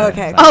 Yeah. Oh,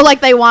 okay. Oh,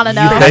 like they want to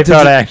know. They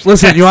thought I actually.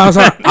 Listen, you want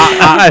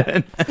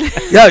to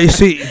Yeah, you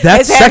see,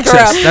 that's His hands are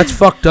up. sexist. That's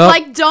fucked up.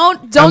 Like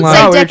don't I'm like,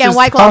 say oh, we were dick and just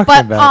White Claw. talking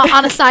But about it.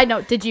 on a side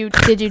note, did you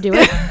do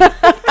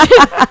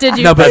it? did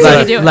you? no, but did like,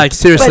 you do it? like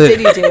seriously, But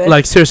did you do it?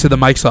 like seriously, the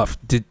mic's off.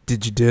 Did you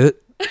do it?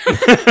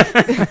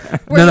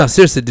 No,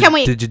 seriously, Can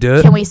we- did you do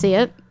it? Can we see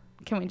it?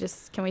 Can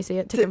we see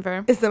it to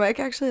confirm? Is the mic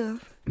actually off?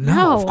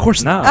 No, of No.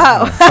 course No.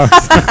 not. Because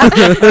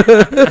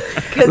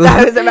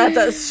I was about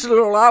to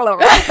swallow.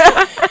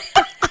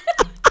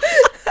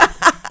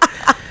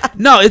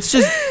 No, it's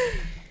just,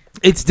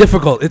 it's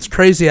difficult. It's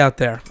crazy out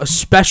there,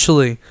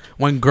 especially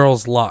when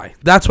girls lie.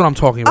 That's what I'm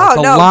talking about.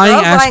 Oh The no, lying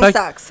girls aspect lying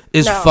sucks.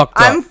 is No, fucked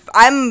up.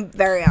 I'm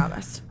very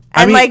honest,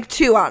 I and mean- like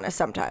too honest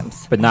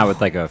sometimes. But not with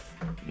like a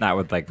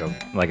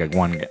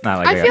one. Not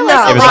like I a, feel No,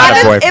 like it was a lot not a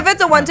of- boyfriend. if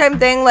it's a one-time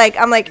thing, like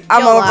I'm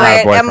You'll over lie. it.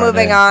 I'm Boyfriend,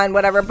 moving yeah. on,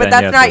 whatever. But Then you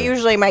that's have not to-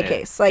 usually my yeah.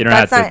 case. Like you don't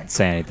that's have not. to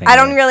say anything. I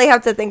don't yeah. really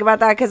have to think about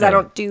that because I Yeah.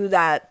 don't do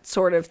that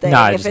sort of thing. No,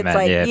 I if just it's meant,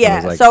 like yeah, if it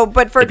was like- so,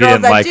 but for if you girls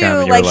didn't that like do, them, you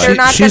were like like- they're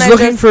not She's gonna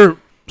looking just. for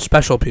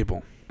special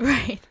people.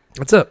 Right.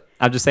 That's it.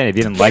 I'm just saying, if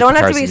you didn't They like don't the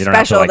have to person, be you don't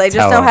have to special. like They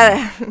just tell know them.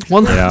 how to.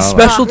 Well, You know?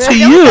 special I to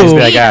feel you. Just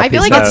be like, I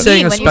feel like peace it's out. saying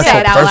mean a when you say special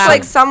it out person. Just loud.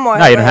 like someone.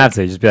 No, you don't like, have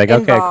to. Just be like,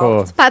 okay, cool.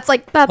 involved. That's Well,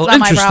 not my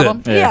interested.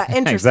 problem. Yeah,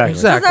 interesting. Exactly. It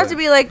doesn't have Exactly. to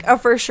be like a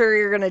for sure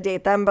you're gonna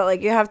date them, but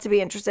like you have to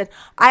be interested.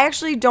 I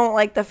actually don't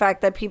like the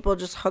fact that people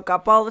just hook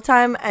up all the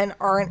time and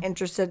aren't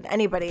interested in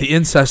anybody. The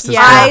incest is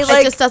Yeah. I gross. It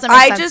like. just doesn't make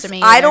I sense just. to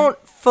me I either.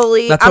 don't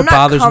fully. That's I'm what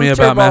not bothers me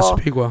about comfortable-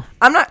 Massapequa.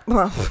 I'm not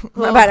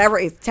about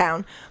every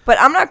town, but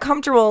I'm not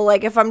comfortable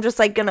like if I'm just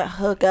like gonna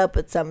hook up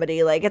with somebody.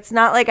 Like it's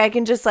not like I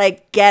can just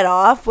like get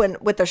off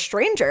with a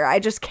stranger. I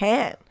just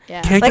can't.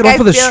 Yeah. Can't Like get off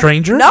I with a feel-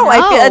 stranger? No, I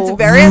feel No. it's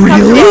very Really?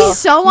 uncomfortable. It's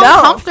so No,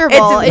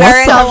 uncomfortable. It's It's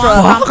very so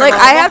uncomfortable. uncomfortable. Like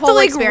I The have to whole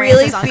like experience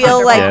really is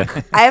feel like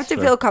uncomfortable. I have to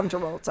Sure. feel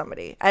comfortable with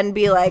somebody and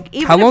be like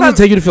even How if long I'm, does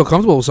it take you to feel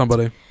comfortable with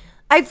somebody?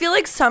 I feel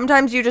like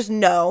sometimes you just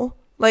know.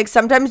 Like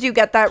sometimes you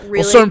get that really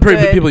Well, certain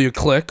good, people you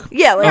click.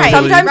 Yeah, like Right,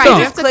 sometimes right, you you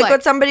just have to click click.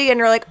 with somebody and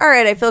you're like, all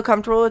right, I feel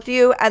comfortable with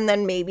you, and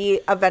then maybe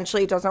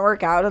eventually it doesn't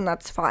work out, and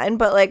that's fine.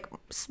 But like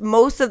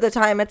most of the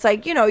time, it's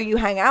like you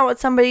hang out with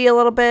somebody a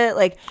little bit,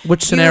 like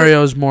Which you-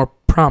 scenario is more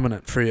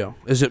prominent for you?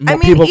 Is it more I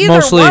mean, people either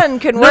mostly? one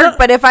can No, work,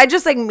 but if I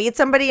just like meet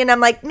somebody and I'm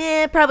like,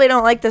 nah, probably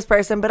don't like this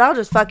person, but I'll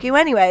just fuck you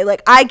anyway.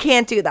 Like I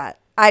can't do that.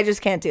 I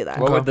just can't do that.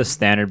 What would the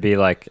standard be?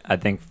 Like, I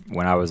think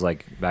when I was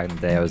like back in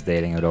the day, I was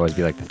dating. It would always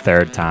be like the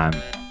third time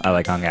I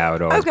like hung out. It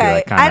would always be Okay,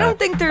 like kinda, I don't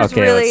think there's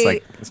okay,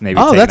 really- let's maybe.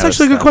 Oh, take that's another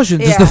actually a good step. question.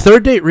 Does Yeah. the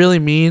third date really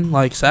mean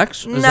like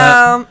sex? Is No,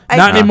 that,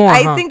 not I, anymore.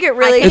 I huh? think it I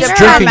really can't It's even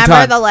drinking remember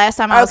time. the last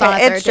time I was on a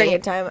okay, third it's drinking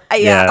date. time.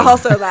 Yeah.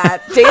 Also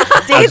that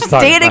talking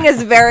dating about-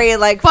 is very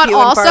like, But few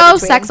and far also,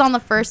 between. sex on the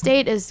first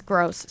date is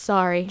gross.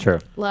 Sorry. True.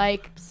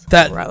 Like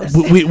That gross.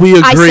 we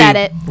agree. I said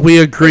it. We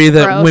agree It's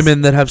that gross.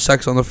 women that have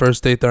sex on the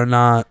first date, they're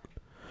not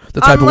the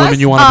type of Unless- women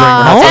you want to bring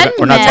Uh, home. then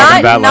We're not men. talking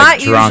about Not like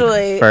drunk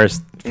usually.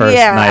 first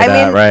Yeah, night I mean,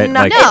 out, right? no-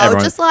 Like No,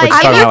 everyone, just we're like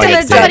talking I'm about not like gonna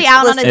a take somebody date.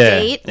 out on a Listen.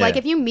 date. Yeah. Like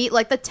if you meet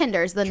like the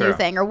Tinders, the new True.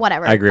 thing or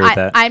whatever. I agree with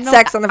that. I'm no,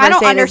 Sex on the I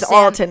first don't date is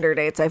all understand. Tinder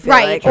dates. I feel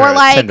Right, like. or Sure,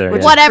 like Tinder,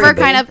 yeah. whatever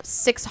Creepy. kind of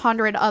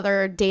 600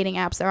 other dating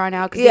apps there are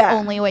now, because Yeah. the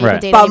only way you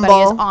Right. can date anybody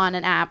is Bumble. on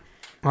an app.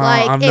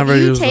 I've Like never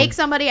if you used take them.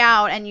 somebody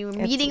out and you're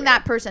meeting weird.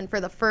 that person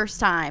for the first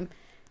time,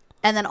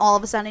 and then all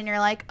of a sudden you're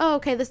like, oh,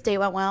 okay, this date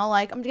went well.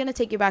 Like I'm gonna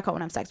take you back home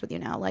and have sex with you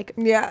now. Like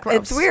Yeah, gross.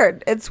 it's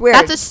weird. It's weird.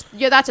 That's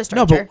a No,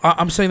 stranger. but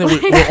I'm saying that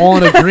we're all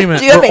in agreement.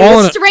 Do you have We're all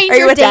in a- stranger Are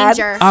you with Dad?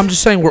 danger. I'm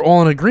just saying we're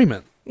all in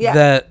agreement. Yeah.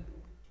 That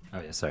Oh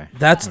yeah, sorry.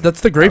 that's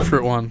the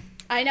grapefruit one.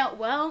 I know.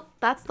 Well,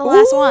 that's the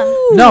last one.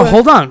 No,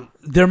 hold on.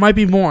 There might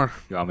be more.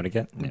 You want me to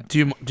get? Yeah. Do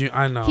you?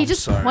 I know. He I'm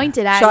just sorry.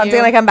 pointed at Sean's you.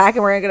 gonna come back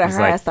and we're gonna He's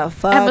harass like- the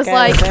fuck. and was out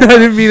like, of I him.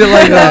 didn't mean it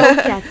like that.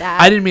 Don't get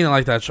that. I didn't mean it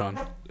like that, Sean.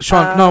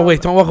 Sean, no,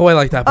 wait, don't walk away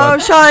like that, Oh,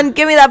 bud. Sean,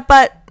 give me that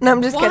butt. No,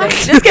 I'm just What?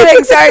 kidding. Just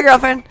kidding. Sorry,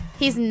 girlfriend.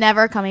 He's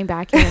never coming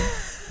back here.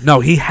 No,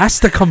 he has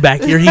to come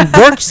back here. He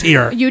works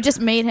here. You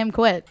just made him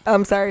quit.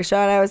 I'm sorry,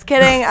 Sean. I was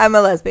kidding. I'm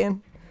a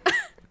lesbian.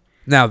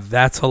 Now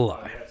that's a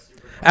lie.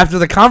 After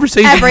the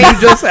conversation Every- you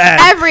just had.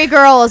 Every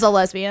girl is a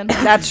lesbian.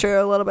 That's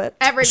true, a little bit.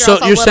 Every girl's So a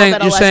you're little saying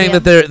bit a you're saying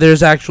that lesbian.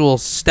 there's actual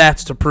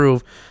stats to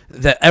prove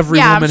that every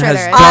Yeah, I'm woman sure has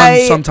there done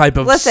is. some type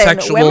of Listen,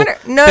 sexual women are,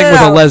 no, thing no,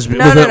 with no. a lesbian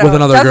No, no, with no.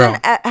 another girl.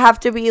 Doesn't have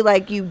to be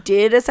like you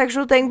did a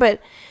sexual thing, but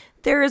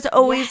there is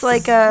always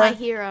like My a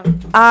hero.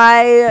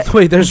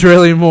 Wait, there's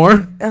really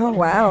more. oh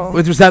wow.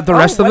 Wait, was that the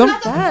rest of what them?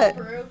 is that?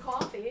 Brew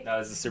coffee. No,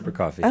 this is super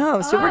coffee.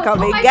 Oh, super Oh,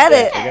 coffee. my Get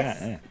it. goodness.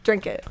 Yeah, yeah.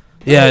 Drink it.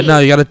 Yeah, no,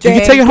 you can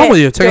take it home with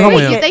you. Take it home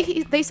with Drink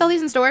you. it. They sell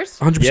these in stores?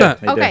 100%. Yeah,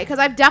 they do. Okay, because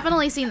I've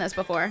definitely seen this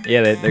before.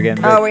 Yeah, they're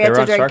getting. Oh, we they have were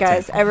to on drink, Shark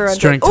guys. Tank. Everyone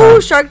It's drink drink. Ooh,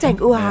 time. Shark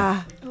Tank. Ooh,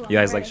 ah. You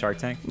guys like Shark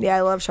Tank? Yeah,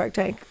 I love Shark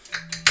Tank.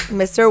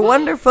 Mr.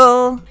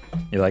 Wonderful.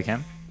 You like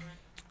him?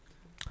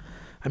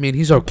 I mean,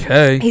 he's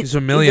okay. He's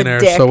a millionaire,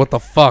 dick. so what the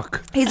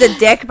fuck? He's a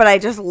dick, but I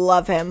just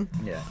love him.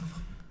 Yeah.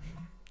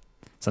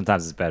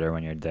 Sometimes it's better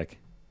when you're a dick.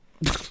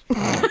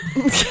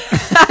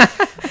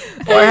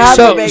 Or have a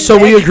So, big so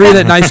we dick. agree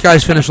that nice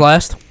guys finish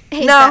last.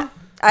 Hate No, that.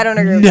 I don't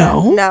agree with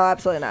No? that. No,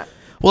 absolutely not.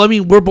 Well, I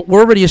mean, we're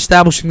already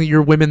establishing that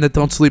you're women that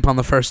don't sleep on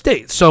the first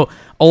date. So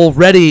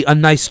already a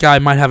nice guy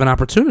might have an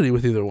opportunity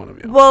with either one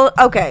of you. Well,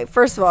 okay.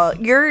 First of all,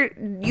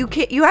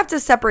 you have to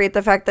separate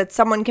the fact that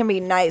someone can be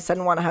nice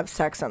and want to have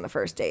sex on the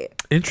first date.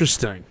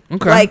 Interesting.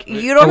 Okay. Like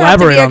you don't Elaborate have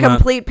to be on a that.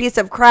 complete piece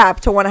of crap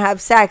to want to have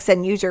sex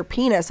and use your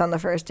penis on the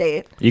first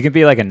date. You can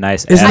be like a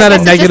nice. Isn't ass- that a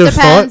guess it just negative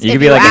depends thought? You if could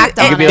be like a- act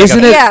you on could be it. like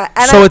Isn't it? Yeah,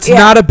 and So I- it's yeah.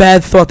 not a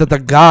bad thought that the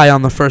guy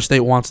on the first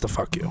date wants to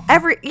fuck you.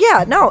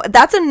 No,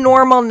 that's a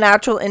normal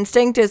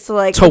instinct is to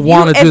like To if you-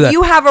 wanna do that. If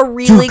you have a Do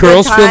really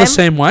girls good time, feel the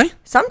same way?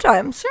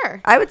 sometimes.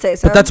 Sure. I would say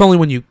so. But that's only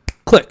when you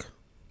click.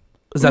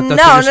 Is that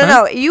that's no, what you're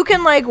no, saying? no. You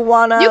can like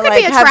wanna You can like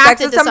be have sex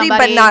attracted with to somebody,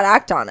 somebody, but not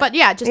act on it. But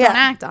yeah, just Yeah. don't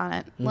act on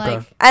it. Like,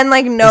 Okay. and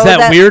like know Is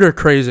that weird or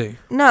crazy?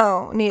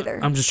 No, neither.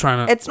 I'm just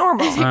trying to. It's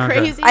normal. is it Okay.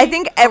 crazy? I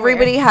think or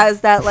everybody weird?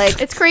 has that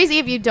like It's crazy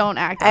if you don't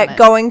act on at it.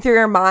 going through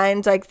your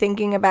mind, like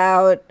thinking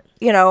about,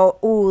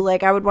 ooh,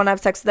 like I would want to have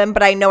sex with them,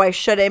 but I know I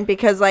shouldn't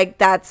because like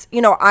that's, I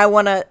It'll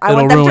want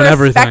them to ruin respect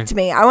everything.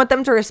 me. I want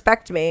them to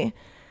respect me.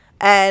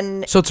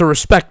 And So it's a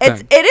respect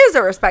thing. it is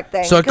a respect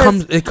thing. So it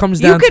 'cause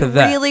comes you down to could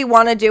that. really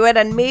want to do it,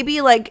 and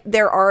maybe like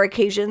there are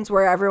occasions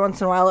where every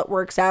once in a while it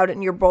works out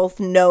and you both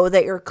know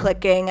that you're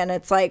clicking and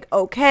it's like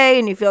okay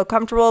and you feel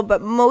comfortable,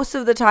 but most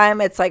of the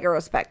time it's like a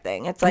respect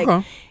thing. It's like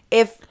Okay.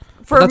 if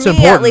for That's me at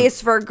important.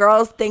 least, for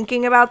girls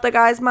thinking about the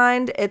guy's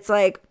mind, it's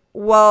like,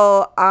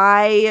 well,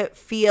 I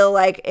feel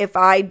like if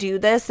I do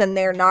this and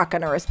they're not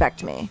going to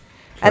respect me.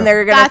 And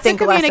they're gonna That's a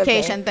think less of me.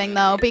 communication thing,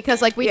 though,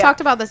 because like we Yeah.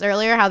 talked about this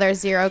earlier, how there's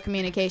zero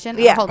communication.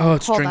 Yeah. Oh,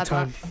 it's drink that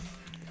time. thought.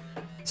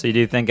 So you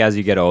do think as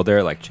you get older,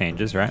 it like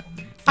changes, right?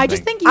 I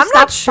just think you I'm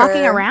stop not sure.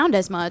 fucking around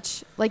as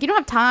much. Like you don't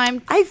have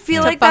time. I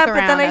feel to like fuck that, but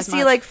then around I as see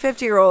much. like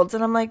 50-year-olds,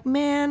 and I'm like,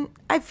 man,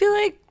 I feel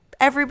like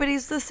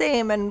everybody's the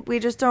same, and we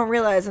just don't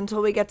realize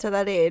until we get to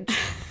that age.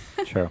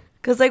 True.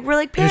 Because like we're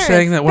like You're parents.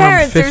 saying that when I'm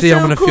parents, they're 50, I'm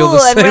so gonna feel cool, the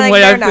and we're same like,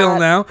 way I they're feel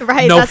not. now?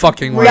 Right? No that's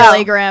fucking way. really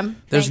No.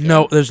 grim. There's Thank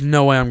no you. there's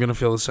no way I'm gonna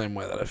feel the same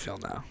way that I feel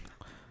now.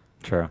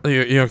 True.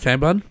 You okay,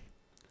 bud?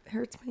 It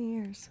hurts my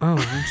ears. Oh,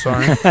 I'm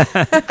sorry.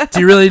 Do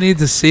you really need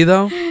to see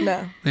though?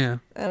 No, Yeah.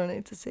 I don't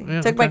need to see. Yeah,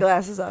 Took my okay.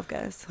 glasses off,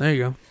 guys. There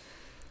you go.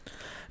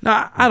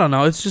 No, I don't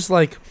know. It's just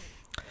like,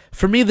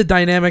 for me, the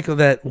dynamic of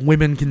that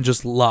women can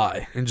just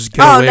lie and just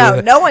get Oh away no, with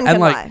it. no one And, can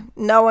like, lie.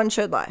 No one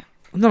should lie.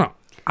 No, We're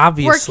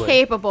obviously.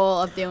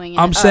 capable of doing it.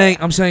 I'm saying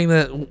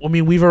that. I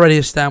mean, we've already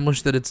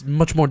established that it's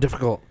much more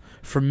difficult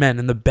for men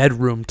in the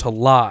bedroom to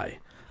lie,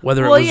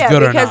 whether it was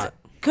good or not.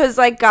 because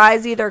like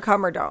guys either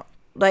come or don't.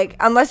 Like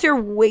unless you're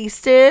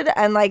wasted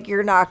and like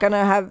you're not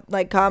gonna have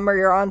like come or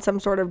you're on some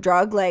sort of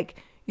drug, like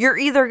you're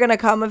either gonna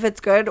come if it's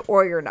good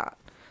or you're not.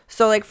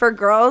 So like for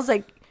girls,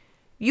 like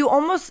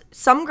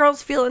some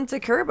girls feel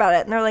insecure about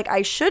it and they're like,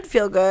 I should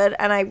feel good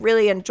and I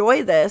really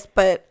enjoy this,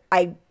 but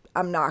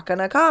I'm not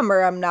gonna come,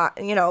 or I'm not,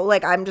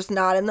 like I'm just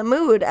not in the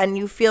mood, and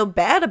you feel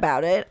bad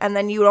about it, and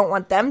then you don't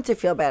want them to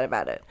feel bad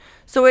about it.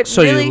 So it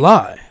So really, you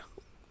lie.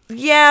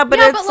 yeah, but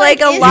Yeah, it's but, like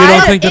a is lie. You don't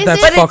it- think that is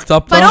that's it- fucked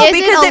up, But though? No, is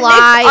because it it a makes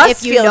lie us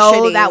if you feel know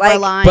shitty, that like- we're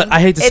lying? But I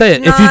hate to It's say it.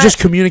 If you not- just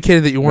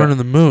communicated that you weren't in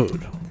the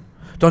mood,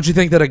 don't you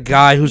think that a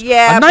guy who's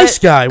Yeah, a nice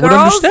but guy would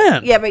girls-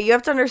 understand? Yeah, but you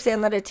have to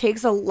understand that it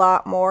takes a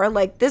lot more.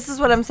 Like this is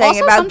what I'm saying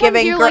Also, about sometimes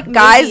giving you're, like,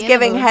 guys maybe in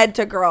giving the mood. head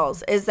to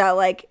girls is that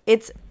like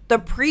it's the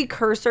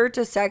precursor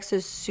to sex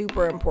is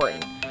super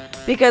important.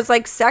 Because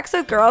like sex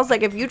with girls,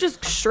 like if you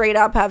just straight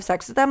up have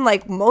sex with them,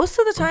 like most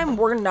of the time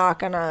we're not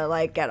gonna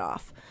like get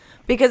off.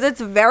 Because it's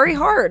very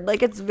hard.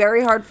 Like it's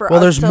very hard for Well,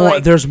 us there's to more.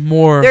 like, There's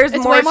more. there's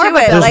It's more way to more of a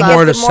it. build-up. Like, There's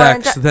more it's to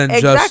sex than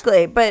just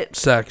exactly. But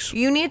sex.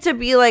 you need to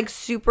be like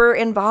super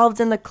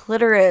involved in the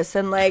clitoris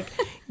and like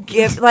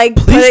give like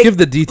Please putting- give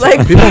the detail.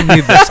 like- People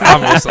need this,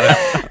 obviously.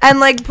 and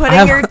like putting I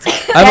have, your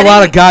I have a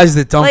lot of getting- guys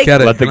that don't like-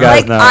 get it. Let the you know? guys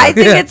like know. I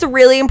think Yeah. it's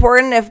really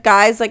important if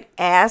guys like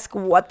ask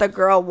what the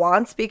girl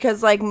wants,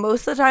 because like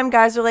most of the time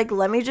guys are like,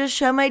 let me just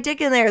shove my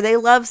dick in there. They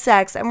love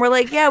sex, and we're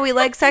like, yeah, we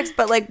like sex,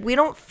 but like we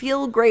don't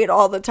feel great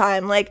all the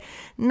time. Like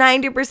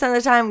 90% of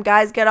the time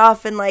guys get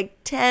off, and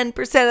like 10%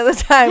 of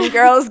the time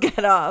girls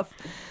get off.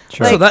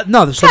 Sure. So that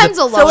no, so Ten's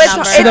a that, low So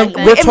number. So then I think.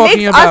 we're it talking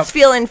makes about- us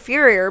feel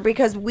inferior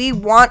because we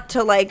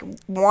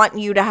want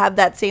you to have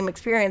that same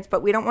experience,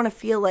 but we don't want to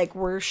feel like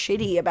we're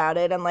shitty about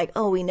it and like,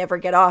 oh, we never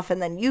get off,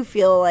 and then you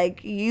feel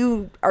like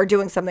you are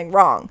doing something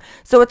wrong.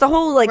 So it's a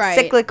whole like Right.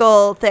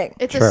 cyclical thing.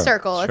 It's Sure, a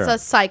circle. It's sure. a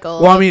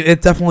cycle. well, I mean,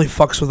 it definitely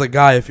fucks with a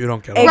guy if you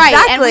don't get off. Right,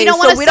 Exactly. and we don't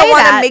so wanna we don't say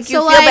want to that. make you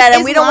So, feel like, bad,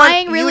 and is we don't want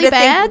lying you really to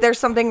think bad? there's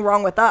something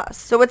wrong with us.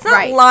 So it's not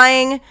Right.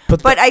 lying,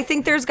 But but the- I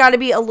think there's got to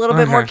be a little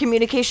bit more Okay.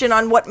 communication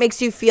on what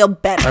makes you feel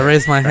better. I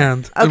raised my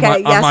hand Okay,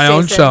 on yes, my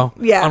own Jason. show.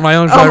 Yeah. On my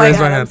own show, Oh I my raised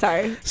God, my I'm hand.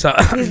 sorry. So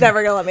He's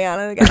never gonna let me on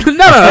it again.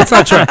 no, that's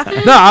not true.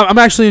 No, I'm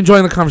actually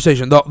enjoying the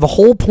conversation. The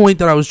whole point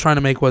that I was trying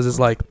to make is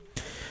like,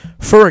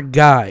 for a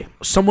guy,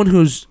 someone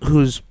who's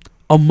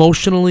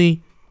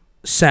emotionally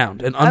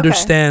sound and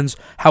understands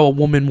how a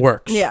woman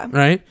works. Yeah.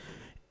 Right.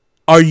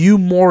 Are you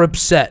more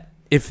upset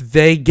if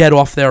they get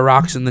off their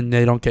rocks and then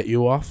they don't get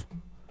you off?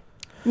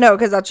 No,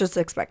 because that's just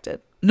expected.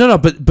 No,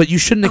 but you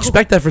shouldn't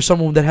expect that for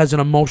someone that has an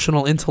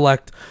emotional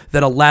intellect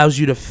that allows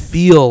you to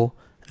feel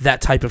that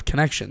type of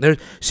connection.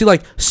 See,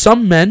 like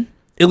some men,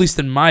 at least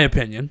in my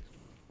opinion,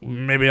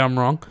 maybe I'm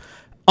wrong,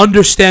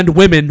 understand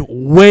women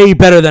way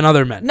better than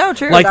other men. No,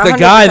 true, Like the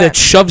guy 100%. that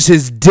shoves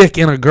his dick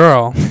in a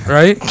girl,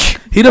 right?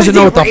 He doesn't Is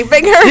know he what the.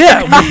 raping her?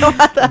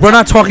 Yeah, we're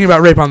not talking about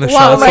rape on this show.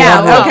 Whoa, That's the yeah,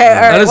 one whoa. rule. Okay, all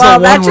right. That is Well,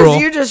 the that's one just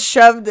rule. you just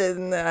shoved it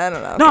in. I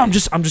don't know. No, I'm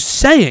just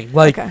saying.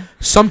 Like Okay.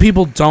 some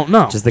people don't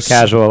know. Just the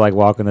casual like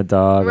walking the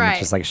dog Right. and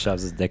just like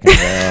shoves his dick in the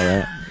air.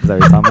 Right? Is that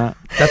what you're talking about?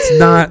 That's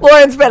not.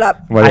 Lauren, spit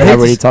up. What, I hate what are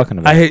to you s- talking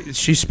about? I hate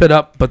she spit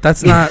up, but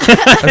that's not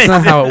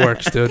how it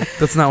works, dude.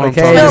 That's not what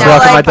okay, I'm talking just No, about.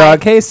 walking like- my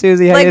dog. Hey,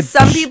 Susie, how you? Like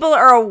some people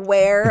are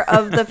aware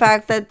of the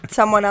fact that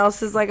someone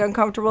else is like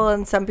uncomfortable,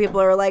 and some people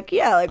are like,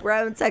 yeah, like we're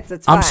having sex.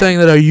 It's fine. I'm saying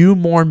that are you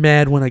more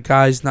mad when a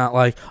guy's not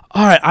like,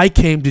 all right, I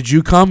came, did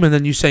you come? And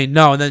then you say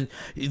no, and then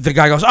the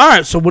guy goes, all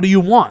right, so what do you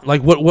want?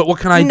 Like, what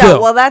can I no,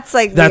 do? well, that's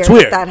like That's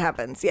weird. weird. That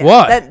happens. Yeah.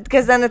 Why?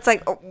 Because then it's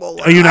like, oh, well,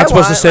 what Are you do not I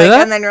supposed to want? say Like,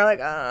 that? And then you're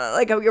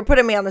like you're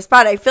putting me on the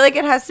spot. I feel like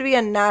it has to be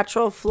a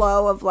natural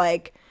flow of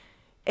like,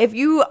 if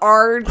you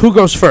are. Who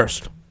goes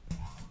first?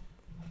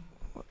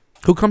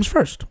 Who comes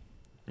first?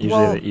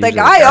 Well, usually the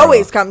guy girl.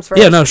 always comes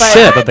first. Yeah, no but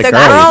shit. But the the girl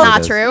girl, usually Not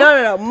does. true.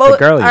 No. The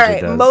girl all usually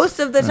right. does. Most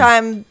of the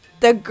time,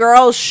 the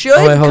girl should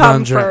Oh, wait, hold come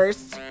on, Dre.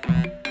 first.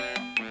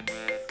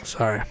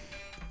 Sorry.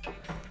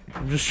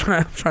 I'm just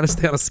trying to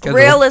stay on a schedule.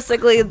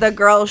 Realistically, the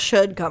girl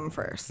should come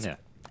first. Yeah.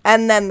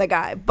 And then the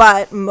guy.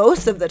 But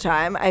most of the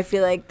time, I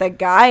feel like the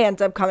guy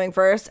ends up coming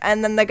first.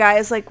 And then the guy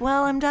is like,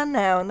 well, I'm done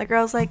now. And the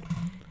girl's like,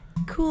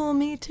 cool,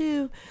 me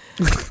too.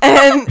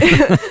 And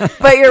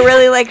but you're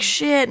really like,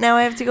 shit, now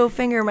I have to go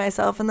finger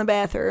myself in the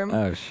bathroom.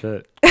 Oh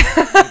shit.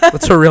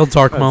 That's a real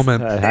dark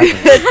moment. That happens.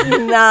 It's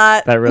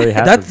not. That really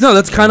happens.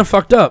 That's kind of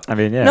fucked up. I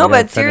mean, yeah. No, you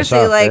gotta but finish seriously,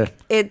 off, like,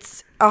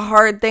 it's a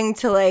hard thing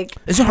to, like.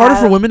 Is it harder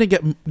for have- women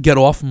to get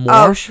off more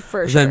Oh,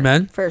 for sure. than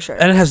men? For sure.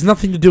 And it has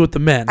nothing to do with the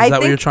men. Is I that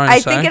think, what you're trying to I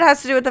say? think it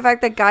has to do with the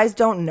fact that guys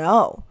don't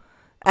know.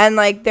 And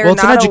like they're Well,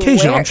 it's an not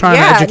education. aware. I'm trying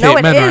to yeah, educate no,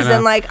 it men right is. now.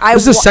 And like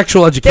This is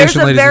sexual education,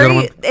 there's a ladies and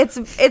very,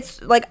 gentlemen.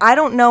 it's like I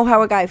don't know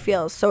how a guy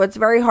feels, so it's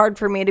very hard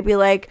for me to be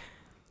like,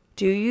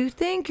 do you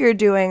think you're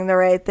doing the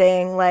right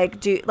thing?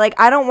 Like,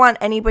 I don't want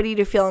anybody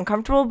to feel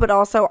uncomfortable, but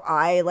also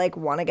I like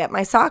want to get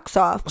my socks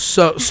off.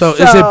 So is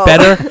it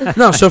better?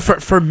 No. So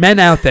for men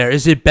out there,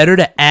 is it better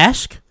to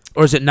ask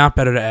or is it not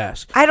better to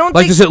ask? I don't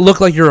Like, think. does it look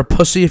like you're a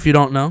pussy if you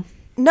don't know?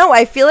 No,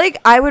 I feel like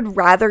I would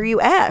rather you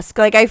ask.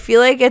 Like, I feel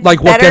like it's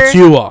Like, what better- gets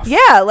you off?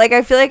 Yeah, like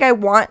I feel like I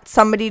want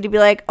somebody to be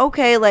like,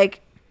 okay,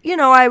 like, you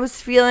know, I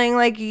was feeling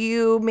like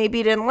you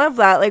maybe didn't love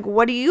that. Like,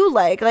 what do you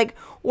like? Like,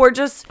 or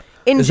just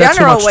in Is that too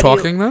general, much what do you?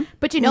 talking then?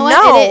 But you know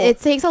No. what? It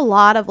takes a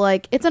lot of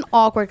like. It's an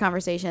awkward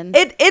conversation.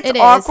 It's It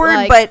is, awkward,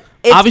 like- but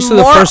it's Obviously,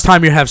 more, the first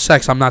time you have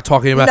sex, I'm not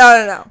talking about.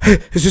 No.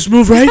 Is this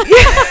move right?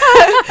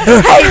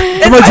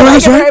 Hey, Am I doing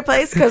this in the right? right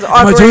place? Because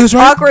I doing this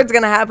right? awkward's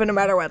gonna happen no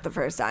matter what the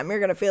first time.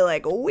 You're gonna feel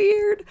like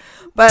weird,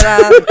 but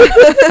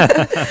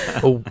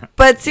Oh,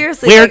 but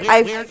seriously, Weird.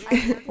 like,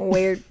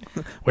 weird.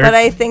 But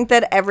I think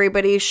that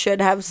everybody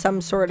should have some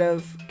sort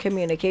of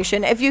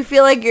communication. If you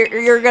feel like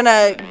you're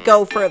gonna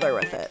go further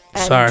with it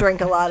and Sorry.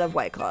 drink a lot of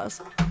White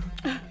Claws,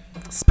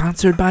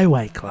 sponsored by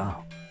White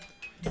Claw.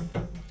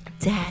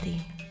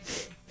 Daddy.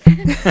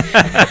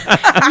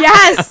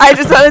 yes. I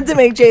just wanted to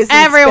make Jason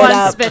Everyone spit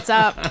up. spits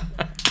up.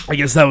 I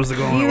guess that was the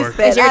goal at You work.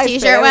 spit. Is your I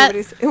t-shirt spit, wet?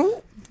 everybody's-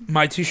 Ooh.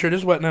 My T-shirt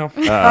is wet now.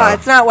 Oh,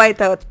 it's not white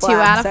though. It's black. 2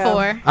 out of so-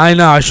 4. I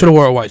know. I should have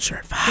wore a white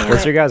shirt.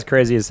 What's your guys'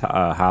 craziest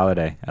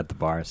holiday at the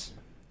bars?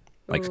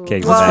 Like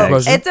cakes Well, and Well,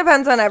 eggs. it it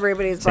depends on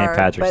everybody's St. bar.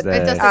 Patrick's but, Day.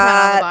 It does depend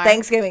on the bar.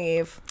 Thanksgiving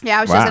Eve. Yeah,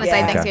 I was Wow. just gonna say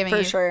Yeah, Thanksgiving for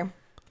Eve. sure.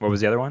 What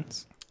was the other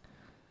ones?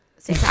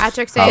 St.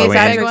 Patrick's Day Halloween. is a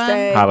big Patrick's one.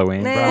 Day.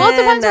 Halloween, Nah. bro. Well, it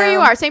depends where No. you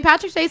are. St.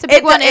 Patrick's Day is a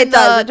big one in It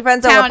does. It the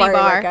depends on what towny bar you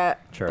bar. look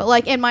at. True. But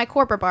like in my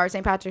corporate bar,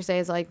 St. Patrick's Day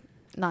is like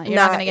not. You're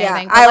not gonna get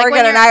anything. But, I like, work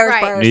when at an you're- Irish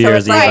right. bar. New so Year's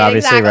it's Eve, like,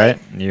 obviously, exactly.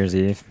 right? New Year's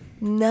Eve.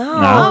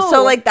 No.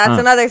 So like that's Huh.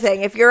 another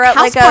thing. If you're at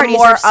House like a parties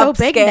more are so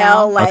big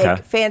now. upscale, like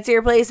Okay.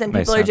 fancier place and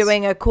Makes people are sense.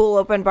 doing a cool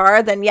open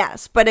bar, then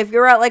yes. But if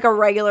you're at like a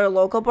regular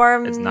local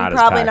bar, It's not as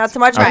probably packed. not so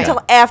much Okay.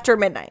 until after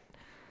midnight.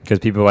 Because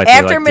people like to,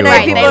 After like, midnight, do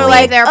Right, people they are leave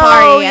like, their oh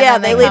party and yeah,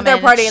 then they they leave come their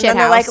in party and then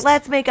they're like, shithouse.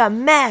 let's make a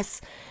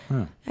mess.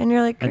 And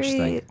you're like, Interesting.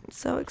 great,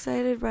 so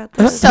excited about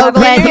this. So Happy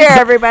glad New Year,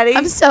 everybody.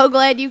 I'm so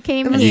glad you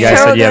came I'm And you here. guys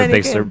so said you have glad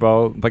big you Super came.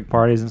 Bowl big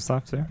parties and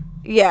stuff too.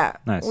 Yeah,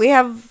 Nice. we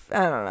have. I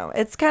don't know.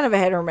 It's kind of a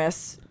hit or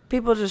miss.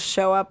 People just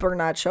show up or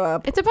not show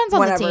up. It depends on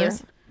whenever. the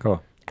teams.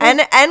 Cool.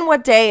 and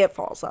what day it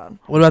falls on.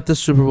 What about this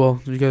Super Bowl?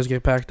 Did you guys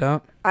get packed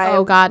out? I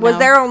Oh, God, was no.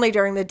 there only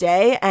during the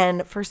day,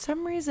 and for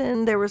some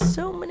reason there were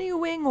so many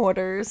wing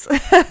orders.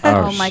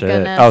 Oh, my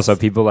goodness. Oh, so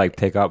people like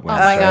pick up wings.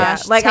 Oh, my right?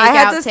 gosh. Like Take I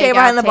had out, to stay take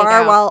behind out, the bar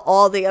take out. while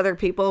all the other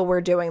people were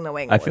doing the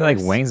wing. I feel like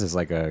orders. wings is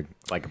like a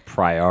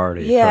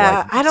priority. Yeah, for,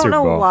 like, I don't Super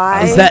know Bowl.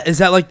 why. Is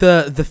that like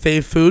the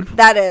fave food?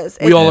 That is.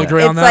 We all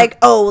agree on it's that? like,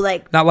 oh,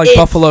 like Not like it's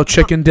buffalo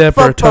chicken dip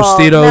or football.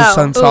 Tostitos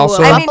No. and Ooh, salsa.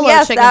 I mean, Buffalo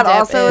yes, chicken that dip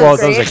also is- is Well,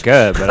 great. those are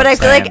good, but But I'm I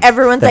feel like saying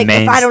everyone's the like,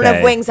 if I don't have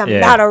mainstay, wings, I'm yeah.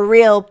 not a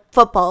real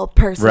football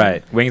person.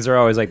 Right. Wings are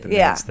always like the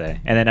Yeah. mainstay,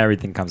 and then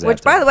everything comes Which,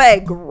 after. by the way,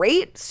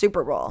 great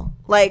Super Bowl.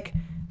 Like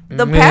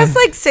the Meh. past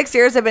like 6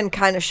 years have been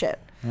kind of shit.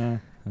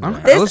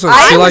 Okay, This listen,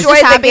 I feel like enjoyed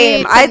Just the happy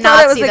game. to I not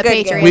thought it was see a the good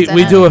Patriots game. in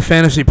we it. do a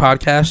fantasy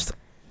podcast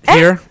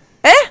here,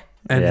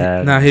 and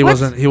Yeah. no, he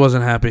What's-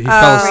 wasn't happy. He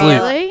fell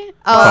asleep. Really?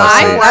 Oh, Fell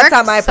I asleep. worked, That's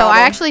not my so I problem.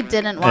 actually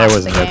didn't watch the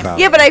wasn't your game.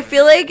 problem. Yeah, but I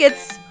feel like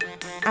it's.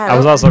 I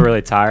was also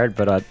really tired,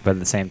 but at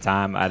the same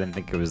time, I didn't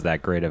think it was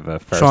that great of a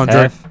first Sean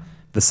half.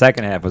 The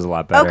second half was a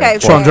lot better. Okay,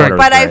 Fourth Sean fair. Drake. quarter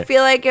was But I great.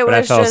 feel like it But I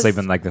was fell just. asleep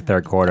in like the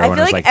third quarter I when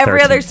feel it was like like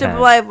every other 13-10. Super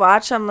Bowl I've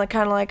watched, I'm like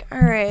kind of like, all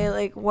right,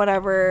 like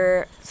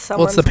whatever.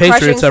 Someone's the Patriots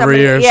crushing every somebody.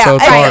 year, Yeah, so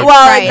it's I mean, hard.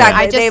 well, Right. exactly.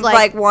 I just, They've like-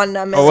 like won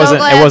a It million. wasn't.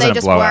 glad It they wasn't a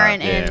just blowout.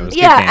 weren't Yeah, in- it was a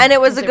good Yeah, game. and it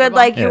was a Super good Bowl.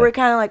 like you Yeah. were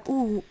kind of like,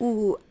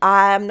 ooh,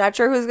 I'm not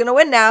sure who's gonna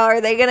win now. Are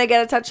they gonna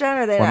get a touchdown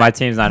or are they When not? my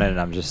team's not in it,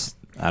 I'm just.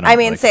 I don't. I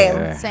mean, really same.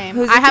 care. Same.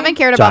 Who's I your haven't team?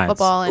 cared about Giants.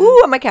 football. And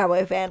Ooh, I'm a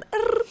Cowboy fan.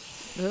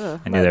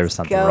 I knew there was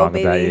something go, wrong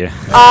about baby. you. You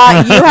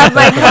have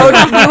my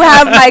coach. You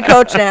have my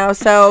coach now.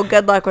 So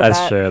good luck with That's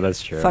that. true.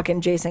 That's true. Fucking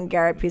Jason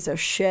Garrett, piece of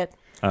shit.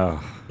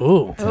 Oh,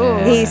 Ooh,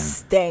 damn. He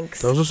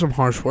stinks. those are some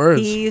harsh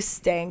words. He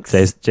stinks.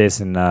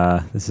 Jason,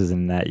 this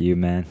isn't that you,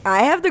 man.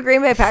 I have the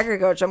Green Bay Packer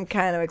coach. I'm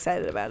kind of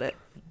excited about it.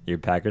 You're a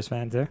Packers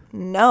fan too?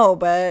 No,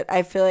 but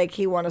I feel like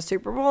he won a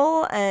Super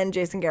Bowl and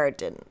Jason Garrett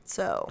didn't.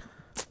 So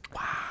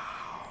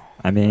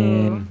I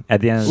mean, at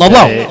the end of Low the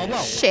blow.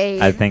 day,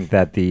 shade. I think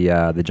that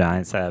the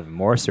Giants have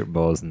more Super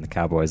Bowls than the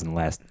Cowboys in the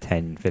last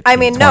 10, 15, I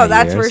mean, 20 no,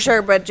 that's years. for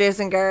sure. But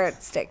Jason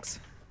Garrett stinks.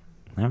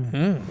 All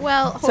right.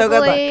 well, So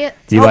good luck. hopefully,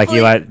 Do you like Hopefully-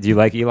 Eli? Do you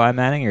like Eli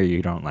Manning, or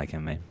you don't like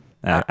him, man?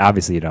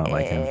 Obviously, you don't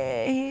like him.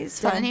 He's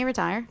didn't fine. he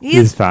retire?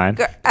 He's fine.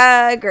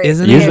 Great.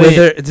 Isn't Usually, he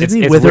wither? it's Didn't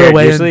he it's wither weird.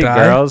 away Usually, and die?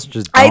 girls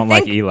just I don't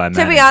think, like Eli Manning.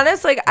 to be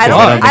honest, like I Yeah. don't,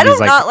 I don't think I he's, do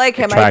like, not like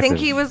him. I think attractive.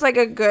 he was like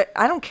a good.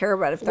 I don't care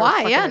about if they're Why?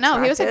 fucking Yeah, no,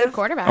 he was a good attractive.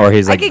 quarterback. or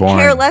he's I like could boring.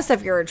 care less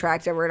if you're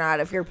attractive or not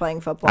if you're playing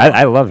football.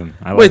 I love him.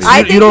 I love Wait, him. so I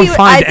you think don't he- I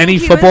find think any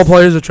he football was-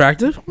 players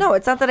attractive? No,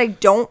 it's not that I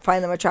don't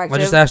find them attractive. I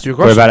just asked you a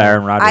What question. about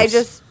Aaron Rodgers? I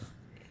just,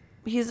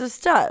 he's a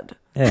stud.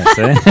 Yeah,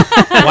 see?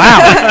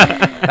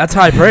 Wow, that's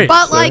high praise.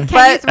 But like, can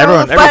But- you throw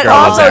Everyone- a every But girl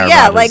loves also, Aaron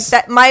yeah, Rodgers. like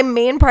that. My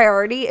main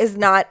priority is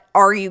not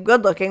are you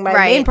good looking. My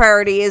Right. main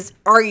priority is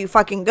are you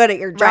fucking good at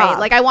your job. right?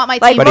 Like, I want my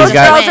Like team But to he's most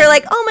got- girls win. are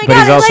like, oh my But god,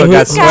 he's I also like got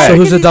this sweat. guy. So who's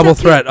because a he's so double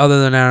cute." threat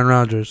other than Aaron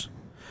Rodgers?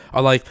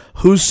 Or like,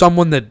 who's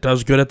someone that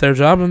does good at their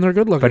job and they're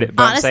good looking? But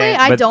I'm Honestly, saying-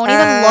 I but don't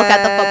even look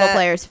at the football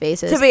players'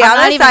 faces. To be I'm not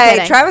honest, even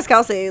kidding. Travis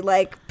Kelce,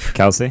 like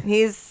Kelsey.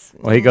 he's.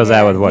 Well, he goes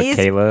out with what? he's-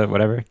 Kayla,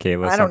 whatever.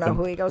 Kayla. I don't know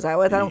something. who he goes out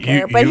with. I don't You-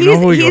 care. But you know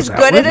who he he's goes out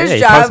good with? at his Yeah,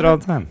 he job. posts it all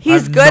the time.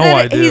 He's have good no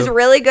at it. idea. He's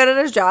really good at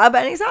his job,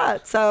 and he's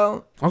hot.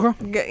 So Okay,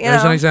 you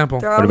there's know, an example.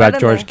 throw What him about in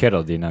George there.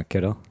 Kittle? Do you know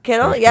Kittle?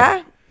 Kittle? George Yeah.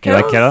 You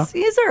like Kittle's- Kittle?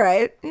 He's all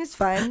right. He's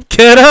fine.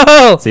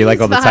 Kiddo. So you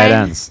like all the He's tight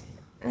fine. ends?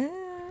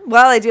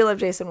 Well, I do love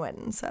Jason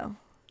Witten, so.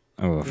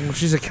 Oh,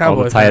 She's a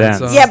Cowboy tight fan. ends.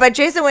 So. Yeah, but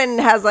Jason Witten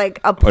has like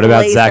a What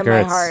about place Zach in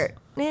my Ertz? heart.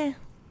 Yeah.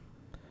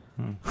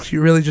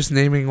 You're really just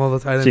naming all the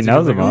tight ends. She you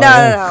knows can them think all. of.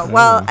 No, yeah. no.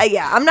 Well,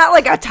 yeah, I'm not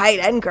like a tight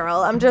end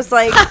girl. I'm just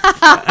like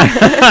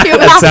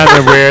That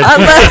sounded weird.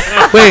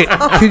 unless,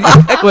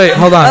 Wait, wait,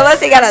 hold on.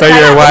 unless you got a So tight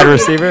you're a end. wide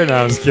receiver? No,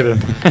 I'm just kidding.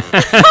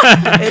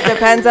 It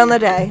depends on the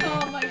day.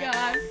 Oh my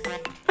god.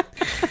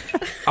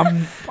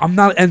 I'm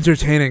not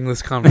entertaining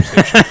this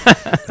conversation.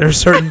 There are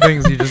certain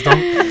things you just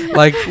don't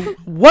like.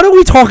 What are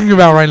we talking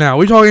about right now? Are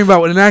we talking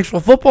about what an actual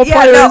football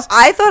Yeah, player no, is?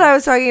 I thought I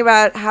was talking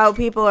about how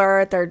people are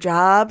at their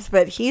jobs,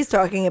 but he's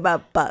talking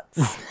about butts.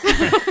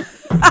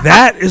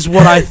 That is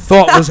what I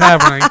thought was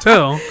happening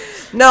too.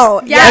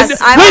 No, Yes.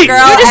 yes, I'm Wait, a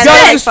girl. you just and got I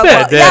him like to spit.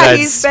 football. I did, Yeah, I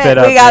he spit spit.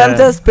 up, We got him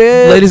yeah. to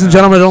spit. Ladies and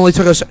gentlemen, it only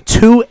took us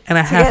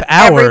 2.5 get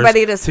hours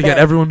everybody to get spit.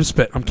 everyone to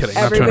spit. I'm kidding,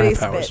 Everybody not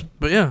 2.5 hours. spit.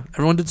 But yeah,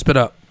 everyone did spit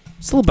up.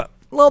 Just a little bit.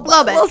 little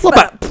Little bit. little Little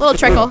spit. bit. Little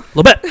trickle. A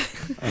little bit.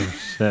 Oh,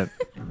 shit.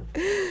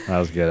 Shit. That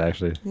was good,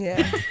 actually.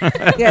 Yeah.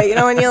 Yeah, you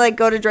know when you like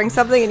go to drink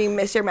something and you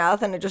miss your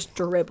mouth and it just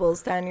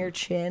dribbles down your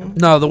chin?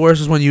 No, the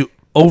worst is when you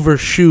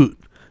overshoot.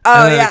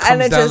 Oh, and then yeah. it comes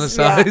And it down just,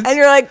 the yeah. sides. And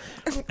you're like,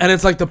 And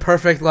it's like the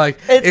perfect, like,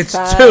 It's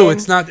it's two. fine.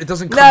 It's not, it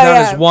doesn't come No, down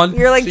yeah. as one.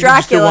 You're like so you can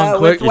just do Dracula one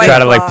quick. with You White try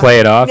to Claw. like play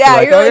it off. yeah, You're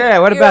like, you're oh like, yeah,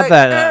 what you're about like,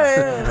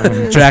 that?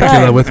 It's Dracula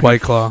fine. with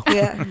White Claw.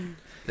 Yeah.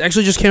 They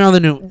actually just came out with a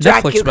new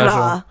Netflix special.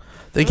 Dracula.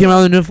 They came out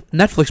with a new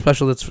Netflix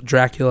special that's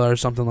Dracula or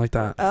something like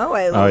that. Oh,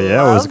 I Oh,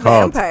 yeah, love what was it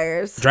called?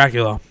 vampires.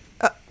 Dracula.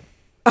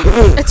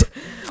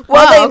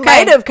 Well, Oh, they okay.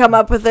 might have come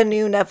up with a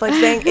new Netflix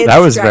thing. It's That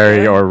was very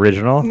Dracula.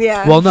 original.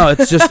 Yeah. Well, no,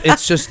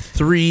 it's just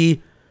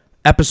 3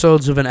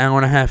 episodes of an hour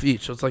and a half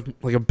each. So it's like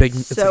a big,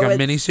 it's So like a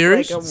mini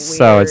series. like a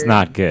So it's weird-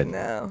 not good.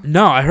 No.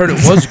 No, I heard it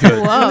was good.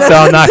 Whoa. So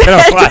I'm not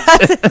gonna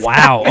watch it.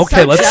 Wow. You're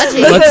Okay, so let's judgy.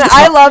 Listen, let's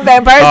I talk- love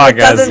vampires, Oh, but it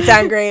guys. doesn't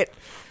sound great.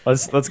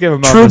 Let's give a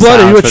moment True of Blood?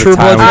 Are you silence a for the True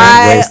time Blood we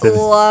fan? I wasted.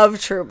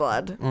 love True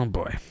Blood. Oh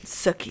boy,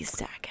 Sookie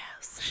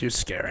Stackhouse. she was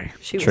scary.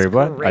 She was True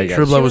Blood? Oh, great. you guys-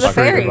 True Blood she was a was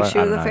pretty fairy. good. She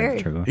was a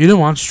fairy. True Blood. You didn't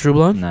watch True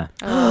Blood? No.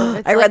 It's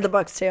I like read the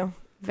books too.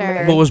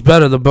 very. What was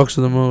better, the books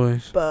or the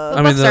movies? But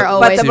I mean, books are the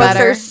always the books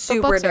better. are super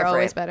the books different. are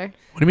always better.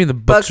 What do you mean the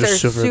books,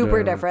 books are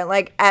super different.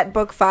 Like at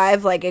book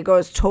 5, like it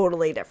goes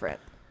totally different.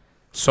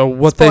 So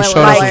what they Spoiler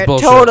showed us alert. is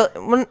bullshit.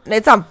 Total.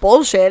 It's not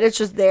bullshit. It's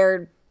just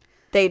they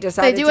They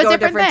decided do to a go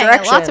different thing.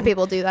 direction. Lots of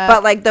people do that.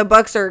 But like the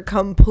books are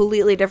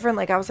completely different.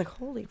 Like I was like,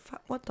 holy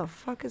fuck, what the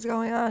fuck is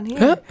going on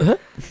here?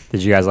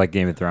 Did you guys like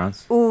Game of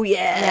Thrones? Ooh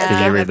yeah. Yeah.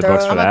 Did you read the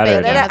books for I'm a that, big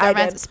or Game no? of Thrones I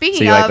fan. did. Speaking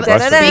So you like of, the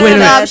books? Wait a speaking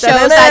minute. of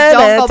shows that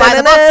don't go by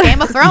the books,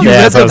 Game of Thrones You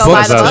read doesn't the go by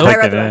books, the though? books. I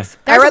read the books.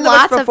 I There's read the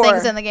lots books of before.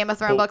 things in the Game of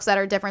Thrones books that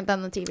are different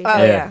than the TV. Oh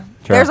Yeah, yeah.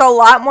 true. There's a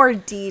lot more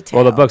detail.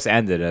 Well, the books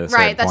ended at a certain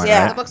Right, that's point, true.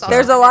 right? The books also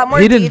There's a lot more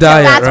He didn't detail.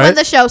 die yet, That's right? when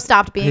the show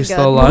stopped being He's good.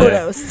 still alive?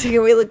 Kudos.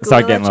 Can we look It's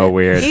not Google getting that a little shit?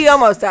 weird. He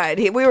almost died.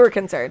 We were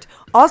concerned.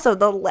 Also,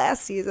 the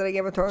last season of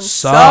Game of Thrones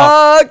Sucked.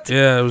 sucked.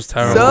 Yeah, it was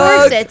terrible. Of Sucked.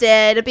 course it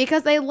did,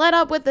 because they let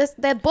up with this.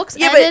 The books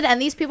Yeah, but- ended,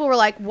 and these people were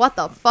like, "What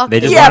the fuck?" They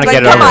is just Yeah, wanna but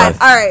get it come over on.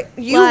 with. All right,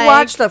 you Like-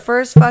 watch the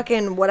first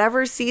fucking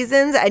whatever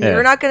seasons, and Yeah.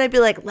 you're not gonna be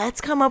like,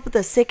 "Let's come up with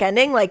a sick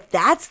ending." Like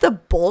that's the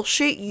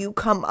bullshit you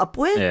come up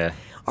with. Yeah.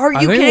 Are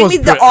I you think it kidding was me?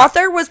 The pre-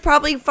 author was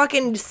probably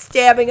fucking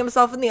stabbing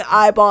himself in the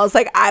eyeballs.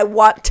 Like, I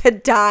want to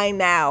die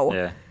now.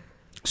 Yeah.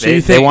 So They-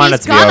 you they think want it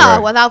He's to be gonna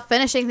over. without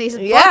finishing these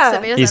books. Yeah.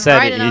 If he, He doesn't said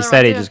write he another said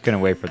one, he too. just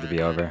couldn't wait for it to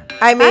be over.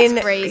 I mean,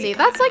 That's crazy.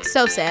 That's like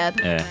so sad.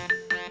 Yeah.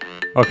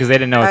 Well, because they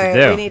didn't know what All to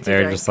right, we do. need to They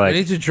were drink. just we like,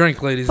 need to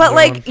drink, ladies. but and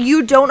like, gentlemen.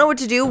 you don't know what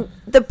to do.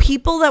 The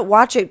people that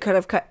watch it could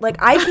have cut. Like,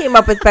 I came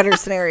up with better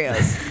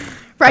scenarios.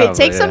 Right. Probably,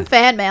 Take some yeah.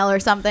 fan mail or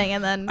something,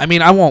 and then I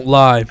mean, I won't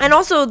lie. And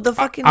also, the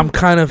fucking. I'm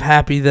kind of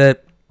happy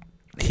that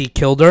he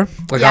killed her.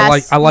 Like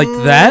Yes. I liked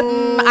that.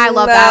 I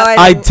love No, that.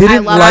 I didn't-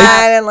 didn't love like.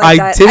 I didn't like I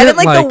that. I didn't didn't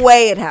like like the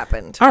way it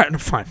happened. All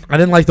right, fine. I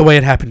didn't like the way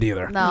it happened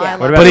either. No, Yeah. I what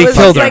love about But the he was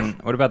killed her. dragon?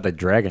 What about the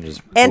dragon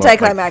just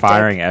Anticlimactic.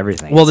 firing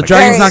everything? Well, It's the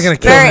like, dragon's Very- not going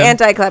to kill very him.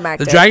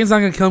 anticlimactic. The dragon's not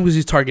going to kill him because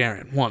he's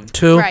Targaryen. 1,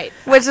 2. right.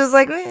 Which is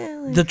like,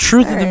 The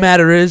truth of the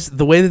matter is,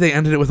 the way that they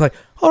ended it with like,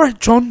 all right,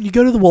 John, you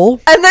go to the wall.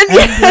 and then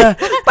And,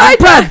 Bye,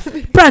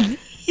 Brad,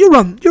 you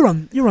run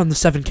the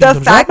Seven the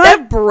Kingdoms. fact right,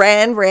 that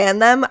Bran ran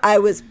them, I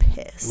was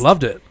pissed. man?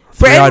 Loved it.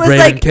 Bran Three-eyed was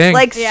Raven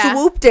like, King. Yeah.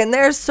 swooped in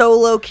there so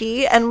low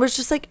key and was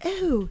just like,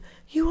 "Oh,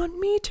 you want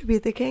me to be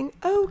the king?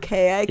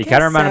 Okay, I He guess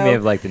kind of reminded so." me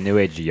of like the New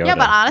Age Yoda. Yeah,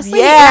 but honestly,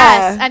 Yeah.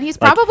 yes, and he's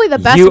Like, probably the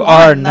best. you one,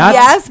 are though. not-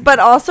 Yes, but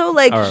also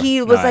like Or- he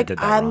no, was I like, did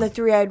that "I'm wrong. the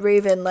three-eyed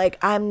raven. Like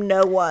I'm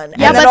no one."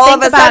 Yeah, and then but all think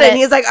of a about sudden it.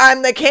 he's like,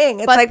 "I'm the king."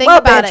 It's But like, think well,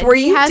 about bitch, it. were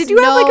He you? has Did you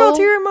have like no-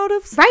 ulterior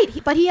motives? Right,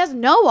 but he has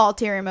no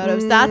ulterior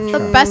motives. That's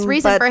the best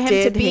reason but for him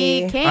to did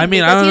be he? king. I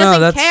mean, I because don't he know,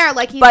 doesn't that's- care.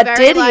 Like he's But very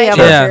did he like, have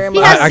Yeah. ulterior he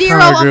motives? has I kinda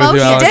zero agree with you,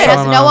 emotion. Alex. He I has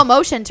don't no know.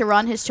 emotion to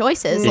run his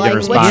choices. He Like, can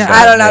which, respond to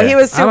I don't know. Yeah. He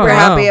was I don't super know.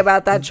 happy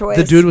about that choice.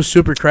 The dude was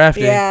super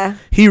crafty. Yeah.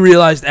 He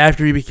realized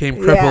after he became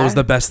crippled Yeah. it was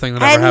the best thing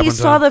that ever and happened he to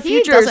saw him. the he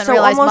future. doesn't so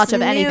realize almost much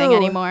of anything knew.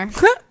 anymore.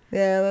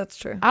 Yeah, that's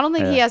true. I don't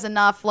think he Yeah. has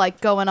enough like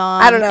going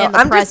on. I don't know. In the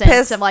I'm just present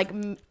pissed. to like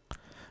be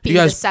you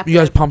guys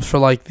deceptive. pumped for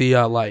like the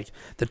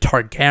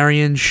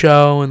Targaryen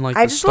show and like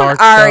I the just want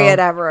Stark Arya show?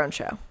 to have her own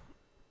show.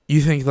 You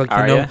think like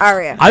Arya? you know?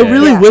 Arya. I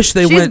really Yeah. wish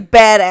they She's went.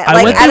 badass. I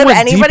Like went- they out of went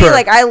anybody, deeper.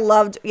 like I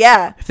loved.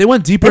 Yeah. If they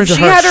went deeper If into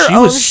she had her she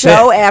own was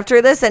show sick.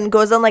 after this and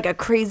goes on like a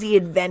crazy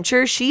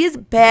adventure, she is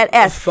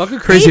badass. Fuck a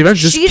crazy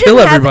adventure, just she kill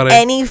didn't everybody.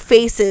 have any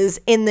faces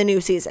in the new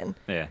season.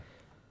 Yeah.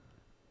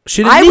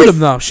 She didn't I need was- him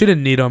though. She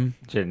didn't need him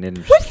What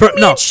What do you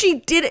mean no, she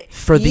did it?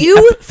 for the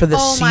you, for the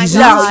Oh my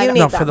season. God. no, you need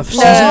no, them. for the No,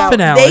 season no, no.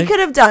 finale. They could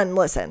have done.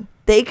 Listen,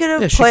 they could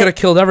have. Yeah, she could have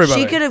killed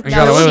everybody She could have. and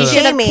got No, away she with it.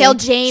 should have killed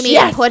Jamie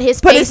Yes. and put his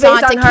Put face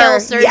on to kill her.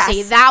 Cersei.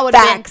 Yes. That would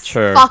have Facts. been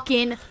Sure.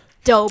 fucking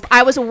dope.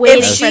 I was waiting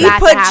If for she that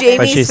put to happen.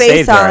 But she Jamie's saved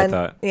face her, I on,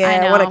 thought. I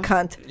yeah, what a know.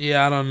 cunt.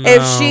 Yeah, I don't know.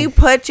 If she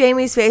put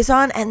Jamie's face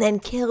on and then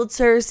killed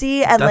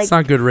Cersei and that's like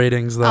not good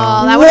ratings though.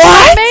 Oh, that would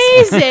What? be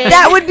amazing.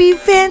 that would be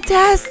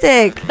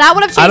fantastic. That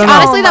would have I changed. don't know.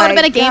 Honestly, that Oh would have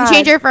been a game my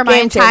changer for my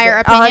Game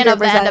entire changer. opinion of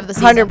the end of the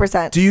season.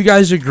 100%. Do you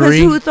guys Because agree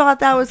who thought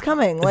that was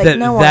coming? Like that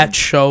no one. that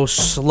show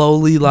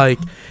slowly like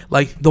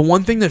the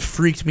one thing that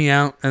freaked me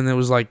out and it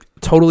was like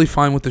totally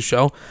fine with the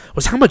show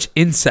was how much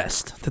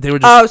incest that they were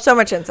just. Oh, so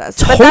much incest.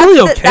 Totally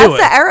but okay that's with.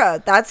 the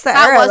era. That's the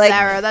That era. was the like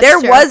era, that's there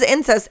true. was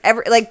incest.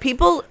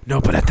 People. No,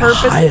 but at the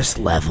purpose- highest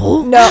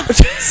level. No.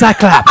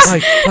 Cyclops.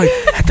 like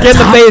at the Get in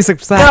the top,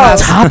 basics. at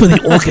the top of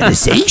the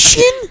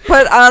organization.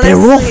 But honestly, They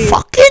were all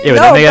fucking. Yeah,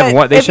 but then they have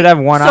one. They should have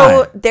one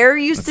so eye. there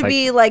used That's to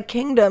be like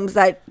kingdoms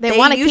that They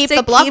wanna used keep to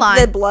the bloodline.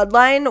 keep the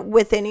bloodline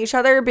within each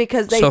other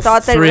because they So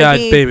thought that it would three-eyed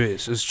be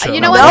babies is true.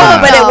 You know No,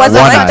 what? but it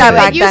wasn't One like eye that baby.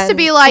 back It used to then.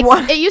 be like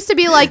One- it used to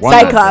be like One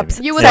eye Cyclops.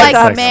 baby. you would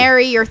Cyclops. like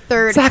marry your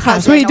third Cyclops,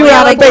 cousin. what are you or doing Yeah,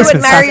 out like of you would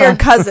basement, marry your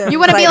Cyclops? cousin. You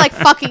wouldn't be like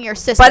fucking your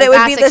sister. but it would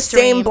That's be the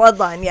extreme. same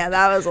bloodline. Yeah,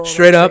 that was a little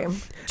Straight up.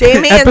 extreme.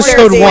 Jamie and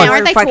Episode Cersei one. were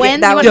Aren't they fucking-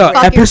 twins? that You was would Yo, weird.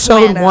 fuck your episode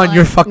twin. one,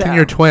 you're fucking No.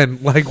 your twin.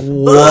 Like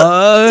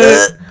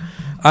what?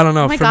 I don't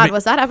know. Oh my for god, me-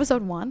 was that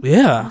episode 1?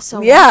 yeah.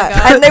 So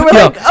Yeah, and they were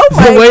Yo, like, "Oh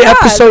my the way god!"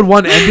 episode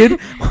one ended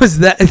was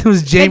that it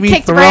was Jamie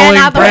kicked throwing Bran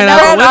out the Bran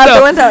window. out the Out window.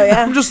 the window,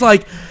 yeah. I'm just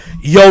like,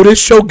 yo, this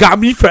show got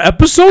me for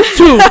episode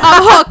 2.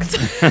 I'm hooked.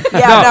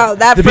 Yeah, no,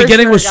 that the for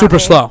beginning sure was got super me.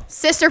 slow.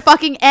 Sister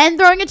fucking and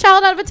throwing a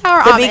child out of a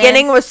tower. The I'm in.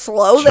 beginning was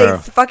slow. True. They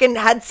fucking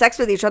had sex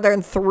with each other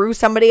and threw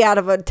somebody out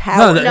of a No,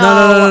 tower.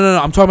 no.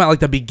 I'm talking about like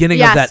the beginning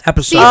Yes. of that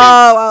episode. Season,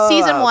 Oh,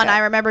 season 1, okay. I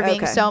remember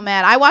being Okay. so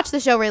mad. I watched the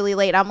show really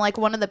late. I'm like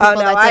one of the people no,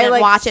 that I, didn't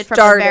like, watch it from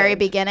the very started.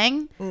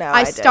 beginning. No, I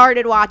I did.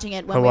 started watching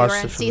it when I we were watched in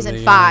it from the season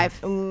beginning.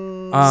 5.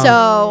 Um,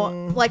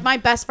 So, like, my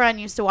best friend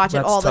used to watch it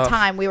That's all the tough.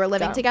 time. We were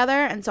living Dumb. together,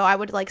 and so I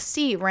would like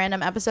see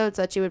random episodes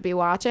that she would be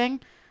watching,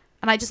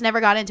 and I just never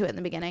got into it in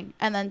the beginning.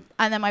 And then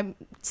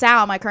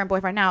Sal, my current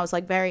boyfriend now, was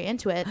like very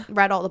into it.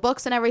 Read all the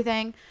books and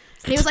everything.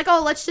 And he was like,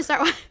 "Oh, let's just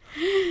start."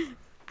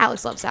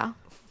 Alex loves Sal,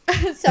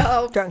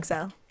 so Drunk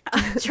Sal.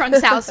 drunk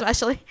Sal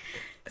especially.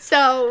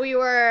 So he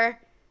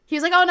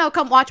was like, "Oh no,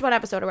 come watch one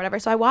episode or whatever."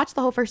 So I watched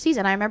the whole first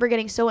season. I remember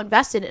getting so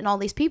invested in all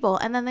these people,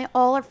 and then they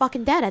all are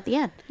fucking dead at the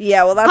end.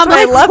 Yeah, well, that's I'm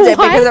why like, I loved it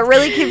what? because it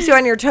really keeps you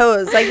on your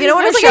toes. Like, you know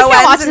when I a was like, I show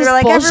can't watch ends and this you're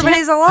like, bullshit.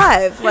 everybody's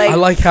alive. Like, I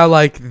like how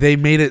like they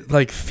made it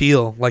like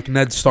feel like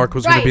Ned Stark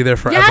was gonna be there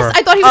forever. Yes,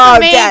 I thought he was the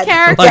main dead.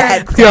 character.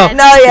 Like, Dead. yo.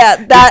 No,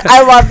 yeah, that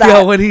I love that.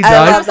 Yo, when he I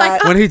died, love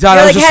that. when he died,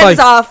 You're I was like, just heads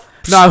like, off.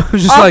 no, I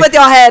was just Off like, with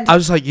your head. I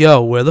was like,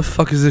 yo, where the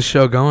fuck is this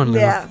show going now?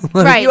 Yeah.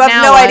 Right, You have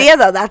now no what? idea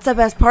though. That's the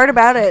best part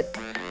about it.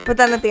 But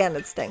then at the end,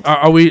 it stinks.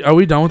 Are we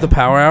done with the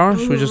power hour?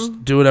 Should we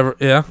just do whatever?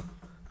 Yeah.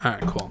 All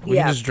right, cool. We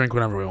Yeah. can just drink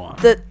whenever we want.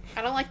 The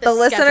I don't like the this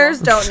listeners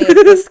schedule. don't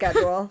need the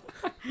schedule.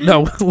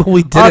 No,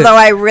 we did Although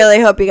I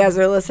really hope you guys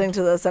are listening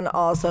to this and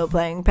also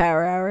playing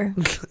Power Hour.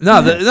 it.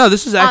 No,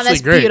 this is On actually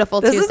this great. beautiful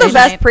This is Tuesday the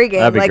best night. pregame.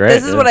 That'd be Like great,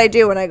 this is yeah. what I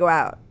do when I go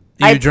out.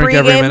 You I drink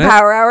every pregame minute?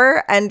 Power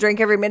Hour and drink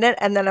every minute,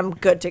 and then I'm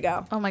good to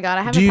go. Oh my god,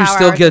 I haven't. Do you power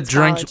still hour get since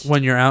drinks college.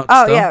 when you're out?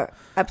 Oh still? yeah,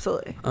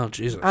 absolutely. Oh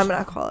Jesus. I'm an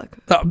alcoholic.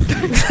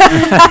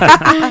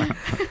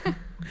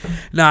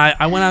 No,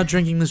 I went out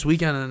drinking this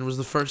weekend, and it was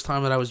the first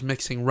time that I was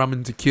mixing rum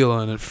and tequila,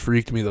 and it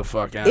freaked me the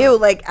fuck out. Ew,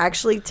 like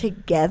actually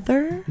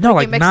together. No,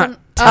 like mix not them-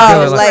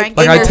 tequila. Oh, like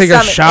like I in your take a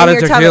stomach- shot in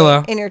of your tummy,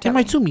 tequila in your in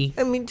my tummy. tummy.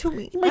 I mean, to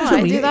me. Oh,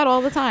 I do that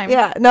all the time.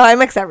 Yeah, no, I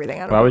mix everything.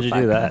 I don't Why know would what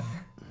you the do fuck. that?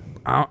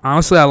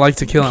 Honestly, I like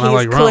tequila and I He's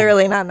like rum.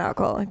 clearly not an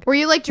alcoholic. Were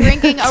you like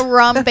drinking a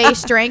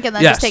rum-based drink and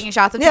then Yes. just taking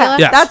shots of Yeah, tequila?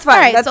 Yes. that's fine.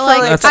 Alright, that's so, like,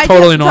 totally, That's I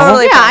totally do- normal.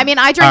 totally Yeah, fine. I mean,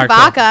 I drink Alright, cool.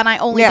 vodka and I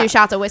only Yeah. do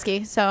shots of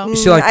whiskey, so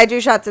see, like- I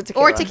do shots of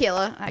tequila. or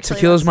tequila. Actually,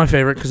 Tequila's my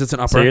favorite because it's an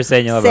upper. So you're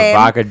saying you'll have Same. a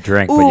vodka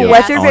drink, but Ooh, you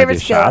what's your only favorite do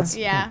tequila? shots?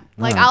 Yeah,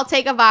 like Oh. I'll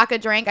take a vodka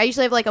drink. I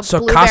usually have like a So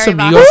blueberry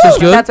Casamigos vodka. is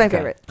good? That's my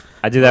favorite.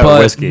 I do that with but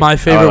whiskey. my I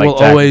favorite like will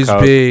Jack and always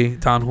Coke. be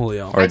Don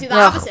Julio. Or- I do the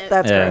Ugh, opposite.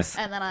 that's Yeah. gross.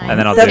 And then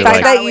I'll The do, fact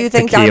like, that you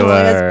think Don tequila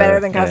Julio is better or-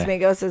 than yeah.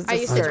 Casamigos is I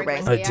used to drink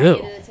disturbing. I whiskey. do.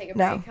 needed to take a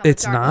No. break. I'm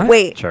It's sorry. not?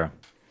 Wait, Sure.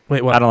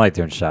 Wait, what? I don't like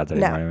doing shots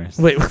anymore. No. Anyways.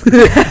 Wait, I I'm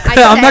said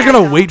not I gonna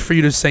don't. wait for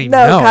you to say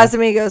no, no.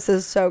 Casamigos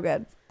is so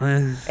good.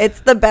 Eh, It's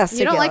the best.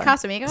 You don't like tequila.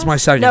 Casamigos? it's my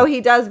second. No,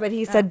 he does, but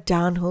he said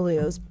Don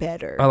Julio's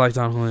better. I like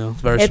Don Julio.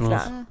 It's very It's smooth.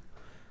 not.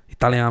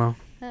 Italiano.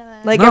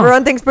 Like No.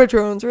 everyone thinks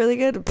Patron's really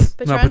good.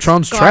 Pfft, No,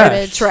 Patron's trash.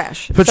 garbage.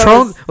 trash. So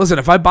Patron. is- Listen,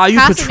 if I buy you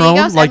Patron,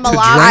 Casamigos like and to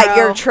Milagro. drink.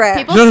 You're trash.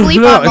 People No,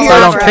 sleep no, on it's I don't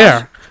Milagro.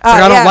 care. It's like I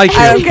don't yeah, like you.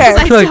 I don't care.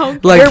 Because I like,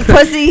 don't like, Your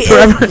pussy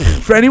for, is.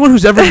 for anyone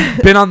who's ever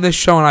been on this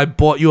show and I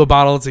bought you a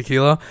bottle of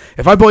tequila,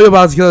 if I bought you a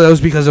bottle of tequila, that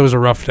was because it was a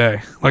rough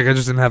day. Like I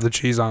just didn't have the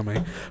cheese on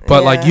me.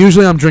 But like Yeah.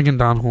 usually I'm drinking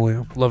Don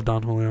Julio. Love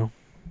Don Julio.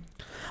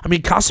 I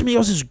mean,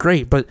 Casamigos is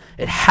great, but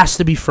it has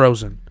to be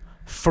frozen.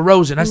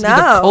 Frozen. It has to be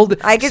the No, cold.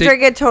 I could See-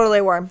 drink it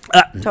totally warm.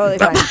 Totally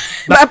fine.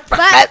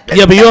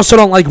 Yeah, but you also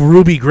don't like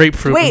ruby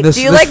grapefruit. Wait, and this,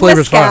 do you this like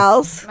flavor's fine.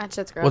 mezcals? That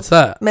shit's gross. What's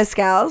that?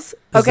 Mezcals.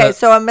 Okay, that-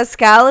 so a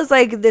mezcal is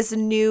like this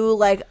new,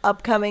 like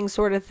upcoming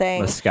sort of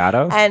thing.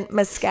 Moscato. And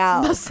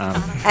mezcal.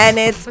 Um, And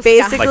it's Mezcal.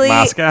 basically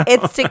Like Moscow?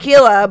 it's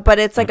tequila, but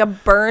it's like a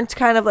burnt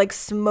kind of like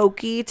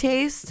smoky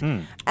taste.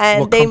 And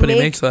What they company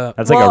make makes that?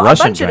 That's well, like a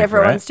Russian bunch drink, of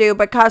different right? ones do,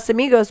 but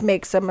Casamigos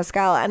makes a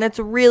mezcal, and it's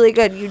really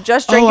good. You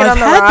just drink Oh, it on I've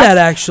the had rocks, that,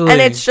 actually.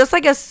 and it's just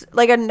like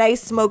like a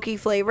nice smoky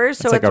flavor.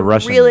 So It's like it's a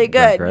Russian really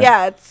drink, good. right?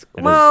 Yeah, it's It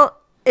is. well,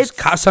 Does it's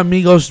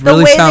Casamigos the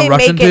really way sound they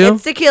Russian make to it. you?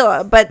 It's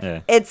tequila, but Yeah.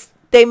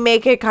 they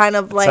make it kind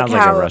of like Sounds how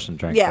like a Russian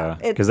drink, Yeah,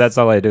 because that's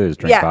all I do is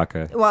drink yeah.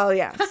 vodka. Well,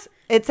 yes,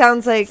 it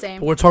sounds like Same.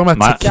 But we're talking about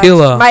My-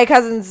 tequila. my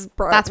cousin's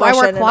That's why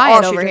we're Russian, and quiet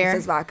all she over drinks here.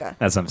 is vodka.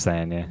 That's what I'm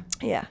saying. Yeah.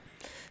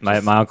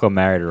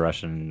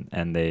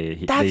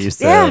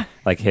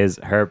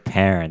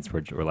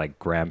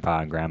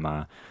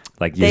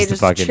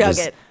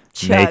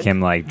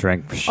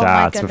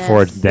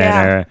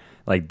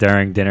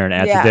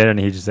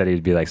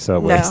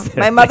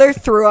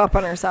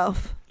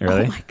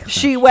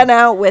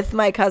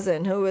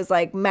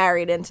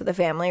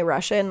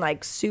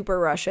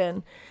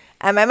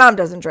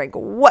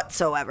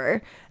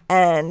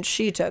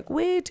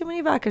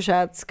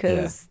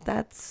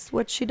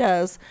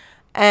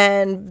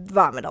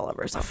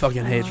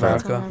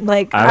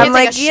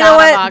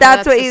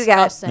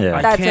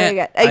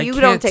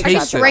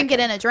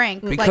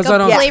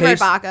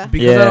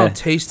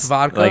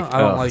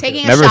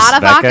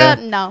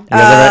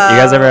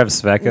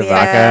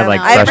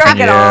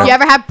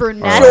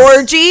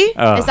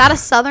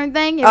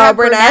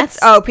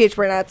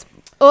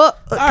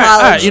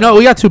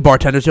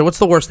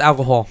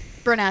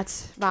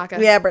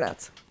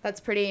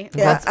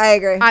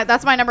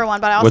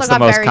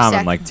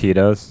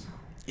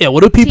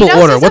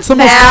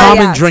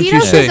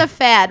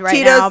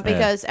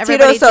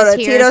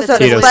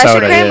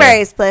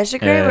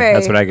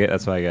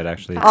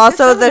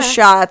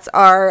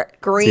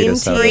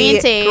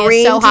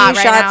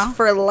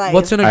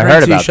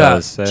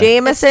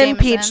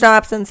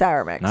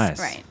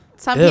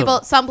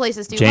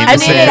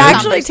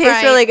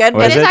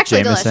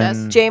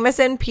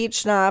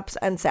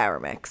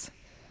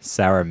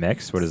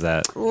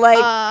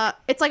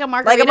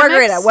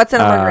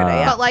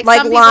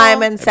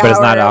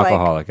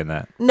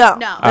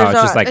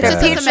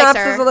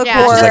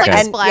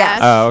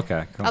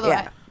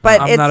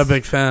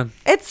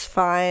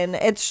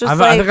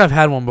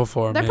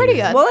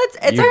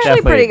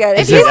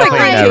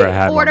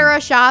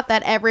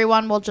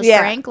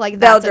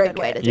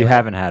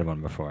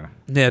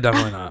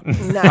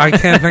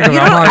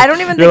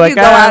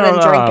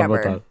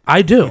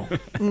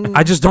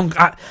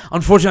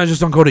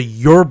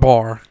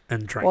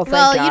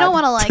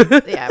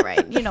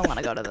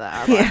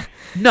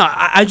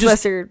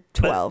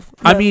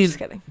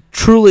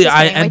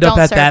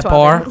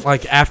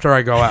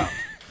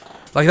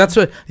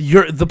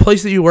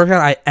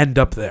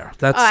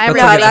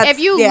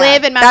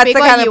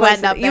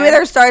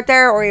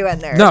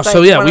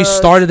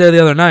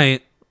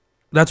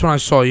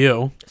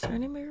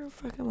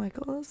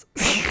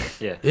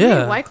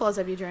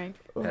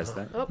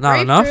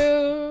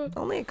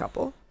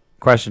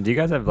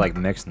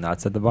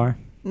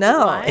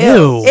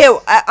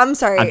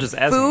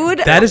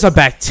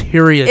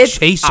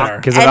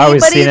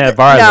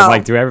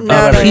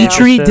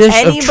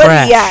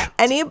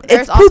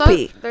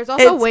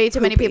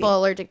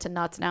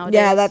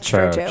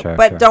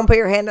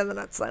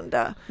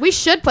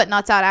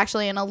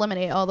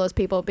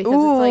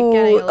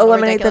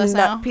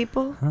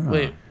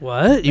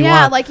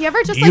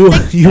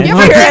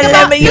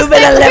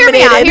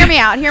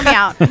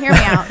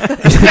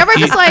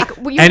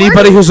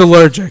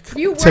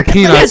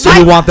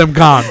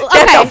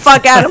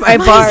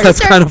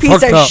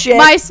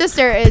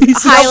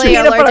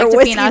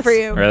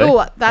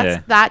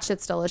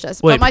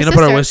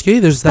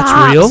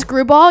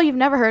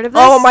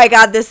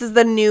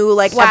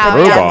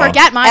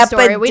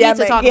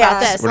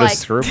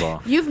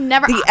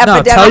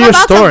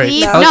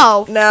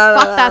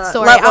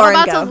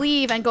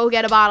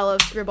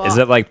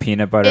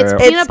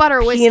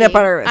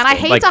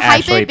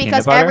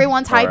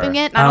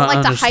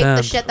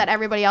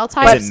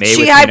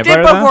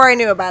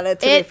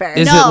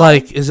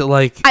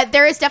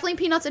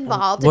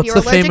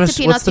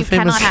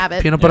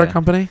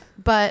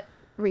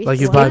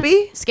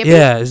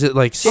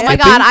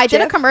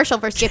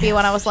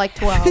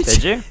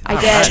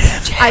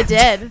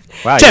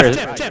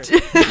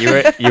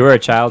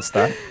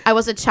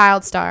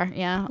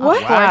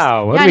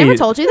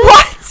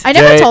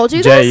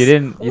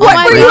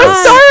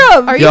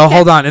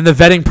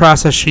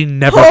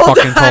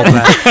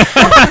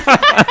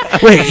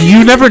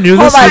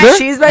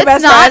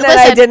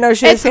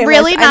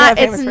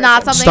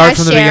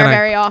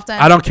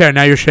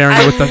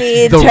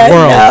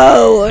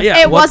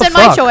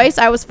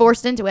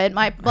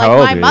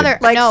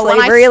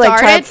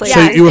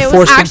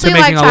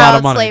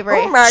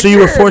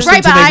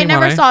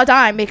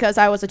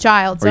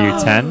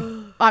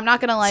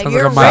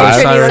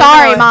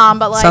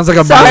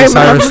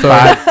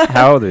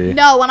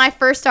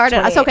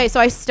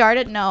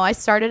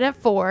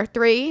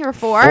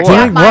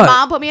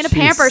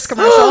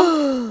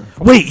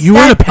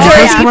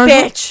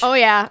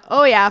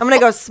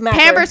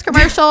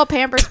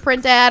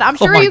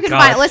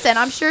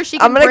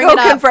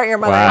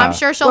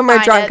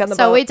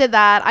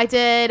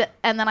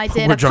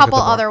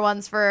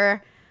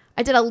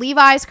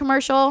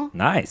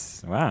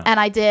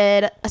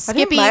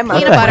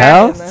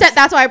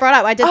 that's why I brought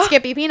up. I did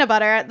Skippy peanut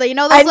butter. You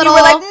know those And little. you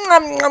were like,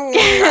 nom, nom,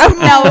 nom.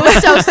 No, it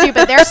was so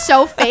stupid. They're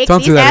so fake. Don't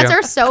These do that ads again.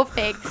 are so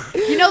fake.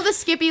 You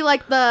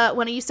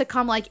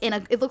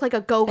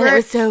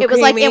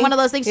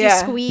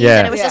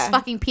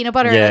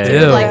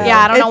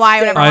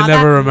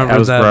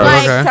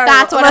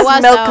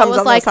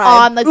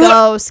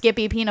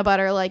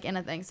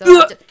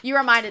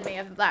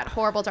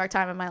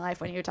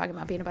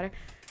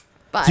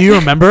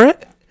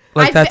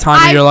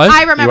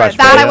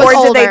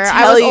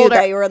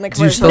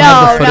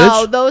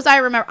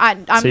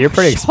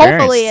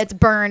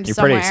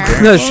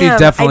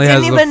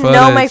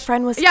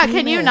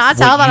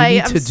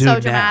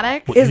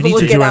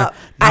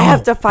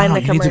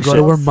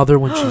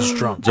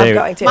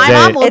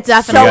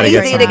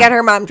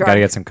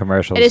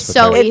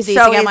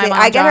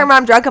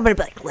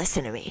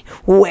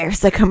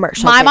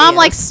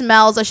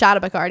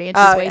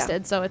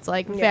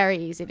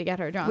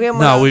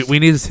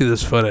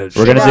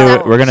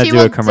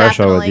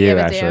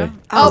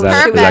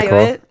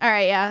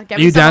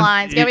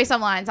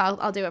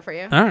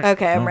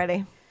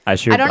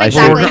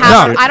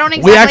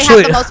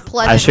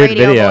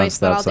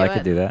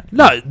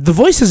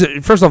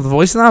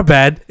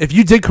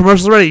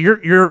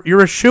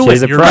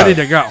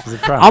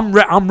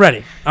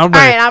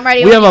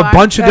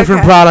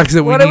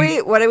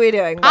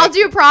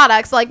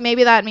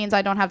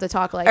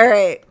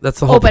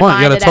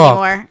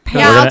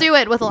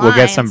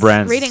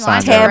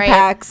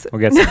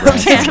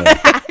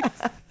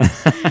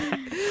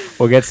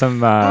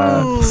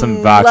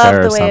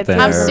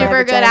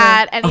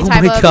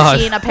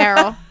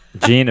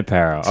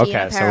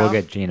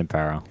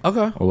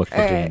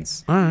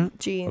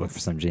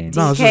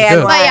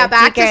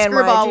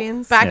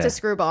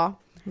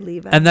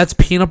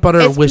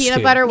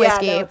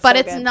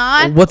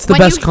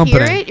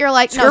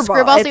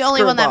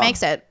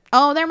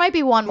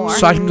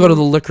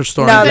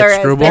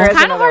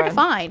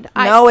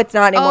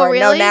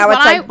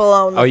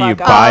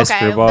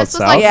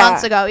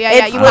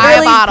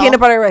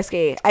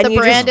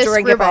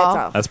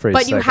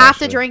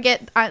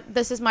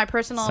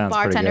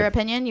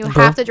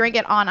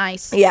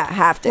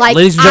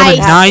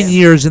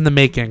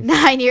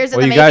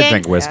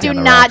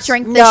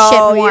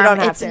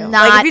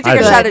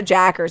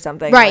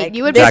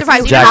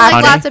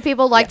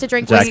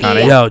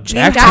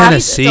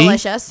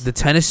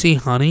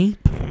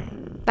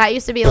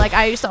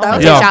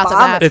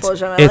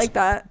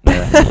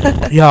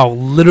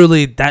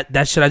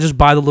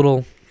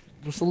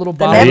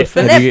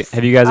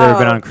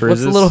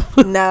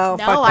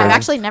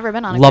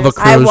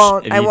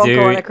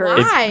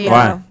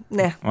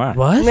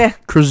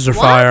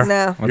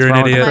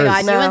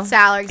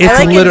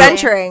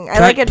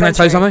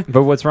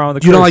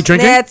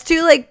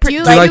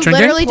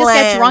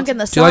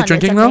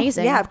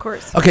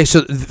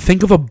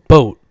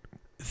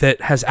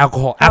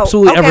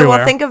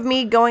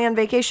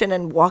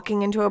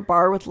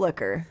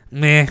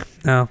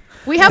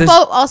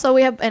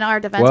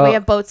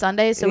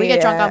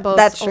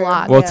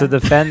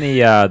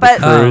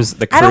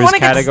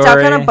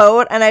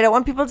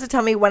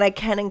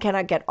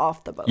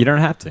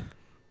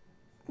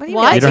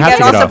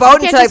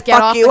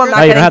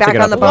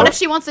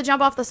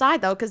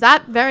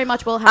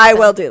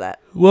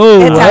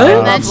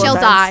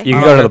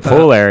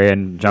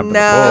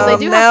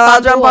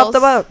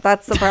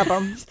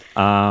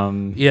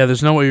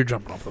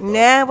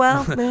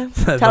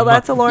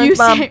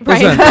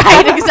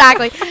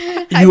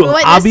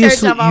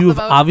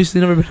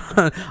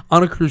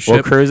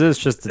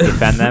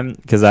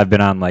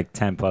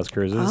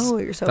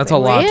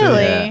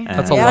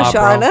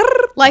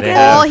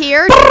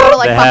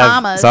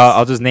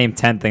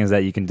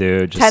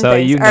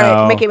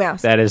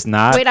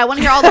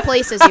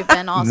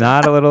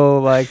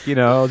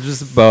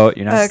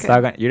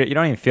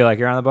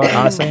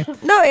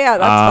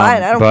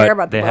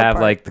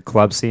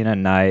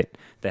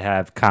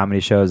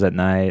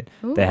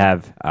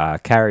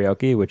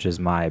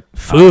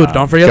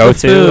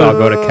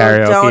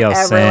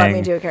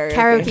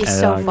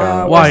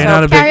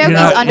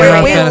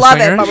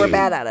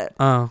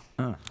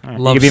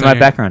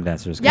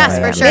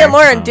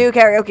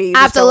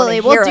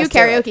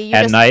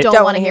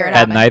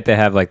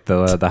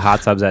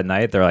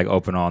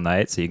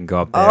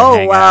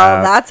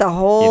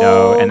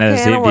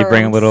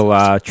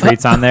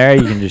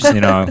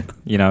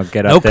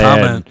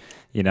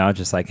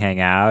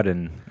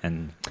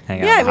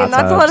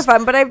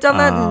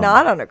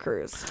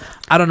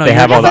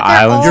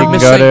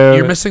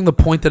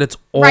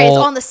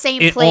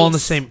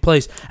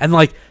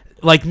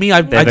Like me,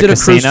 I They have did a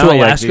cruise to casino?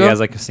 Alaska. You guys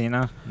like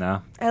casino?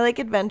 No. I like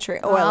adventure.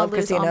 Oh, I I'll love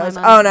lose all my casinos.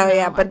 money. Oh no, No,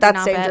 yeah, I but do that's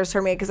not bet. dangerous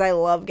for me because I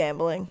love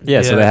gambling.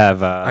 Yeah, so Yeah. they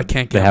have. I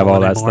can't They have gamble all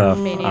that anymore. stuff.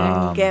 Me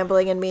neither.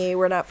 Gambling and me,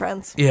 we're not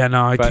friends. Yeah,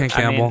 no, I but, can't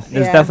I mean, gamble.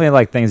 there's Yeah. definitely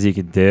like things you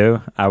could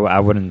do.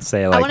 I wouldn't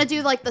say like. I want to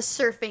do like the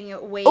surfing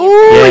wave.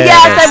 Oh Yeah,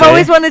 yes, I've see?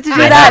 always wanted to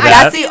do I that. have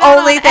That's that. the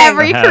only on thing.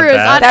 every I have cruise,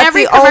 that. on That's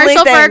every the only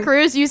commercial for a thing.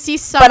 cruise, you see But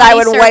somebody I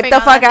would wipe surfing the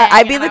on fuck out. thing,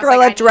 I'd be and the I was girl like,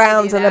 I that need to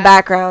drowns do in the that.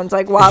 background,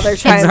 like while they're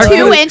trying It's to.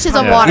 2 inches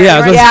of water. Yeah, I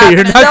was You're gonna like, say, "I'm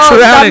you're gonna not No,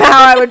 drowning.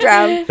 somehow I would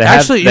drown. They have-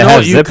 Actually, you they know have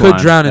what? You zip could line.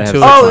 drown They into have it.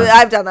 zip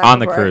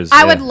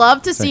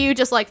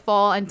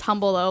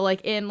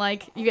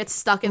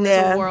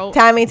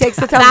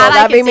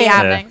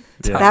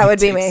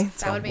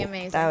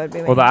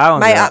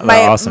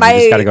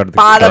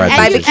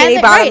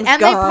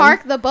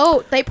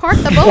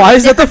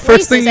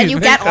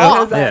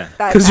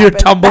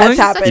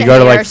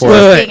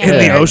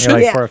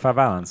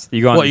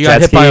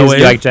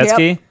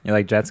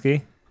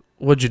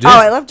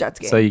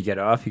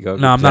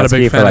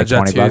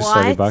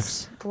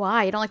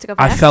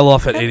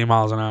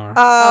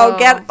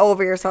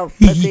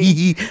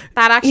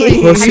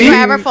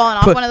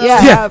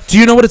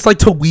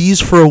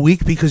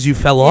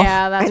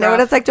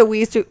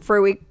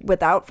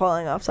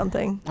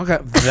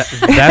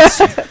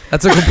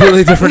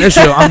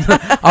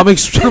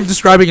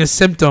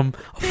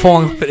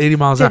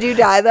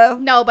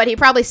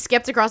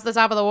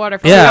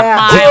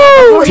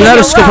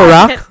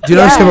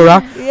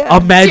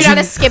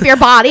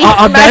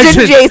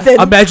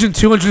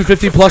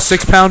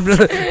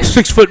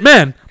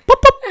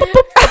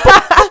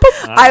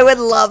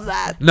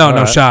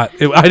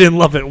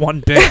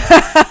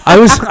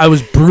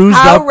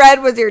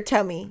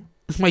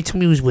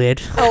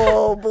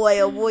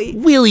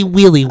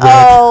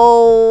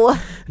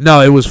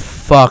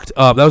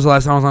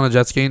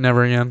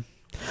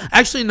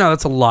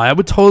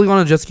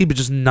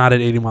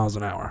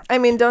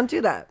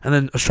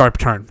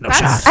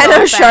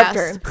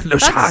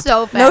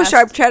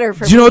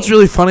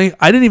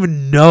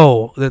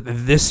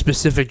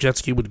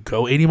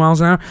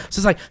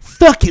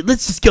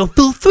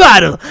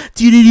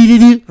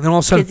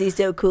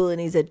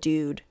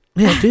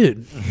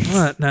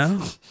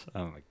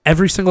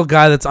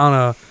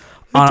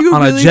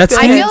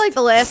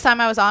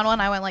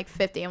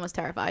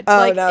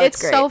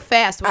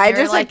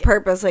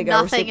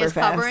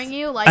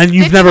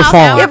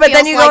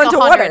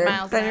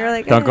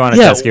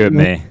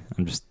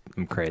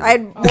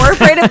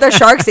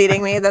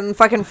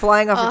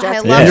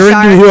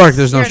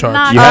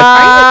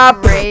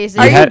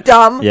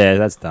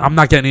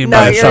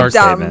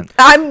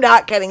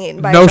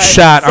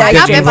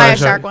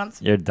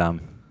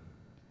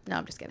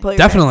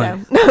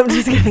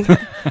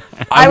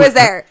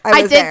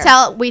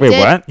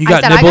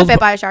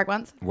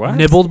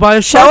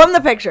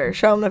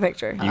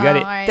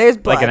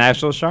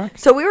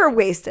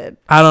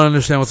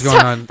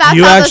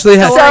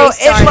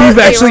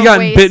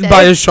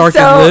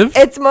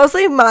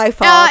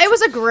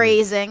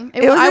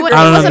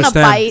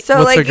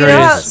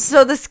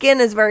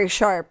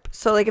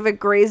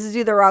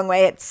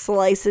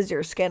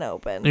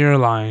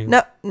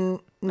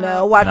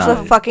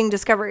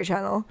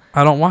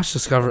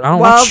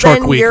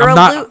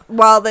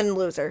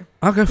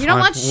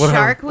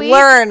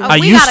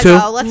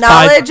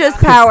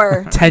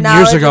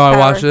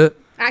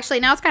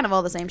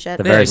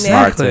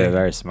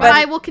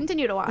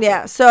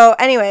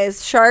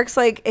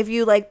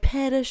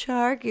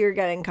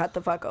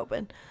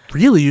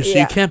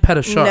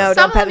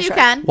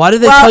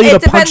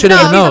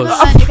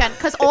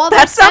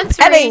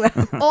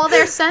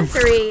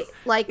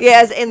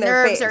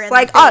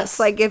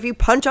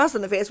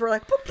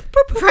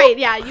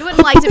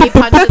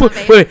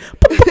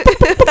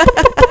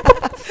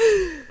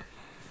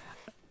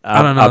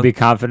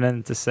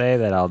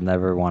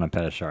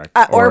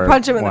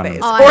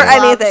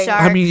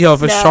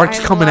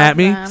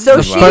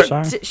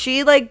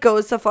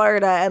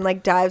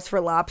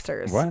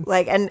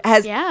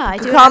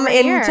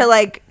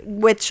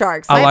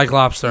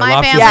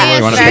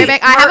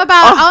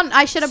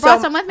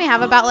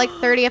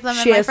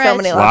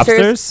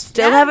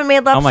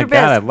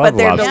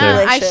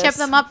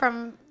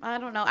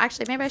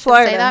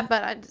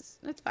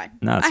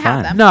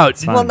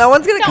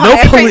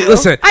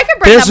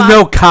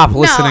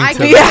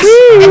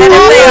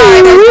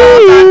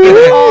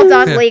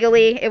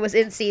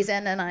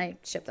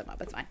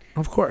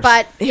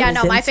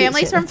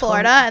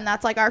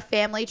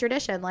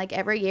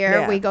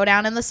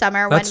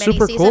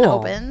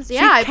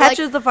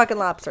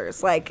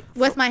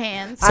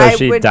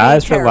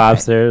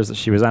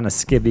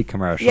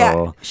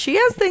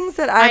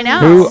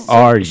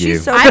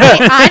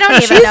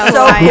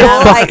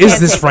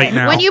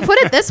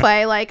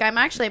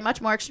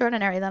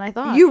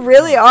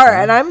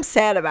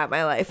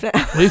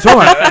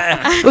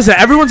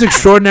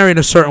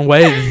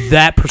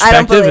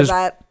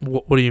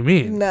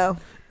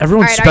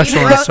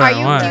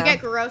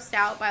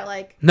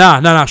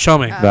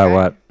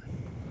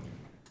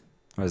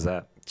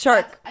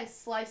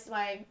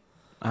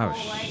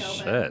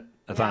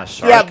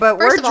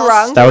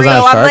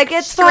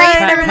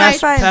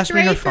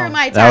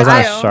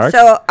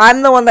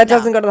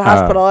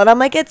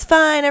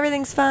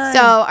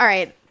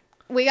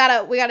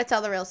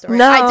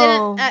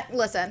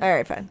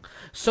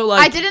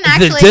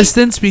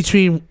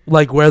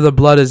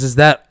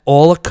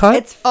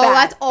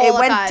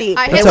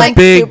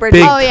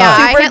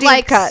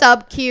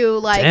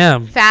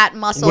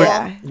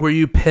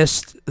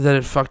pissed that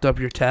it fucked up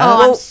your tab? Oh, I'm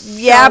Well, so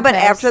yeah, but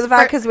pissed. after the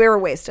fact, because we were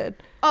wasted.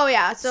 Oh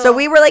yeah. So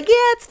we were like, yeah,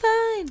 it's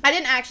fine. I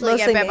didn't actually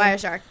Mostly get bit by me. a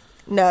shark.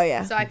 No,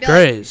 yeah. So I feel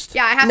Grazed.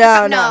 like I have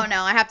No, to no.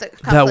 no, I have to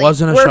That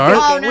wasn't a We're shark?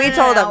 faking. Oh, no, We no,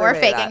 told no, we're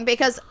everybody faking that.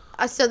 because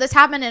so this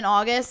happened in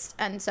August,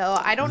 and so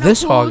I don't know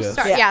This who August?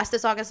 started. Yeah. Yes,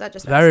 this August that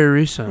just Very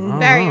recent.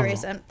 very Oh.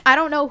 recent. I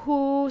don't know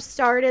who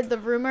started the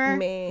rumor.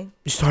 Me.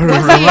 You started a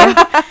Was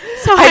rumor?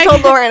 So I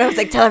told Lauren, I was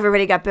like, tell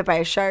everybody got bit by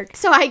a shark.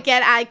 So I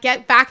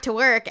get back to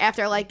work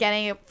after like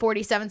getting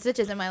 47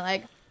 stitches in my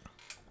leg,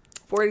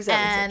 47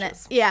 and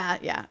stitches.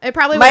 yeah, it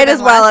probably Might would've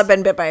as well less. have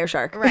been bit by a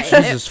shark. Right.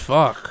 Jesus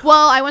fuck.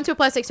 Well, I went to a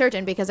plastic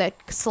surgeon because it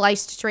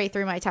sliced straight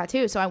through my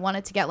tattoo, so I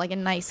wanted to get like a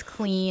nice,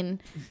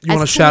 clean. You as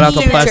want to shout out the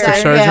clean plastic as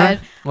I surgeon?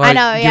 could. I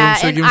know, yeah.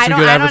 Give And him some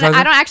good I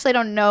advertising.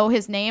 don't know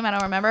his name. I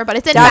don't remember, but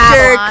it's in Dr.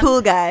 Babylon.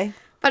 Cool Guy.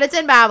 But it's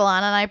in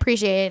Babylon, and I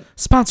appreciate.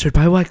 Sponsored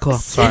by White Claw.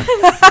 Sorry.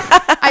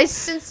 I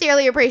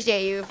sincerely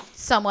appreciate you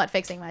somewhat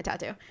fixing my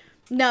tattoo.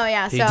 No,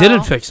 yeah. He So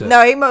didn't fix it.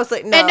 No, he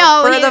mostly no.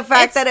 no, for he- the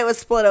fact it's- that it was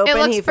split open, it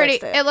looks he pretty.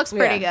 fixed it. It looks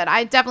pretty Yeah. good.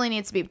 I definitely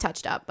needs to be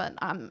touched up, but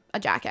I'm a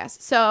jackass.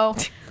 So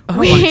Oh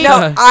my No,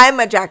 God. I'm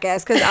a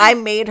jackass because I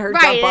made her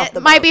right, jump off it the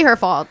boat. might be her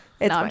fault.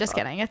 It's No, I'm my just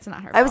fault. kidding. It's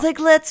not her. I was fault. like,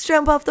 let's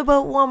jump off the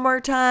boat one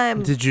more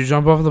time. Did you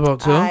jump off the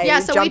boat too? I- yeah.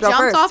 So we jumped off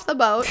jumped first. off the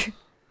boat.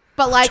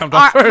 But like Jumped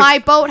off first. my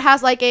boat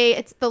has like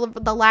it's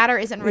the ladder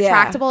isn't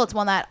Yeah. retractable. It's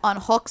one that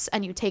unhooks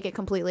and you take it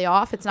completely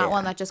off. It's not Yeah.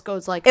 one that just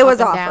goes like It up was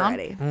and off down.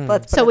 already.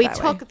 Let's put So it we that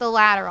took way. the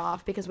ladder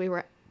off because we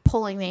were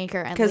pulling the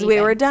anchor and because we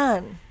leaving. were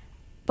done.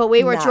 But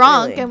we were Not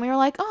drunk really. and we were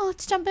like, oh,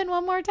 let's jump in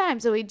one more time.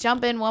 So we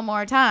jump in one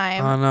more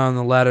time. Oh no, and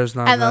the ladder's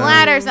not and the there.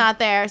 ladder's not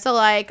there. So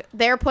like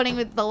they're putting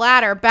the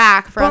ladder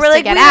back for But us we're to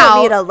like, get we out.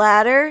 don't need a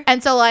ladder.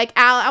 And so like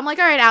I'm like,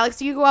 all right,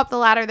 Alex, you go up the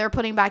ladder. They're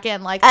putting back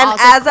in. Like, And I'll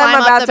just as I'm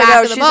climb up about the to back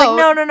go, of the she's like,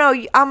 boat.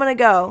 no, I'm gonna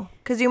go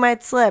because you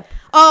might slip.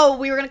 Oh,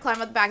 we were gonna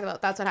climb up the back of the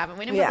boat. That's what happened.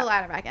 We didn't Yeah. put the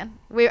ladder back in.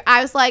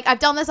 I was like, I've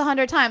done this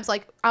 100 times.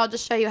 Like, I'll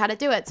just show you how to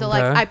do it. So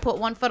like, Okay. I put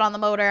one foot on the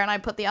motor and I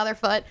put the other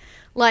foot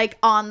like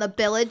on the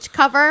bilge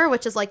cover,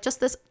 which is like just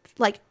this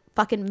like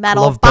fucking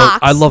metal Love box.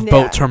 boat. I love Yeah.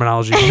 boat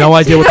terminology. No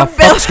idea what the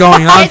Bill- fuck's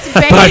going on, It's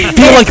but I big.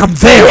 feel like I'm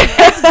there.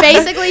 It's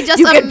basically just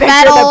You a can picture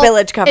metal the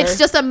bilge cover. It's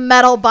just a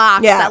metal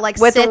box Yeah, that like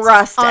with sits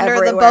rust under the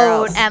everywhere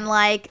boat else. and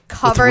like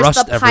covers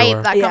rust the pipe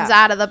everywhere. that comes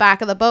Yeah. out of the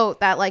back of the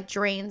boat that like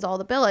drains all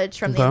the bilge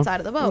from the Okay.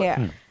 inside of the boat.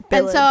 Yeah.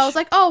 And so I was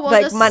like, oh well,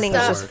 like this money is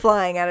is the just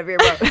flying out of your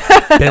boat.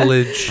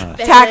 Village. bilge.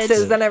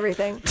 Taxes and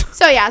everything.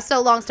 So yeah, so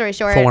long story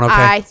short, Full one, okay.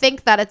 I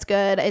think that it's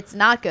good. It's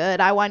not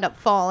good. I wind up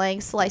falling,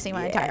 slicing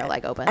my entire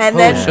leg open. And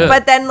Holy then, shit.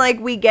 but then, like,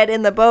 we get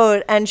in the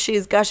boat and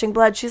she's gushing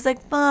blood. She's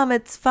like, Mom,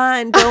 it's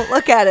fine. Don't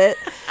look at it.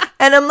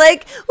 And I'm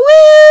like,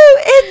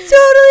 woo, it's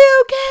totally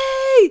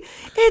okay.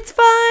 It's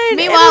fine.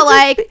 Meanwhile, It'll just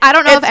like be-" I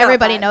don't know if It's not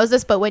everybody fine. knows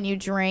this, but when you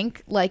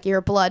drink, like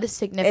your blood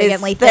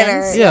significantly It's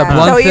thinner. thins. Yeah,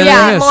 blood so you thinner, bleed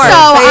yeah, more. so-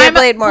 So you I'm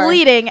bleed more.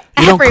 bleeding You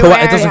don't everywhere.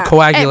 it doesn't Yeah.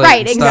 coagulate.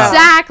 Right, and stuff.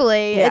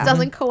 exactly. Yeah. It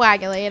doesn't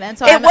coagulate, and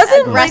so It I'm wasn't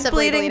like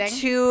aggressively bleeding bleeding.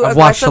 too I've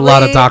watched a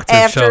lot of aggressively doctor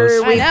after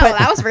shows. I we know put-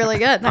 that was really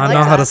good. I liked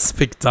know how to that.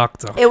 speak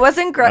doctor. It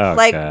wasn't Oh,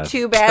 like God.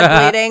 too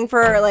bad bleeding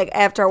for like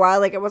after a while.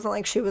 Like it wasn't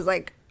like she was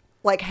like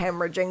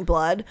hemorrhaging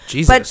blood.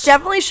 Jesus. But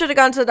definitely should have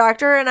gone to the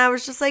doctor. And I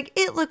was just like,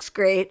 it looks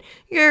great.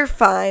 You're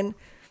fine.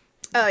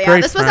 Oh yeah,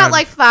 Great this was at friend.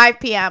 like 5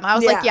 p.m. I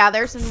was like, Yeah. yeah,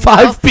 there's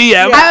 5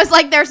 p.m. I was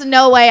like, there's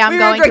no way I'm We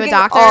were going to a drinking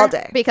doctor all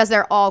day. because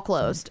they're all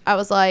closed. I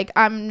was like,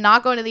 I'm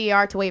not going to the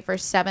ER to wait for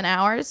 7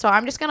 hours, so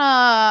I'm just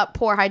gonna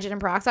pour hydrogen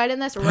peroxide in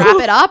this, wrap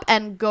it up,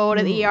 and go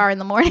to the ER in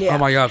the morning. Oh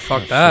my god,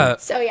 fuck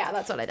that. So yeah,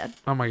 that's what I did.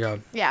 Oh my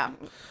god. Yeah,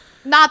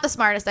 not the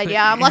smartest idea.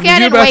 I'm lucky You're I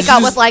didn't about wake to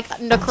up just- with like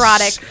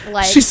necrotic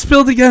like. She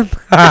spilled again.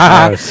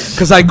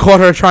 Because I caught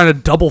her trying to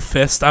double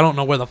fist. I don't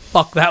know where the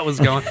fuck that was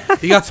going.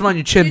 You got some on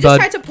your chin, You just bud.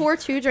 tried to pour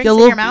 2 drinks Yeah, in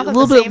your mouth at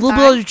the same little bit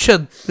on time. your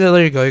chin. Yeah,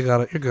 there you go. You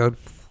got it. You're good.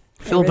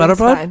 Feel better, Everything's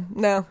bud? fine.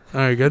 No,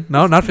 Oh, you're good.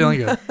 No, not feeling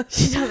good.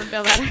 She doesn't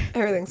feel better.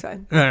 everything's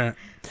fine. All right.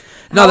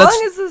 No, How that's.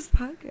 long is this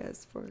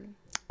podcast for?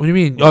 What do you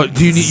mean? Oh,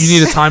 do you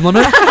need a time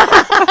limit?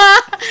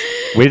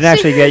 We didn't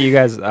actually get you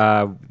guys.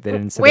 They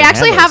didn't say We their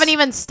actually handles. haven't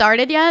even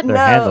started yet. Their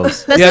No.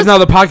 handles. This yeah, is no,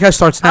 the podcast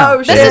starts now. Oh,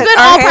 This shit. has been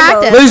Our all handle.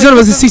 practice. Ladies and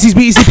gentlemen, this is CC's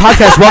BEC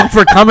podcast. Welcome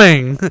for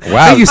coming. Wow.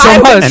 Thank you so I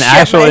much. was An shit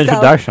actual myself.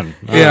 introduction.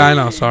 Yeah, I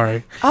know.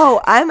 Sorry.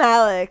 Oh, I'm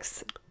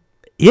Alex.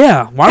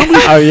 Yeah. Why don't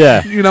we? Oh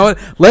yeah. You know what?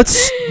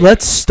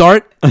 Let's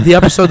start the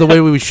episode the way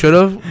we should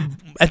have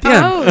at the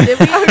Oh, end. did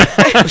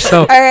we? So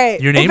All right.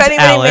 your name's if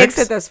anybody Alex. makes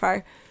it this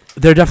far.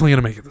 They're definitely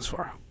gonna make it this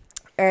far.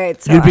 All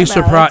right. So You'd be I'm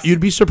surprised. Alex. You'd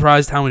be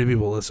surprised how many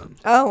people listen.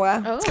 Oh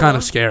wow. Oh. It's kind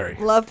of scary.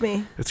 Love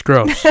me. It's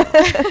gross.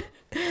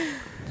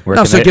 Where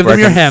No, can so they- give them where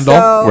your can- handle.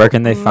 So Where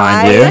can they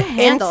find my you?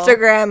 Handle.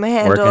 Instagram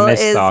handle they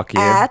is stalk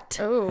you? at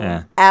Oh.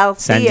 Yeah.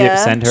 Althea.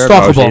 Send her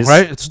Stalkable, emojis.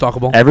 right? It's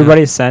stalkable.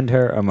 Everybody send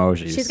her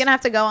emojis. She's gonna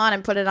have to go on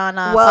and put it on.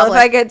 Well, public.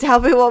 if I could tell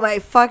people what my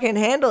fucking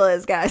handle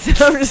is, guys.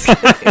 I'm just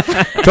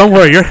kidding. Don't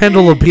worry, your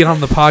handle will be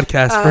on the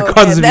podcast Oh, regardless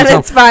okay. if Then you tell.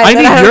 it's fine. I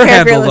Then need I don't your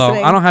care if you're handle though.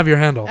 listening. I don't have your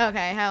handle.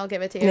 Okay, I'll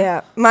give it to you.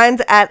 Yeah,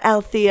 mine's at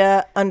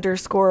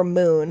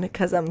Althea_moon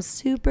because I'm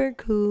super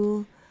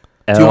cool.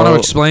 Do you want to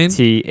explain?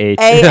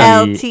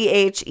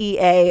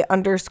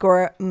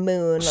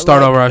 ALTHEA_moon.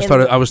 Start like over. I in-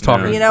 started. I was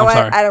talking. You know I'm what?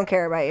 sorry. I don't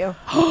care about you.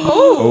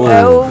 Oh.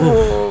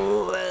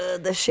 Oh,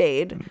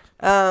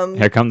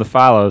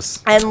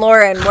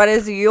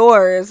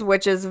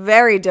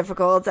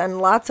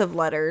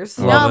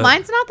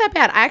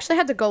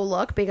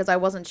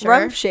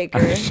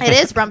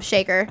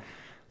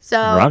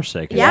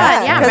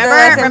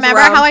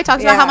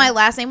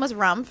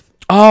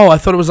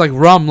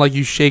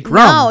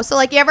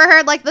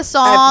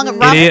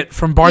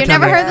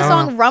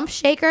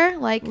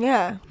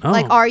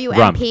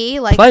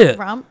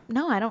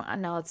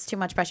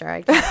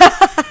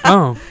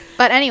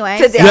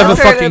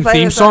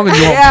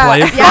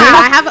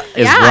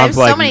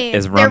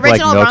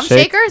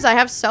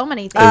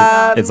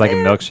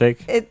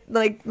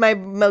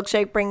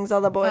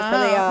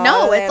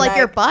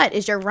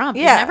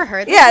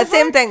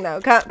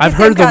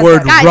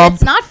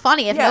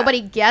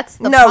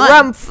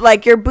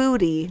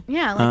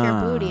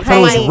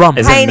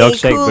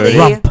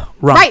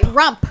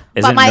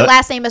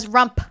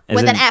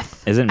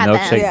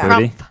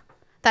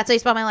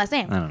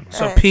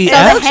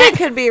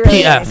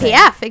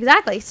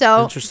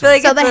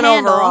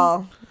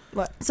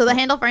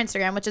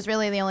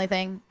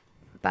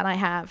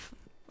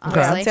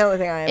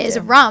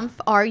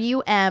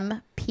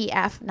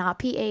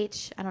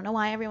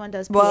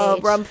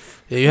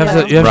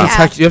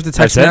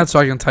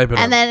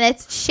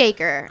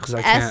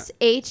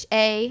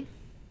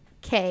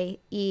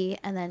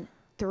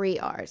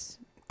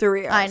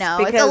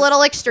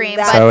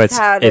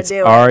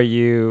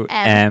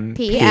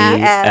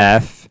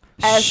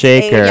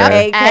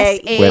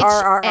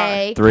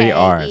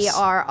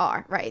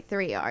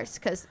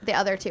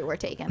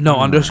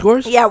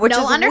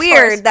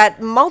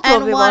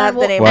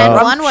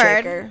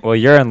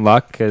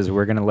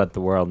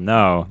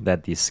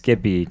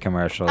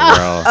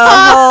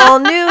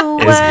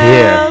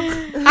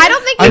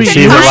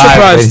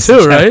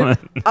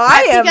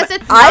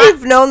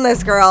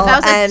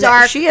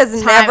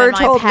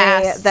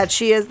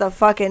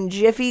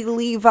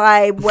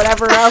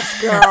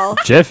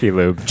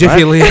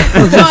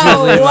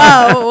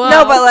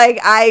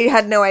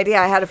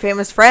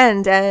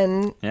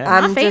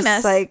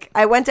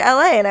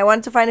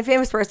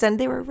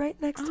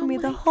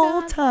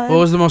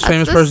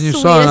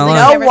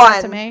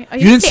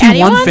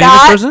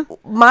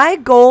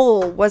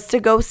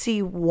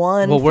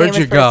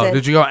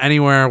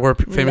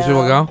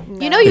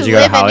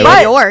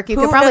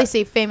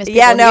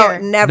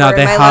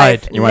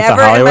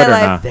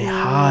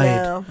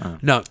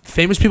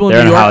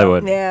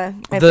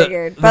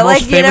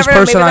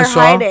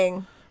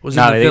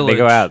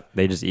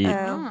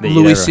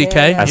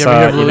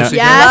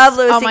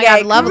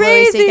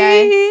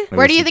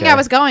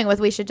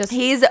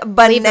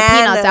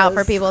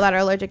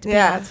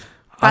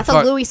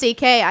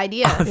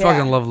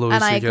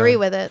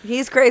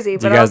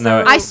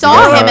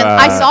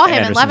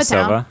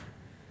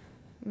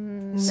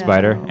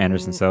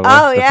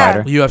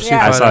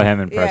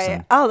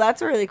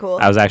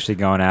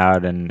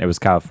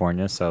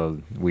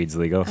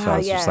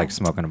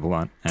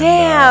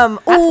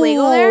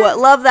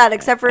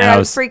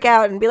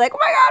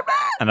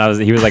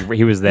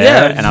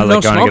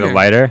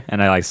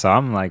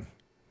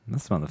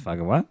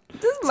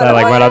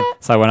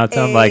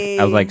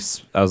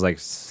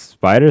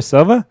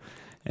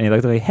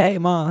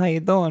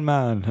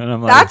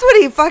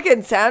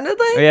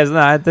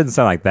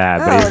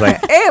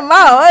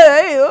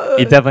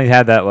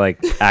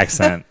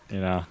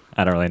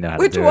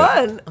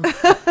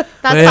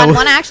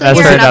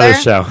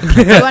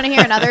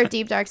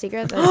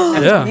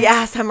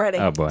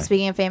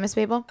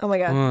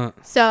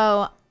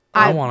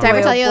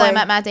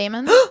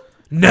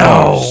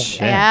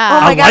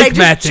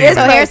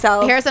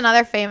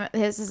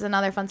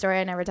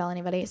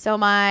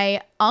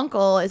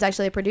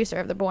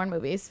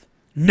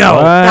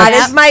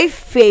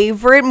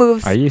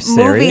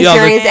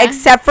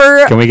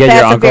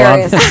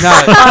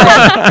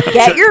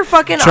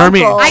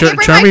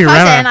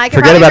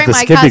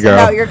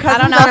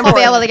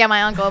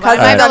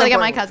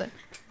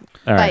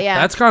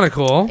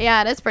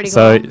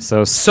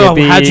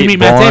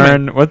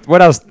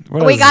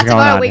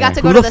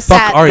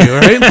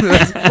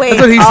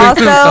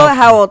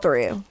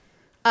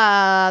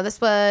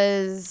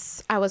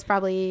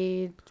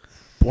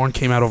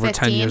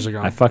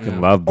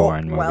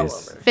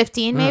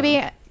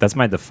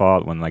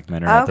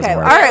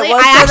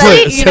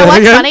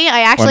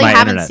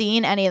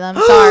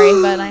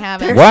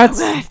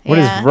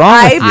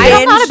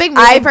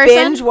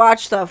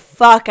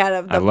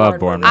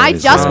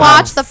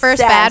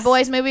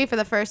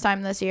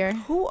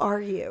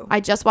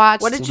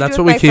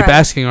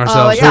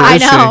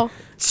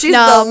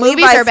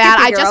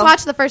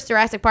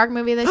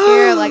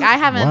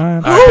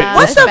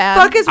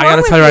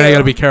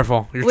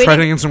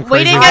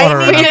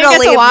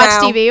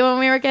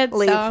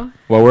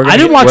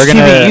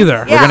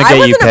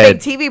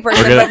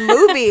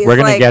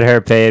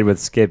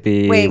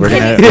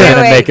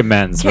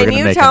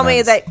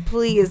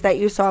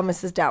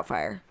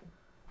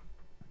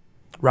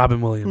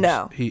 Robin Williams.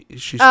 No.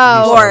 She's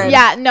Oh, Lauren.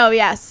 yeah, no,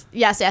 yes.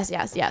 That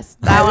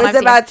I one was I've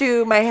seen. about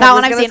to. My head That was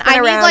one I've gonna seen. spin I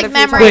need, around like, a few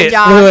memory times. Wait,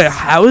 jobs. wait, wait.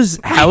 How is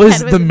head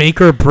the was-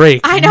 make or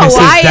break? I know, Mrs.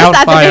 why is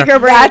that the Doubtfire? make or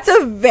break? That's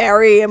a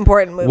very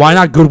important movie. Why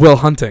not Good Will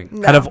Hunting?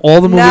 No. Out of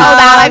all the movies,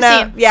 that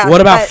I've seen. Yeah.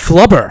 what about but-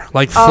 Flubber?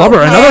 Like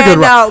Flubber, another yeah, good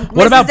one. no,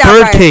 What Mrs. about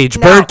Doubtfire? Birdcage?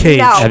 No, Birdcage.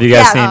 no. Have you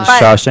guys Yeah, seen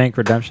but- Shawshank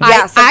Redemption?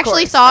 Yes, I of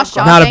actually course, saw of course.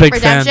 Not a Shawshank big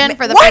Redemption fan.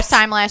 for the What? first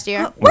time last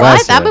year. What?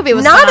 Last That year. movie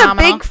was Not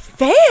phenomenal. a big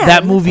fan.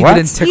 That movie What?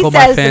 didn't tickle he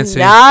my says fancy.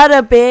 not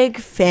a big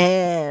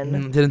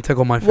fan. Didn't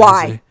tickle my fancy.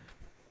 Why?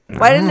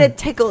 Why didn't it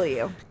tickle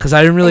you? Because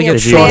I didn't really And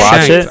get you're Did you watch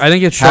Shawshank. it? I didn't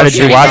get Shawshank. How did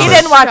you watch He it?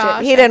 didn't watch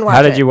it. He didn't watch it.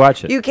 How did you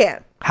watch it? You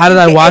can't. How did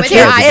I watch Did you-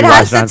 it? Did It you has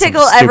watch to on some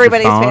tickle stupid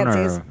everybody's phone,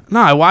 fancies. or- No,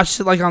 I watched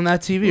it like on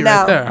that TV No.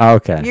 right there. Oh,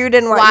 okay. You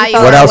didn't watch. Why You you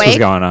fell What else awake? was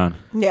going on?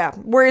 Yeah.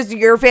 Where's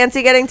your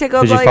fancy getting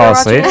tickled Did you while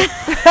fall were watching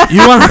asleep? it?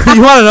 You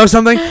want to know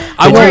something?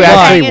 I Did won't you lie.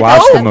 actually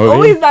watch the Oh,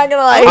 movie? he's not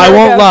gonna lie. I Here we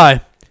won't go.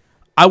 lie.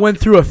 I went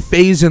through a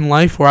phase in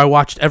life where I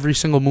watched every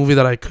single movie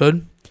that I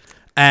could,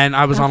 and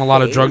I was on a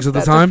lot of phase? drugs at the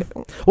That's a time.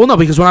 Well, no,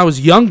 because when I was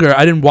younger,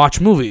 I didn't watch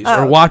movies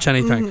Oh, or watch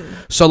anything. Mm-hmm.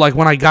 So, like,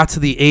 when I got to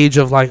the age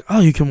of like, oh,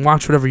 you can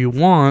watch whatever you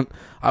want,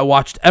 I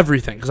watched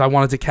everything because I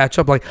wanted to catch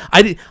up. Like,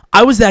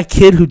 I was that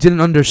kid who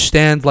didn't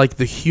understand like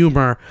the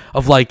humor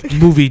of like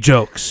movie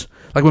jokes.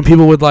 Like when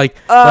people would like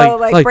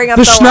bring up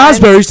the the lines.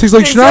 schnozberries tastes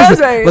like The schnozberries.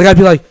 schnozberries. Like I'd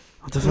be like,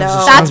 what the fuck No. is a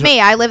That's schnozberry? me.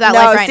 I live that No,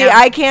 life right see, now.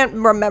 I can't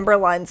remember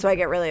lines, so I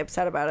get really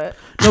upset about it.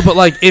 No, but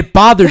like it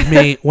bothered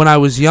me when I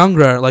was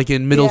younger, like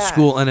in middle Yeah.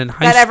 school and in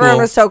high That school. everyone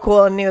was so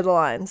cool and knew the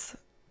lines.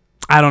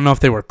 I don't know if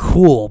they were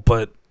cool,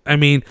 but I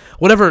mean,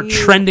 whatever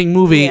trending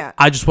movie, yeah.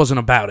 I just wasn't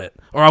about it,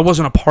 or I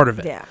wasn't a part of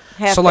it. Yeah.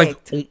 So like,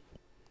 Half-Baked.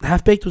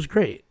 Half Baked was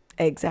great.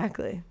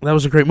 Exactly. That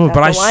was a great movie.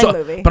 That's but a I wine saw,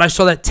 movie. but I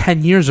saw that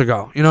 10 years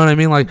ago. You know what I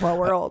mean? Like, Well,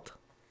 we're old.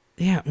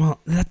 yeah. Well,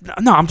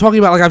 no, I'm talking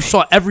about like I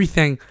saw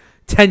everything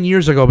 10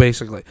 years ago,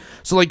 basically.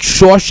 So like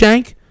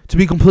Shawshank, to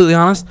be completely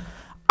honest,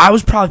 I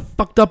was probably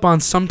fucked up on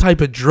some type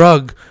of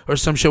drug or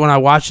some shit when I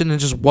watched it, and it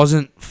just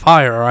wasn't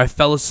fire, or I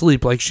fell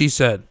asleep, like she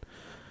said.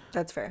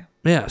 That's fair.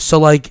 Yeah. So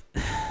like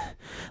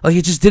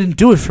it just didn't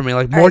do it for me.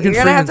 Like All right, Morgan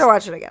you're gonna have Freeman's. to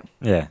watch it again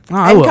Yeah. No,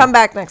 I and will. come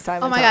back next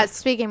time. Oh and my tell god! us.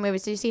 Speaking of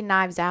movies, did you see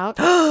Knives Out?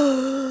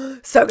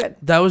 So good.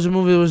 That was a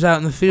movie that was out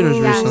in the theaters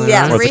Ooh, recently.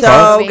 yeah. right? What's it recent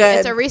called? movie. good.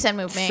 It's a recent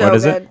movie. So What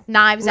is it? good.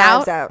 Knives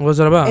Knives Out. Out. What was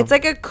that about? It's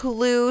like a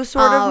Clue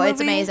sort of Oh, movie.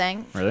 it's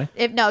amazing. Really?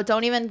 If no,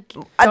 don't even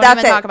That's even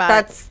it. talk about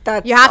That's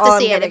it. You have all to I'm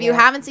see it. If getting you at.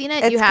 haven't seen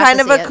it, you It's have kind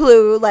to of see a it.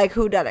 clue, like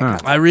who done it.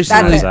 concept. I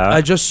recently, That's it.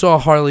 I just saw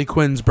Harley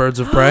Quinn's Birds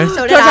of Prey.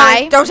 So did Don't tell I.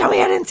 me. Don't tell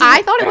me I didn't see I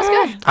it. thought it was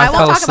good. I I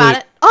fell won't talk about asleep.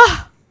 it.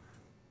 Oh,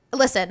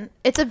 listen,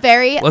 it's a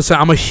very. Listen,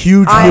 I'm a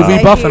huge I'm movie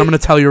a buff, huge- and I'm going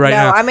to tell you right no,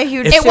 now. I'm a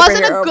huge It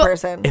wasn't a superhero good-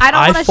 person. If I don't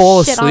I want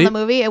fall to shit on the asleep-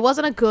 movie. It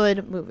wasn't a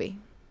good movie.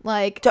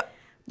 Like, Don't-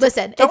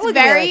 listen, don't it's look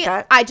at me very.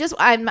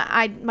 like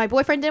that. My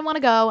boyfriend didn't want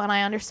to go, and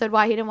I understood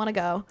why he didn't want to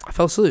go. I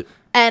fell asleep.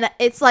 And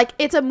it's like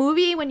it's a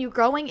movie. When you're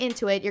going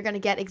into it, you're gonna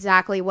get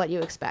exactly what you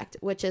expect,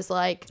 which is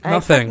like I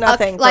expect Nothing.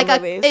 Nothing. like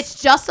from movies.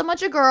 it's just a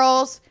bunch of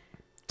girls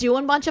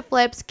doing a bunch of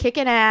flips,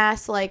 kicking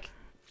ass, like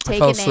fell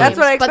taking names. asleep. That's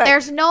what I but expect.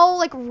 there's no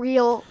like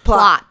real plot.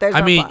 plot. There's I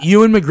no mean, plot.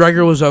 Ewan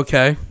McGregor was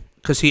okay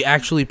because he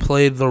actually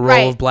played the role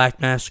Right. of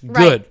Black Mask Right.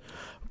 good.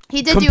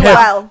 He did do Compare,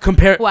 well.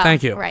 compare. Well,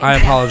 Thank you. right. I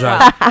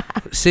apologize.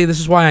 See, this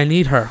is why I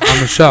need her on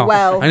the show.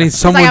 Well. I need It's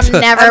someone like I'm to.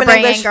 never I'm an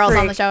bringing English girls on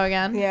freak. the show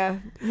again. Yeah,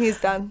 he's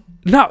done.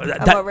 No,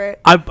 over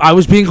it. I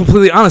was being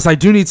completely honest. I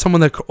do need someone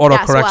that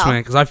autocorrects well. me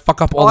because I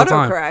fuck up all the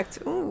time.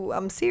 Autocorrect. Ooh,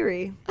 I'm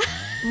Siri.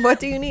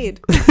 What do you need?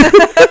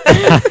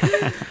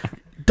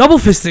 Double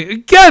fisting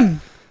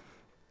again.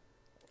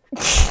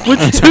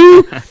 With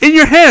two in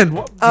your hand.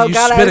 Oh you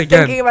God, I spit was again.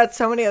 thinking about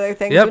so many other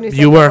things Yep, when you said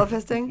you were. double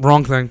fisting.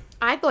 Wrong thing.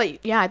 I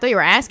thought you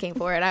were asking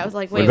for it. I was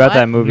like, wait, What about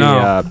that movie?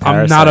 No, Parasite?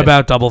 I'm not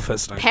about double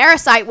fisting.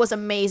 Parasite was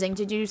amazing.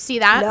 Did you see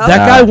that? No.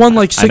 That guy won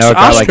like I 6 know it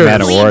got, like, Oscars.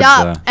 mad Cleaned awards,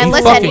 up. though. And He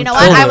listen, fucking you know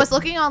what? killed I it. was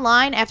looking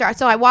online after,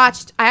 so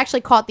I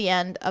actually caught the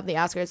end of the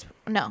Oscars.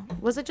 No,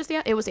 was it just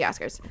it was the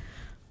Oscars.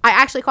 I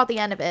actually caught the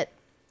end of it,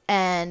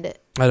 and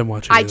I didn't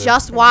watch it. I either.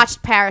 just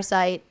watched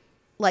Parasite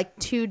like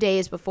 2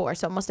 days before,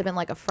 so it must have been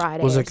like a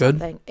Friday. Was or it good?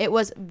 Something. It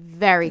was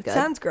very good.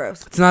 Sounds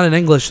gross. It's not in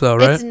English though,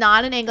 right? It's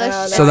not in English.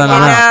 Oh, So then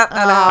I'm out.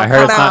 I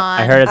heard it's not.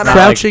 I heard it's I'm not.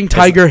 out. Crouching like,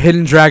 Tiger,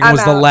 Hidden Dragon I'm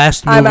was the out.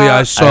 last I'm movie out. I I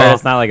heard saw.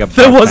 it's not like a. That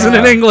bug wasn't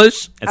in thing.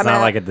 English. It's I'm not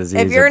out. like a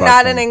disease. If or you're bug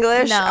not thing. in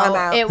English, No, I'm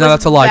out. it No,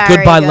 that's a lie. very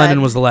Goodbye good.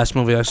 Lenin was the last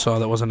movie I saw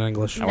that wasn't in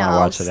English. I wanna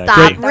watch it, Stop.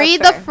 actually.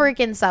 Read That's the fair.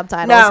 freaking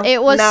subtitles. No,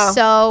 It was no.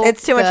 so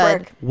It's too much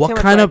good. work. What Too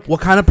much kind work. of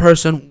what kind of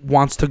person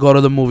wants to go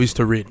to the movies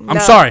to read? I'm No.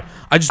 sorry,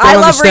 I just don't I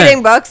love understand.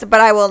 reading books, but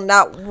I will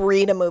not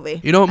read a movie.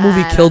 You know what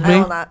movie killed I me?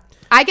 will not.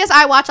 I guess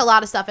I watch a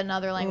lot of stuff in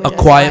other A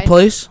languages. Quiet so I-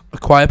 Place. A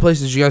Quiet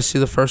Place. Did you guys see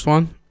the first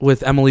one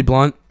with Emily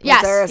Blunt?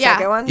 Yes. Is there a yeah.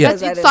 second one? Yeah.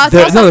 Because I You didn't- saw There-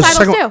 no, there's a subtitles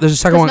second- too, there's a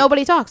second 'cause one.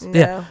 Nobody talks. No.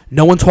 Yeah.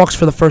 No one talks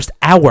for the first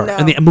hour, No.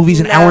 and the movie's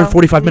an hour and No.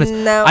 45 minutes.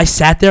 No. I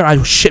sat there.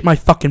 I shit my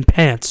fucking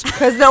pants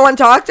Because no one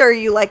talked, or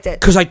you liked it.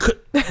 because I could.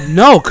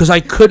 No, because I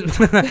couldn't.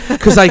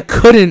 Because I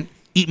couldn't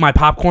eat my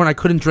popcorn. I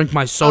couldn't drink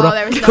my soda. Oh,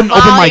 there was no couldn't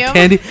open my volume.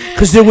 candy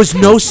because there was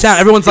no sound.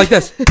 Everyone's like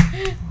this.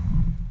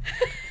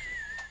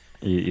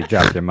 You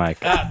dropped your mic.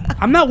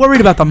 I'm not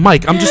worried about the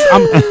mic. I'm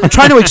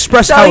trying to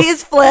express So how.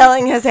 he's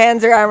flailing his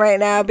hands around right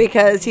now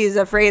because he's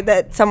afraid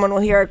that someone will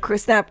hear a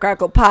snap,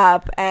 crackle,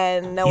 pop,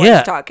 and no Yeah.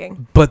 one's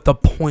talking. But the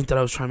point that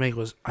I was trying to make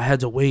was I had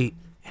to wait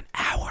an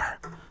hour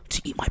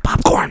to eat my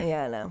popcorn.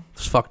 Yeah, I know.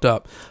 It's fucked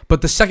up.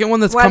 But the second one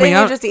that's Why coming didn't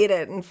you out. just eat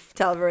it and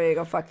tell everybody to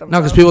go fuck themselves? No,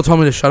 because people told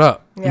me to shut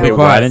up. Yeah. Be Wait,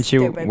 quiet. why didn't you?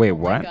 Stupid. Wait,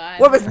 what?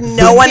 What was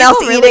no one else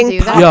People really eating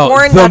do that.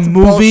 popcorn? Yo, the That's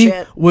movie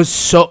bullshit. was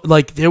so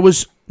like there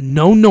was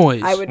no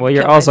noise. I would Well,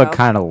 you're kill also myself.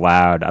 kind of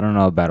loud. I don't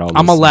know about all.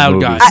 I'm a those loud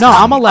movies. guy. No,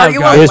 I'm a loud Are you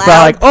guy. a It was probably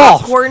loud like, oh,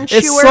 popcorn it's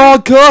chewer? so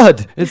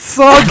good. It's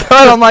so good.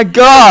 Oh my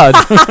god.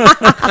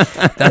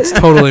 That's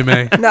totally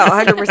me. No,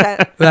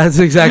 100%. That's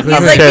exactly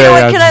He's me. like, you kidding, know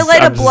what? I'm Can I just-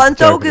 light a I'm just blunt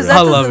though? joking Because around.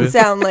 that I love doesn't it.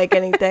 sound like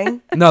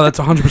anything. No, that's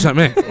 100%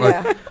 me. Like,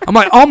 Yeah. I'm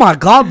like, oh my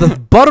god, the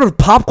buttered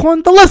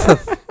popcorn,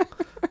 delicious.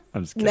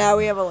 I'm just kidding. Now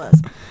we have a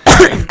list.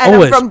 And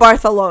Always. I'm from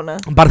Barcelona.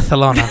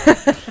 Barcelona.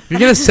 If you're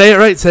gonna say it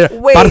right, say it.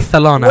 Wait,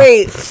 Barcelona.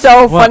 Wait,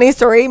 so What? funny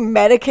story.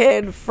 Met a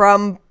kid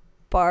from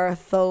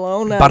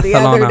Barcelona the other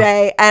Barcelona.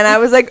 day, and I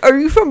was like, "Are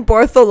you from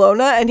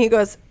Barcelona?" And he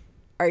goes,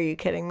 "Are you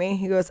kidding me?"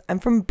 He goes, "I'm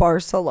from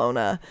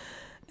Barcelona,"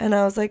 and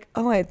I was like,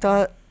 "Oh, I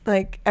thought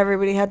like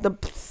everybody had the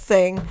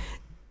thing."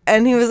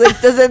 And he was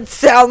like, "Does it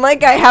sound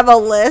like I have a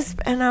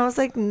lisp?" And I was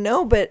like,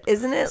 "No, but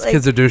isn't it This like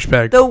kid's a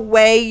douchebag. the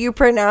way you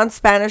pronounce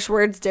Spanish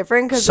words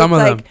different? Because Some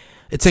it's of like them.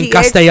 It's in TH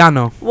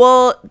Castellano.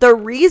 Well, the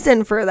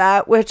reason for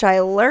that, which I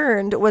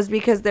learned, was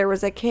because there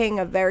was a king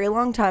a very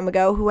long time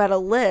ago who had a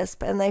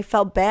lisp, and they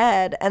felt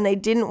bad, and they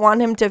didn't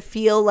want him to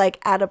feel like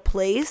out of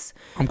place.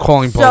 I'm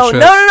calling So bullshit.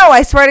 no,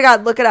 I swear to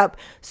God, look it up.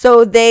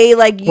 So they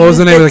like What was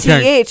used the name the of the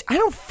king? th. I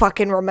don't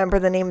fucking remember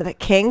the name of the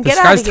king. This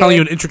Get out guy's of telling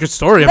you here. an intricate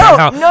story No, about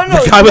how no,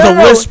 the guy with a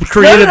lisp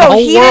created the whole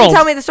he world. didn't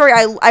tell me the story.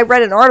 I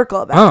read an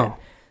article about Oh. it.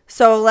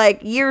 So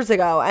like years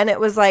ago, and it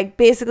was like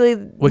basically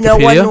no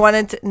Wikipedia? one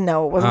wanted to.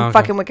 No, it wasn't Oh, okay.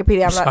 fucking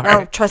Wikipedia. I Sorry.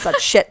 don't trust that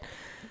shit.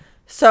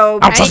 So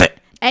I don't trust it.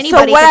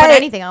 Anybody what can put I-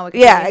 anything on Wikipedia.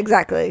 Yeah,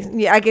 exactly.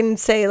 Yeah, I can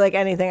say like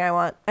anything I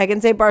want. I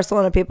can say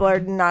Barcelona people are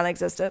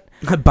non-existent.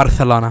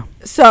 Barcelona.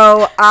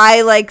 So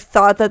I like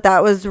thought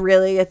that was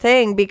really a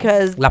thing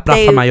because La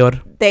Plaza Mayor.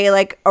 they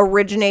like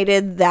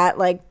originated that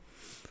like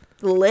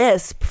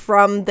lisp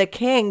from the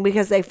king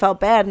because they felt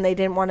bad and they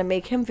didn't want to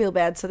make him feel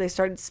bad, so they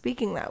started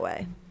speaking that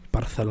way.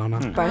 Barcelona.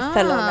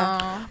 Barcelona.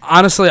 Oh.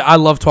 Honestly, I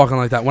love talking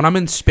like that. When I'm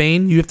in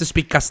Spain, you have to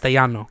speak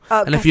Castellano.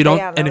 Oh, and if you don't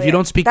Castellano,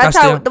 yeah. speak that's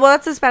Castellano, well,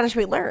 that's the Spanish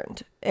we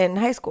learned in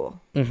high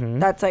school. Mhm.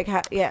 That's like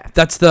yeah.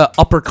 that's the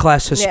upper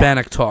class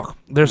Hispanic talk.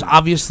 There's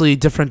obviously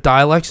different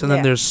dialects and then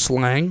Yeah. there's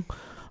slang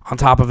on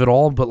top of it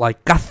all, but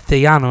like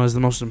Castellano is the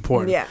most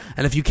important. Yeah.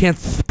 And if you can't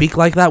speak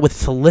like that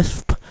with the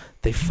lisp,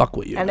 they fuck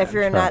with you. And if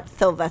man. you're not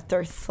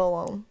Sylvester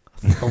Stallone.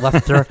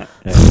 Sylvester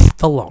Yeah.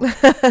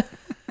 Stallone.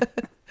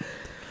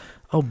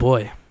 Oh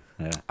boy.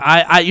 Yeah.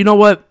 I you know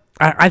what?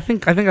 I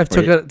think I've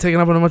taken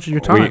up on much of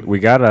your time. We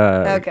got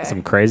Okay.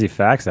 some crazy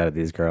facts out of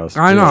these girls.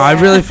 I know. Jeez. I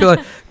really feel like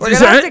We're Is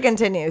gonna there have to any-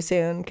 continue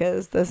soon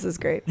because this is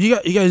great. you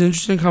guys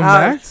interested in coming Oh,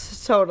 back?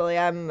 totally.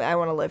 I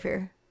want to live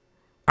here.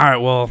 All right.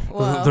 Well,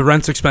 Whoa. the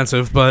rent's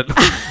expensive, but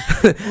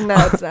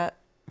No, it's not.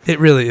 it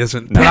really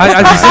isn't. No. But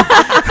I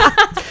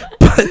just,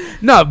 but,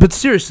 no, but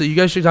seriously, you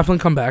guys should definitely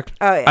come back.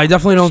 Oh yeah. I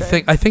definitely for don't sure.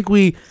 think. I think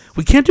we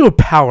can't do a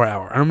power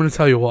hour, and I'm going to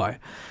tell you why.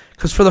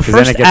 Because for the Because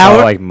then first it gets all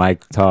hour, like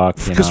mic talk.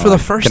 you 'Cause know, for the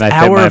like, first can I fit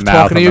hour my of mouth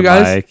talking to on you the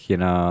guys- mic, you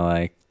know,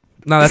 like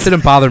no, that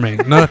didn't bother me.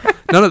 No, that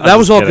I'm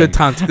was just all kidding. good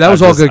content. That I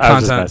was all just- good I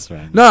was just content. messing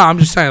around. No, I'm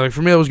just saying. Like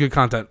for me, it was good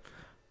content.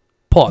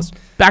 Pause.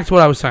 Back to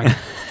what I was saying.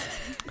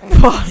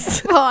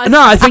 Pause. Pause.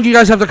 No, I think you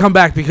guys have to come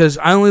back because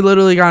I only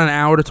literally got an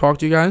hour to talk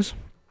to you guys.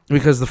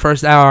 Because the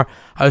first hour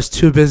I was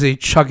too busy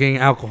chugging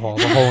alcohol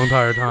the whole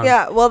entire time.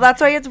 Yeah, well, that's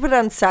why you have to put it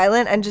on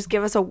silent and just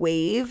give us a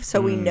wave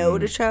so we know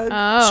to chug.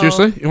 Oh.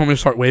 Seriously, you want me to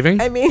start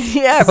waving? I mean,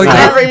 yeah, Like for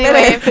that? every Wave.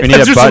 minute. We need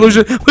That's a your button.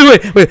 solution.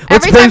 Wait. Let's Every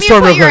time you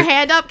brainstorm put real your quick.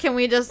 hand up, can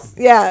we just?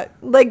 Yeah,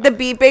 like the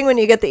beeping when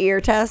you get the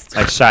ear test.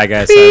 Like Shy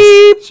Guy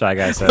Beep. says. Shy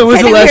Guy says. When was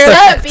Can the you last hear time?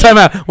 that? Time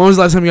out. When was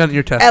the last time you got in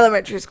your test?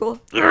 Elementary school.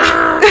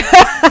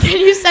 Can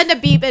you send a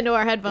beep into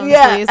our headphones,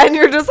 Yeah, please? and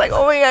you're just like,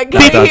 oh my god,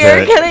 That can I does hear?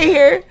 it. Can I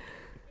hear?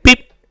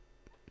 Beep.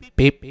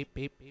 Beep. Beep.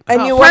 Beep.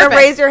 And Oh, you want to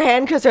perfect. raise your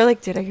hand because they're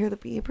like, did I hear the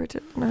beep or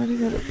did I not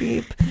hear the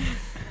beep?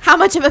 How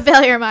much of a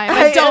failure am I?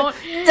 I don't.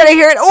 Did I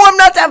hear it? Oh, I'm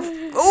not deaf.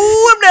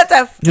 Oh, I'm not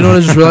deaf. You know what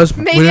I just realized?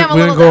 Maybe we I'm a didn't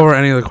little go deaf. over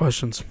any of the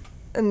questions.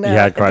 No, You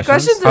had the questions?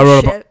 questions I are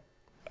wrote a shit.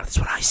 That's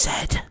what I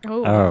said.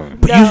 Oh. Oh.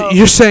 But No.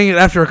 you're saying it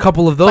after a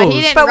couple of those. But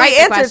he didn't But we write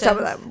the answered some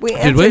of questions. them. We Did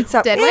answered we?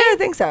 some. Did yeah, we? I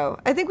think so.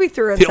 I think we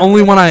threw in The some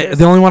only good one answers.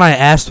 the only one I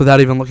asked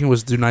without even looking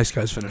was do nice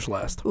guys finish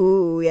last?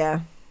 Ooh, yeah.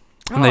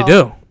 And they Oh.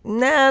 do.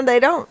 Nah, they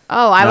don't.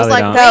 Oh, I No, was they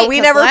like, don't. No, wait, we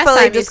 'cause never last fully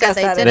time you said discussed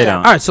that. didn't. They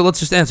don't. All right, so let's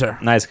just answer.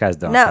 Nice guys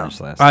don't No. finish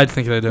last. I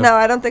think they do. No,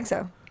 I don't think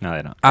so. No,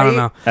 they don't. I Are don't you-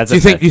 know. That's Do you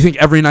a think fact. you think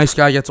every nice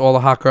guy gets all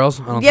the hot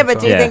girls? I don't Yeah, think but so.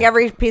 do you Yeah. think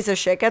every piece of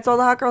shit gets all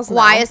the hot girls? No.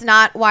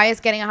 Why is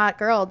getting a hot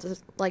girl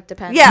just like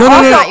depends? Yeah. No,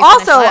 no, no, also, no. How you finish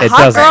also, last. It hot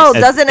doesn't. girl It-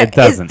 doesn't. it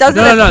doesn't. Doesn't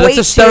No, that's equate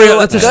a stereo. to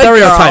That's a good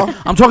stereotype. girl.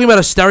 I'm talking about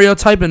a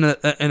stereotype and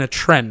a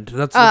trend.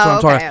 That's what I'm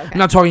okay, talking. okay. I'm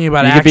not talking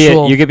about You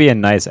actual. could be a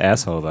nice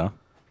asshole though.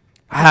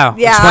 How?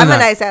 Yeah, Explain I'm that. a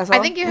nice asshole. I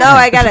think you're- No,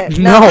 I get it.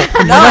 No,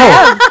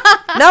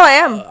 No, I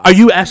am. Are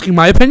you asking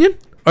my opinion?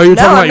 Or are you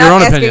No, talking I'm about your not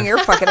own asking opinion? your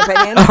fucking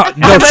opinion.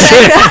 No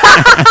shit.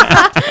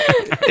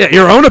 Yeah,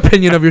 your own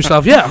opinion of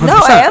yourself. Yeah, 100%. No,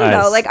 I am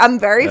Nice. though. Like I'm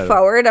very Yeah.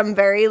 forward. I'm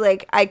very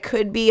like I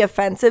could be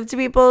offensive to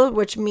people,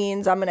 which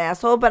means I'm an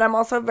asshole. But I'm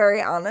also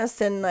very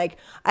honest and like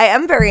I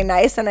am very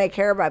nice and I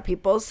care about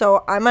people.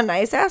 So I'm a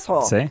nice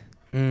asshole. See?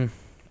 And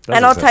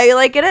I'll tell you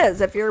like it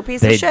is. If you're a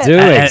piece They of shit, do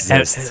Uh,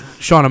 exist.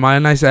 Sean, am I a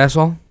nice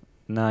asshole?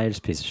 No, you're just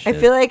a piece of I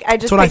shit. feel like I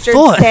just That's what I pictured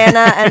thought. Santa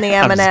and the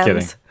I'm just kidding.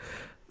 M&Ms.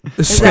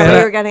 Is that what you were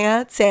Santa. getting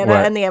at? Santa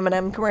What? and the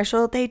M&M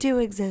commercial. They do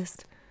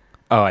exist.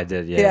 Oh, I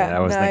did. Yeah, I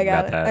was no, thinking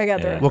got about it. that. I got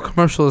yeah. it. What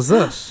commercial is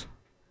this?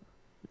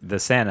 The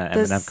Santa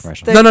This- M&M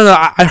commercial. the- No.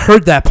 I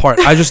heard that part.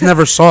 I just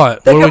never saw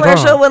it. The What are we talking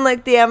commercial about? when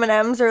like the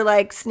M&Ms are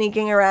like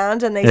sneaking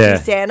around and they Yeah.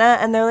 see Santa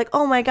and they're like,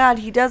 "Oh my God,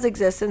 he does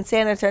exist!" And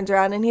Santa turns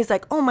around and he's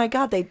like, "Oh my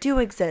God, they do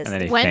exist." And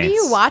then he When do you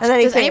faints. watch? And then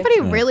he Does faints.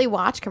 anybody Yeah. really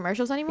watch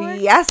commercials anymore?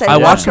 Yes, I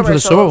love watched him for the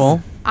Super commercials.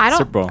 Bowl. I don't.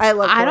 Super Bowl. I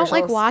love. I don't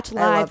like commercials. watch I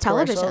love live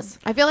television. commercials.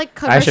 I feel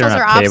like I actually commercials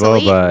don't are have cable,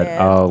 obsolete. but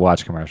Yeah. I'll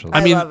watch commercials.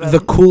 I mean, love the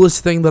them.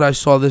 coolest thing that I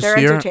saw this They're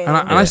year, entertaining. and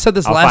I said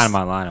this I'll last. find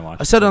them online and watch.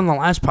 I said it on the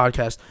last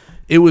podcast.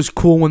 It was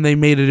cool when they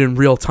made it in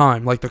real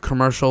time, like the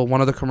commercial. One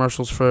of the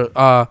commercials for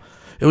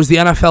it was the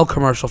NFL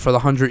commercial for the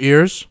 100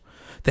 years.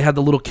 They had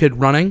the little kid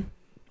running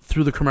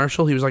through the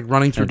commercial. He was like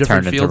running through It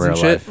different turned into fields and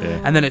real shit. life,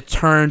 yeah. And then it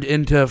turned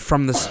into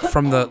from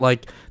the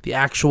like the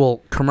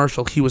actual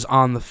commercial. He was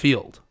on the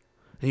field.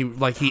 He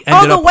Oh,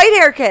 ended the up. white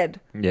hair kid.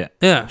 Yeah.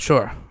 Yeah,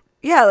 sure.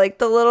 Yeah, like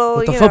the little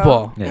With the you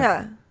football. Know, Yeah.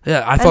 yeah. Yeah,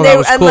 I And thought they that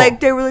was and cool. like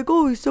they were like,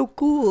 "Oh, he's so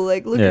cool!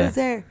 Like look Yeah. at his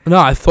hair." No,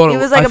 I thought He it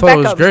was like I a thought it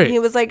was Beckham. great. He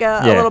was like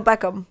a Yeah. little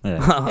Beckham.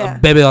 Yeah. Yeah.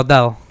 Baby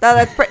Odell.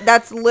 No,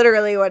 that's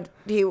literally what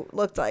he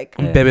looked like.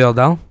 Yeah. Baby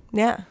Odell.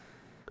 Yeah.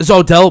 Is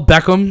Odell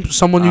Beckham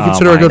someone you Oh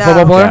consider a my good No.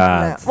 football player?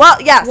 God. No. Well,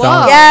 yes,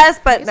 Whoa. yes,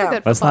 but He's a no.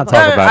 good Let's not football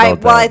talk player. about I,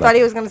 Odell. well, I but- thought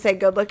he was gonna say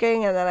good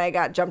looking, and then I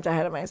got jumped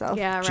ahead of myself.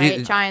 Yeah, Gee,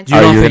 right. Giants. you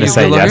Oh, don't you were think gonna he's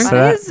say good yes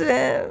looking? to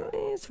that?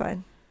 He's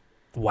fine.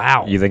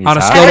 Wow. You think he's on a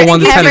hot? scale I of 1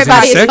 to think 10, is he a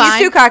everybody's 6? fine.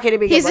 He's too cocky to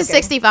be good He's a looking.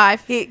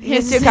 65.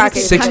 He's too cocky to be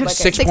Six-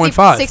 good looking.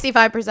 6.5.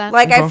 65%.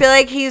 Like I Okay. feel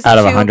like he's Out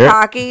of too 100?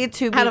 cocky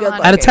to be Out of good 100.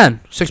 looking. Out of 10.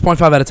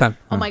 6.5 out of 10.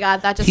 Oh my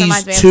God, that just He's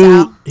reminds me of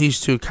too. Sal. He's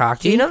too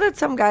cocky. Do you know that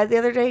some guy the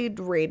other day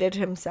rated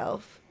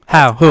himself?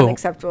 How? Who?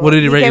 Unacceptable. What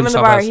did he rate came in the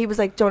himself bar. as? He was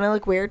like, "Don't I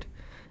look weird?"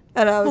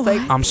 And I was like,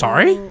 I'm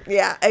sorry?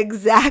 Yeah,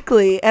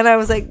 exactly. And I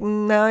was like,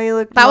 "No, you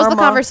look." That was the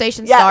normal."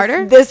 conversation Yes,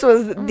 starter? This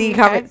was the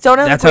conversation. Don't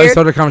I look That's how he weird?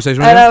 started a conversation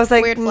with And you? I was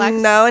like, Weird flex.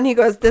 "No." And he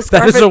goes, "This That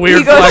scarf is a weird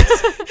he goes,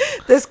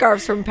 flex. "This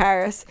scarf's from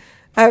Paris."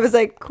 I was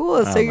like,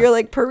 "Cool. So my- you're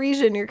like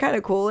Parisian. You're kind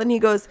of cool." And he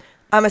goes,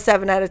 "I'm a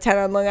 7 out of 10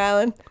 on Long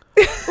Island."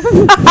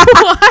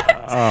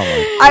 Oh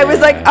my I was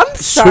like, "I'm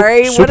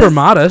sorry. what super is-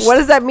 modest. What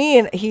does that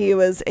mean?" He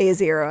was a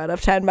 0 out of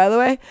 10, by the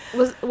way.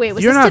 Was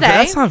this You're not. today?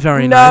 That's not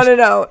very No, nice.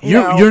 no.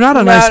 You're not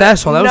a nice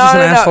asshole. That was just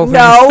an asshole thing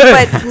No, to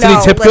say. but Did no.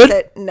 he tip listen,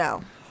 good?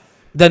 No,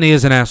 Then he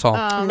is an asshole.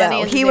 Then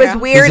no. is He a was zero.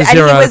 weird, He's a and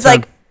 0 he out of was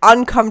like 10.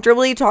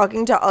 uncomfortably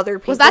talking to other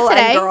people Was that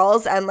today? and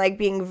girls, and like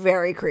being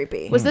very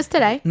creepy. Was this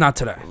today? Not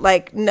today.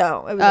 Like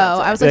no, it was. Oh,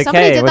 not I was today. like,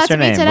 somebody hey, did what's that to your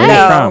me name? today. Where you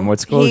No, from? What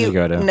school did you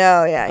go to?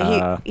 No,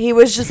 yeah, he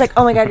was just like,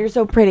 "Oh my God, you're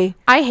so pretty."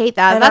 I hate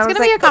that. And I That's was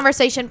gonna be like, a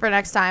conversation for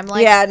next time.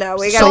 Like, Yeah, no,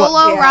 we gotta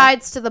solo yeah.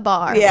 rides to the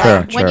bar. Yeah.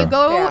 Sure, When you sure.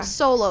 go Yeah.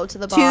 solo to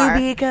the To bar,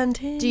 be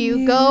continued. do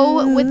you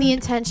go with the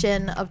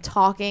intention of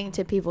talking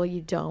to people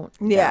you don't?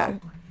 Yeah. know?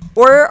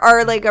 Or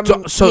are like a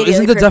So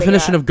isn't the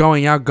definition of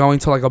going out going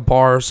to like a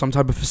bar or some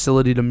type of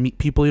facility to meet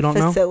people you don't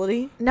know?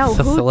 facility? No,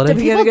 who Facility?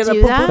 do You gotta people get a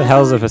do poo-poo. What the that?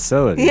 hell's a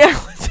facility? Yeah,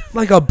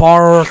 Like a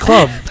bar or a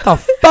club. What the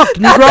fuck,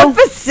 that's a Negro?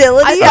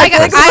 facility. I- I, like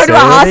feel like a I go to a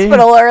facility?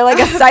 hospital or like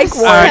a psych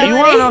ward. Alright, you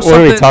want to know What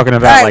something? are we talking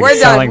about? Alright, Like we're done.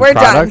 selling We're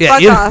done. products? Yeah,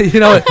 Fuck you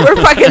know off. what?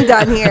 We're fucking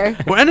done here.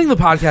 We're ending the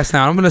podcast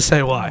now. I'm gonna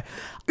say why.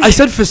 I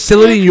said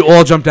facility, and you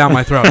all jumped down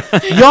my throat.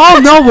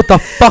 Y'all know what the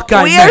fuck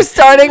I We meant. are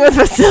starting with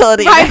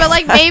facility. Right, but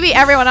like maybe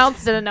everyone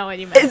else didn't know what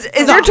you meant.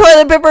 Is your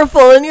toilet paper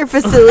full in your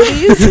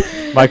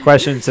facilities? My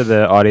question to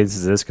the audience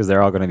is this, because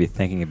they're all going to be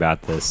thinking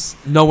about this.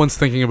 No one's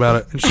thinking about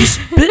it. And she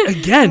spit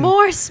again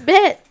More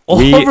spit. all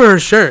We- over her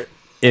shirt.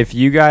 If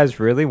you guys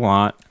really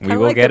want, we Kinda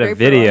will like get the a grape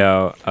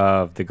video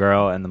of the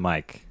girl and the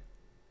mic.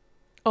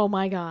 Oh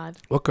my God.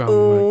 What girl?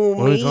 Ooh,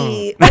 What are you talking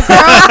me.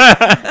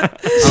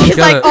 She's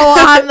get like, it. oh,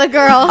 I'm the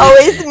girl. Oh,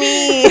 it's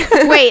me.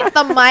 Wait,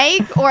 the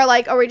mic or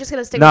like, are we just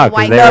gonna stick No, with the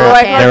because white they, No, were,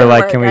 White they Claw were didn't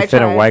like, work. can we I fit a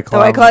tried. White The Claw?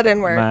 White Claw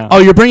didn't work. No. Oh,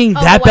 you're bringing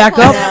Oh, that the back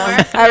White up? Claw didn't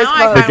work. I was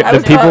Now close. fine I The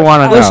was with people close.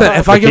 want to know. Listen,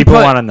 if I the can people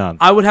put- want to know.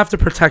 I would have to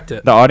protect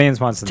it. The audience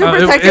wants to To know.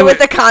 protect it it with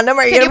would- the condom,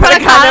 are you Can gonna you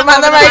put a condom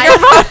on the over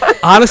microphone?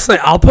 Honestly,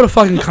 I'll put a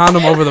fucking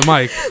condom over the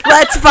mic.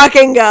 Let's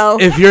fucking go.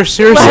 If you're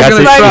seriously You have, Let's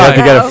to, gonna you have to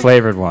try. get No. a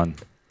flavored one.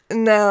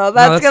 No,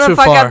 that's that's gonna too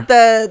fuck far. up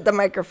the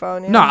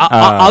microphone. No, Yeah.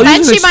 I'll Then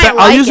use an she might I'll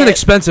like use an it.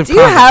 expensive Do you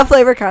condom. have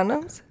flavored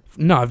condoms?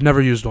 No, I've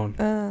never used one.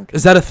 Okay.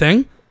 Is that a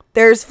thing?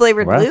 There's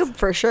flavored What? lube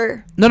for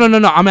sure. No.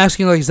 I'm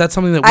asking, like, is that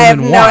something that I have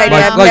women no want? idea.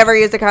 Like, I've like- never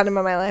used a condom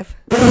in my life.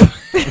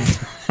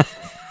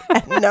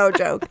 No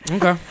joke.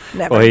 Okay.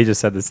 Never. Well, he just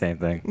said the same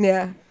thing.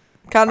 Yeah.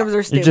 Condoms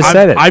are stupid. You just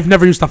said it. I've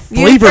never used a Use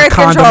flavored birth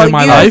condom control. in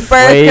my Use life.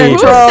 birth Flavor. Who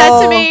control.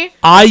 said to me?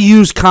 I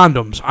use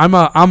condoms.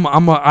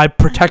 I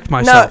protect No,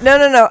 myself.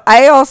 no.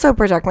 I also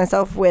protect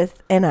myself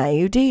with an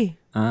IUD.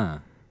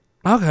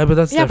 Okay, but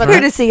that's Yeah, but different.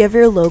 Courtesy of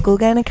your local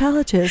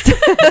gynecologist.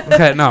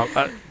 Okay, no.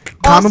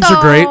 Condoms Also-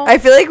 are great. I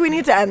feel like we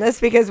need to end this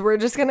because we're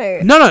just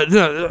gonna. No.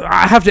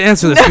 I have to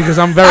answer this because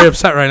I'm very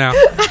upset right now.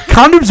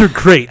 Condoms are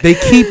great. They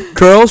keep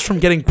girls from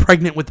getting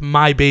pregnant with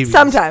my babies.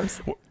 Sometimes.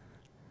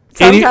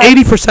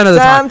 80% of the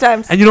time.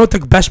 Sometimes. And you know what the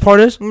best part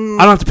is? I don't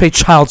have to pay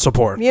child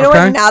support. You know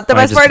okay? what? Not the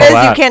Why best just part pull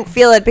is you out? can't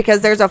feel it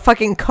because there's a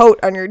fucking coat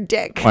on your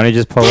dick. Why don't you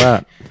just pull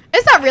out?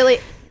 It's not really.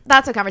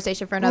 That's a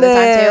conversation for another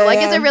time too. Like,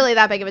 is it really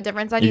that big of a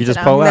difference? I You need can to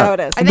just know. pull No, out.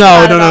 it is. I think No,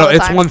 about no, it all no. the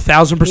It's time.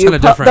 1,000% a The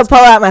difference.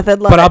 pull-out method.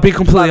 Love But I'll it. be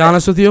completely Love it.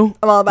 honest with you.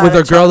 I'm all about With it,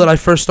 a girl Sean. that I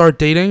first start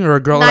dating or a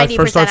girl that I 90%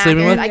 first start sleeping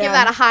accurate. with, I give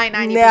that a high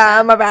 90%. Yeah,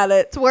 I'm about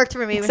it. It's worked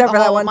for me Except for the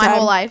that whole, one my time.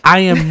 whole life. I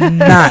am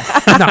not.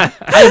 No,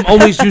 I am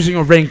always using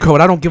a raincoat.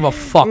 I don't give a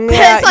fuck.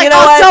 Yeah, It's like, you know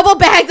I'll what? double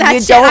bag that You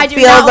shit. don't I do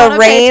feel not the wanna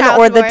pay rain child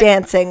or the support.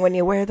 dancing when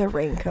you wear the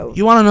raincoat.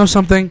 You want to know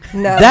something?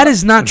 No. That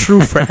is not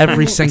true for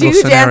every Do single you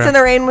scenario. dance in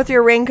the rain with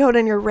your raincoat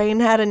and your rain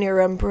hat and your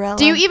umbrella?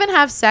 Do you even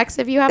have sex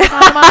if you have a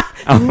condom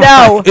on?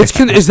 No.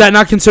 Is that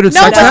not considered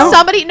No, sex but now?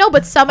 somebody. No,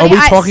 but somebody. Are we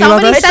talking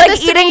about somebody this? It's said like this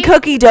to eating me.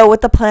 cookie dough with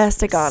the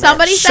plastic on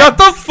Somebody Shut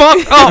said. the fuck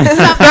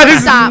up. That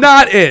is Stop.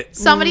 not it.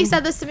 Somebody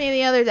said this to me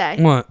the other day.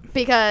 What?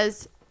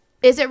 Because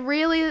is it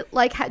really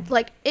like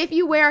if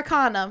you wear a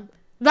condom?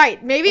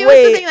 Right. Maybe it was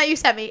Wait. the thing that you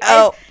sent me.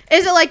 Oh.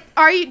 Is it like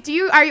are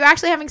you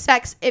actually having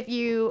sex if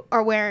you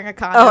are wearing a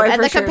condom? Oh, I and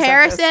for the sure said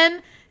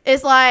comparison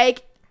is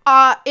like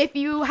if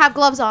you have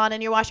gloves on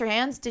and you wash your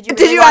hands, did you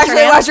Did really you wash actually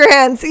your hands? wash your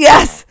hands?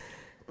 Yes.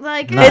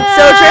 Like No. It's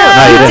so true.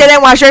 No, you you didn't.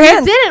 didn't wash your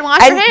hands. didn't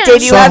wash and your hands.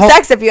 did you So have hol-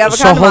 sex if you have a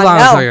so condom hold on a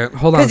No. second.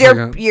 Hold on a 'Cause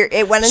second.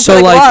 it went into So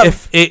the like glove.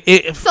 if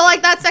it So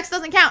like that sex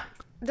doesn't count.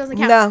 Doesn't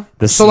count. No.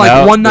 The so smell-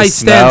 like one the night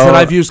stands that smell-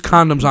 I've used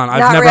condoms on. I've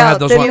Not never real. had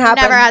those Didn't ones.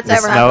 happen. Never had The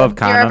sex. smell of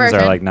You're a condoms are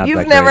virgin. like not You've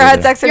that never great had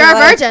either. sex in You're your a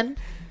life? virgin.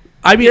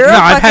 I mean, You're no, a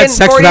I've had fucking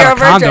sex 4-year without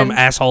a condom,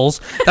 virgin. assholes.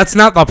 That's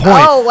not the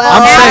point. Oh well,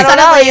 I'm I saying don't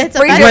know. It's You a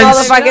freaked better- all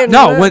the fucking.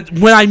 no,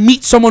 when I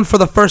meet someone for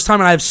the first time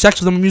and I have sex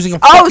with them, I'm using a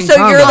Oh, fucking so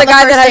condom. you're On the the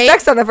guy first that date? had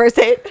sex on the first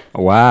date?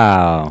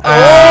 Wow.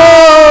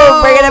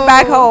 Oh, bringing it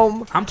back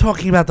home. I'm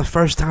talking about the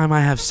first time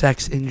I have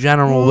sex in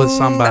general with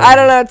somebody. I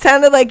don't know. It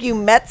sounded like you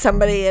met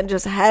somebody and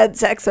just had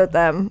sex with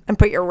them and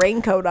put your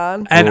raincoat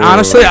on. And Ooh.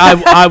 honestly,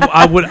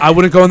 I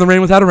wouldn't go in the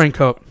rain without a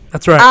raincoat.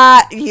 That's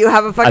right. You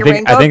have a I fucking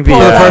think raincoat. the Pull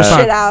that first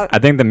shit time. out. I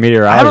think the I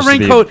have a meteorologist would be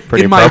raincoat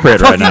pretty in my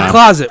appropriate right fucking now.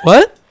 closet.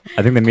 What?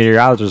 I think the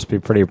meteorologist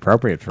would be pretty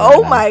appropriate for Oh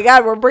right now. my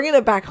god, we're bringing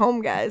it back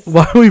home, guys.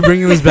 Why are we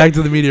bringing this back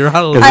to the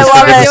meteorologist? I It's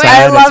love 50%, it.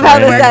 I it's love how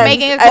raining. this We're ends.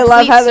 making a I love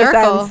complete how this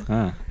circle. ends.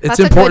 Huh. It's That's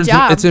a good important.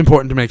 job. It's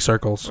important to make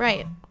circles.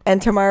 Right. And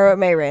tomorrow it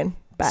may rain.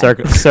 Bye.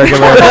 Circular,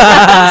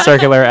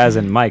 circular as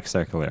in Mike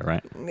circular,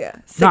 right? Yeah.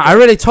 No, I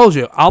already told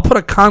you. I'll put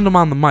a condom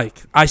on the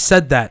mic. I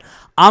said that.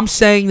 I'm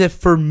saying that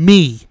for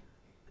me,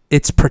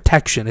 it's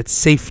protection. It's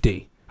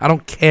safety. I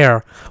don't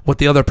care what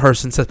the other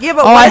person says. Yeah,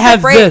 but oh, what I if it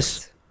have breaks?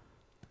 this.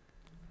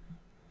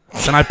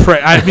 Then I pray.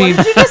 I mean,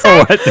 What'd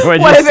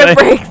What you if say? it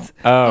breaks?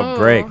 Oh, Ooh.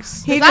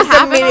 breaks. He Does just that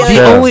happen immediately.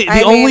 the Yeah. only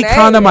I only mean,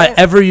 condom I hey,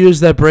 ever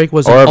used that break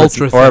was an Or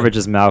ultra if thin. it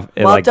just mouth.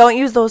 It Well, like, don't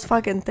use those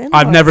fucking thin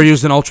I've ones. never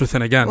used an ultra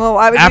thin again. Well,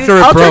 I would After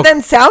use it ultra broke.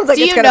 thin sounds like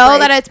Do it's you gonna know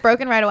break. that it's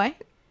broken right away?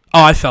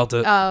 Oh, I felt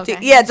it. Oh, okay.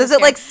 Yeah, does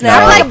it like snap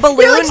No. like a You're balloon?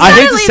 You're like, I hate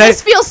to suddenly say-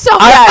 this feels so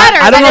much Yeah, better.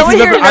 I don't know know if when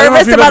you've you're ever. I don't know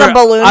if nervous you've about ever. a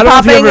balloon I don't know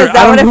if you popping, ever. is that I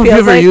don't what know it if you've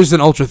feels ever like? used an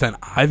ultra thin.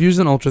 I've used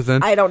an ultra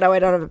thin. I don't know. I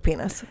don't have a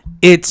penis.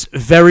 It's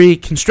very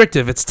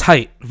constrictive. It's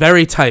tight.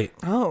 Very tight.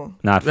 Oh,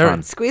 not Very-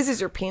 fun. squeezes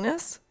your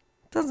penis?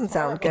 Doesn't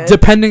sound good.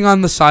 Depending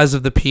on the size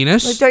of the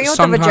penis. Like, don't you want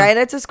the sometime-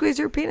 vagina to squeeze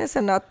your penis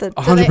and not the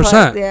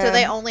 100%. Yeah. Do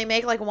they only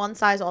make like one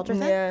size ultra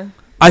thin? Yeah.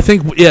 I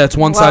think it's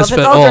one Well, size if fit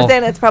it's ultra all.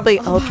 thin, it's probably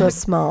ultra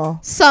small.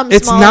 Some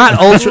It's smaller. not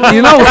ultra.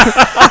 You know.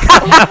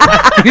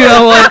 You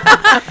know what?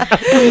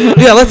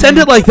 Yeah, let's end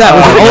it like that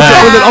with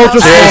an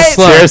ultra small Alright.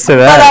 slut. Cheers to But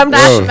that. I'm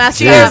Whoa. messed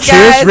Cheers, up.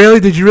 guys. Cheers, really?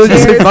 Did you really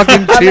just say Cheers.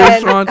 fucking I'm cheers,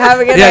 in. Sean? Have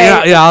a good yeah,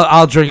 night. yeah.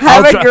 I'll drink.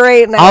 Have I'll a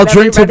great night, I'll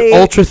drink everybody.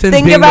 to ultra thins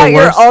Think being about the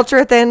your worst.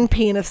 ultra thin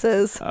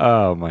penises.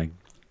 Oh my.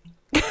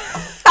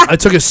 I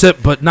took a sip,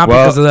 but not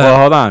Well, because of that. well,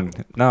 hold on.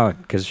 No,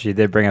 because she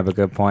did bring up a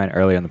good point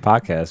earlier in the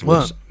podcast,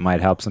 What? which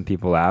might help some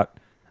people out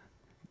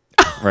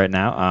right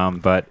now.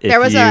 But if There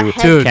was you a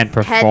Dude. can head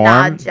perform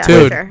nod Dude.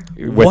 gesture.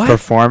 with What?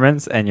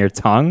 performance and your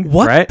tongue,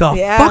 What right? the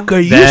Yeah. fuck are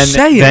you then,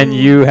 saying? Then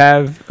you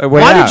have a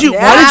way Why out. did you?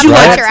 Yeah, Why did you right.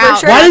 like? Watch her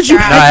out. Why did you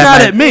Watch pick her out. No, I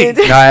that had at me?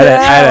 No,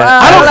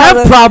 I I don't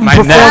have problem My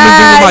performing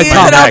neck. with my use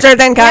tongue. an ultra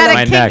thin He had condom. a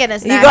My kink neck. in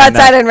his You neck. go My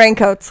outside neck. in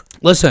raincoats.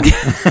 Listen,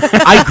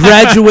 I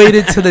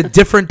graduated to the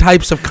different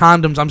types of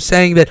condoms. I'm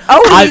saying that.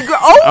 Oh, I,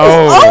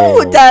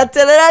 Oh. da,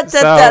 da, da,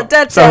 da,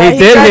 da, So he da. did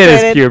hit graduated.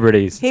 his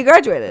puberties. He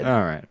graduated.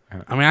 All right.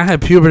 I mean, I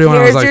had puberty when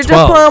I Here's was your like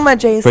 12. diploma,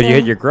 Jason. But you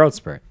hit your growth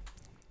spurt.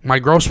 My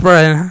growth spurt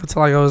I didn't have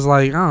until like I was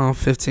like, I don't know,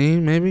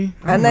 15 maybe.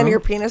 I don't and then know. your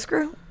penis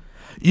grew?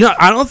 Yeah,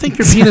 I don't think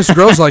your penis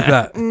grows like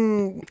that.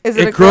 Is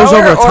it It a grows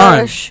grower over or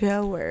time. a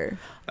shower?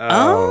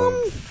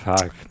 Oh,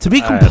 fuck. To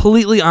be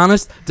completely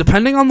honest,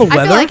 depending on the I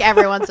weather, feel like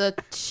everyone's a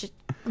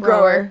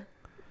grower.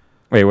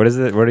 Wait, what is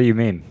it? What do you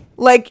mean?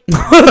 Like you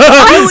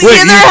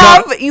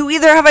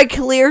either have a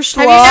clear you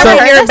schlong never in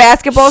heard your this?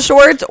 basketball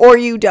shorts or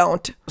you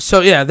don't.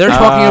 So yeah, they're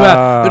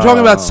talking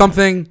about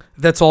something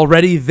that's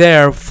already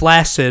there,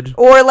 flaccid.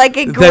 Or like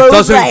it That grows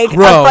doesn't like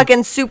grow. a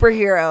fucking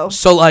superhero.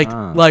 So like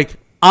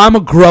I'm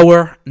a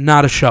grower,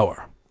 not a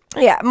shower.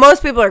 Yeah,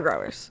 most people are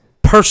growers.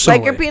 Personally,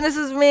 Like your penis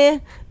is meh,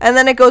 and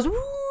then it goes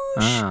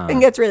whoosh and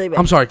gets really big.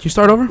 I'm sorry. Can you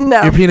start over?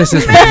 No. Your penis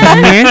is.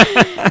 I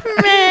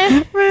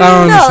don't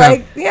No,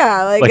 understand.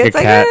 Like it's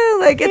a cat.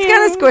 it's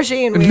kind of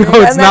squishy and weird.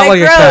 No, it's and not then like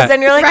it a grows, cat.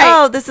 and you're like,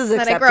 Right. oh, this is Then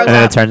it acceptable. grows And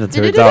then up. it turns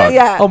into a dog.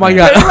 Yeah. Oh my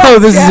god. Pretty much, Oh,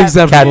 this yeah. is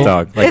acceptable. Cat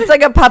dog. Like, It's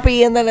like a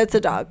puppy, and then it's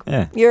a dog.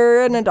 Yeah.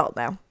 You're an adult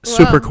now.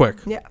 Super Wow. quick.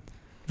 Yeah,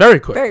 Very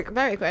quick. very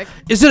Very quick.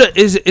 Is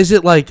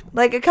it like?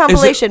 like a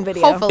compilation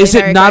video. Hopefully. Is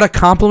it very not quick. a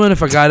compliment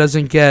if a guy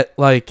doesn't get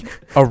like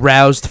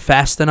aroused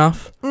fast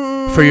enough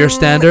for your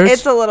standards?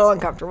 It's a little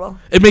uncomfortable.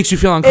 It makes you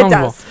feel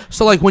uncomfortable. does.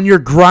 So like when you're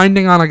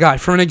grinding on a guy,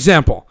 for an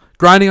example,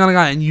 grinding on a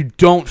guy and you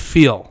don't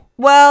feel.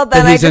 Well,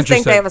 then I he's just think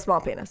interested. they have a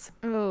small penis.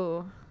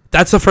 Ooh.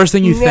 That's the first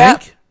thing you Yeah.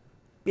 think.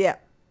 Yeah.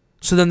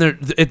 So then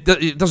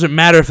it doesn't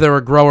matter if they're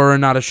a grower or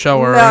not a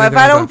shower. or No, if anything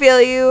I like don't that.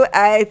 feel you,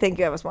 I think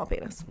you have a small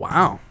penis.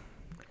 Wow.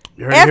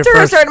 You heard it here After a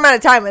first. certain amount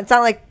of time, it's not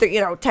like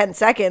 10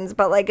 seconds,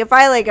 but like if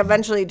I like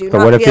eventually do but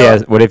not what if feel,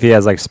 what if he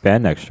has like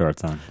spandex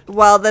shorts on?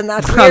 well, then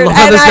that's I weird, love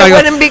how and this guy I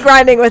goes- wouldn't be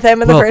grinding with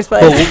him in the first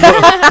place.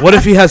 What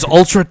if he has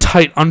ultra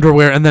tight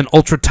underwear and then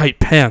ultra tight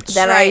pants?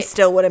 Then I Right.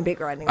 still wouldn't be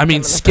grinding. I with mean, him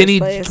in the skinny.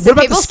 first place. What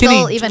about the people skinny,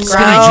 still even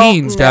skinny grind?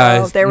 jeans,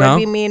 guys? There no, would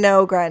be me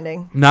no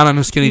grinding. not on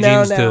the skinny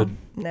No, jeans, no, dude.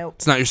 no,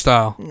 It's not your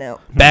style. no,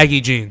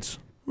 Baggy jeans.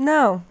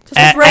 no.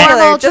 At- Regular,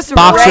 normal, just just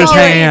Boxers regular,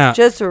 hanging out.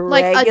 just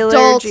Like regular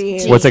adult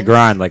jeans. jeans. What's a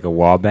grind? Like a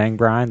wall bang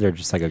grind or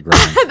just like a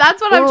grind? That's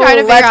what I'm Ooh, trying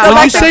to figure let's go When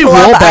out. you back say to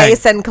wall Club bang-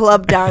 Ice and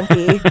Club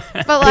Donkey But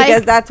because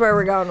like, that's where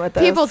we're going with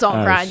this. people don't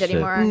Oh, grind shit.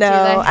 anymore. No, do they?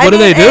 I What do mean,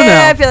 they do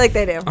now? I feel like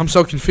they do. I'm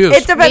so confused.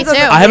 It depends Me on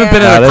the too. I haven't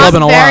been yeah. at a No, club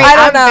in a I'm very- while. I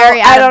don't I'm know.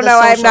 very out I of don't the know.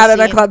 I'm social not in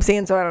a scene. club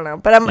scene, so I don't know.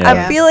 But I'm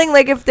Yeah. feeling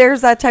like if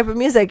there's that type of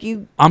music,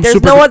 I'm there's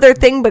super no good- other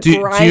thing but Do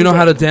grinding. you know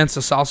how to dance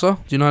the salsa?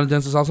 Do you know how to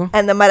dance the salsa?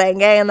 And the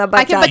merengue and the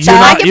I can bachata. You're bachata.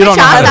 not- I can you don't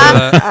know how to do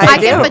bachata. that. I I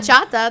can do.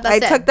 bachata. That's I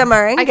it. took the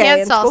merengue. I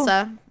can't in school.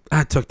 salsa.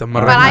 I took the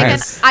But I can.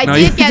 Nice. I No,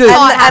 did you get did-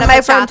 taught And- how and to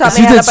my friend bachata. taught me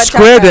She how did to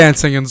square bachata.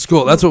 dancing in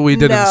school. That's what we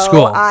did no, in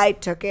school. I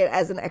took it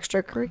as an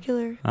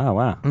extracurricular. Oh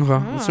wow.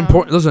 Okay. It's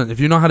important. Listen, if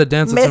you know how to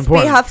dance, it's Miss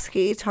important.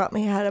 Bihufsky taught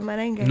me how to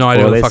merengue. No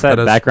idea Well, what they the fuck said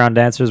that is. background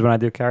dancers when I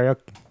do karaoke.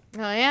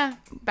 Oh yeah,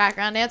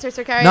 background dancers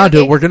or karaoke. No,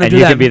 dude, we're gonna And do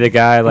you that. can be the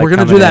guy like we're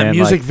gonna do coming that in,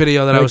 music like,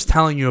 video that I like- was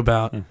telling you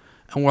about, Yeah.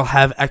 and we'll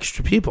have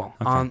extra people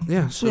on.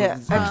 Yeah. So Yeah,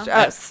 extra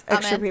us, Oh,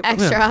 extra man. people,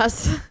 Extra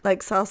us.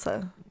 like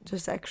salsa,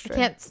 just extra.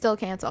 Can't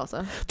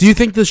salsa. Do you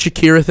think the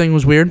Shakira thing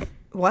was weird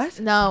What?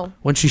 No.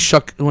 when she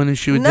when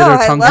she did No, her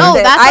I tongue? loved No,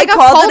 thing? it. that's I like a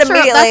called it culture-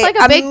 immediately. that's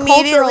like a big cultural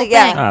Immediately, thing.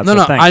 yeah. Ah, that's No, the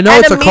no, thing. I know And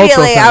it's a cultural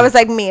immediately, thing. I was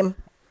like, meme.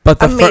 but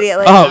the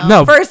immediately. oh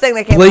no, First thing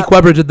that came Blake up.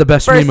 Weber did the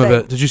best First meme of thing.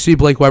 it. Did you see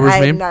Blake Weber's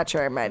I'm meme? not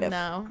sure. I might have.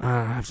 No.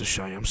 I have to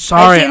show you. I'm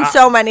sorry. I've seen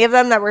so many of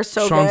them that were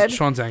so good.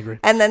 Sean's angry.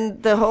 And then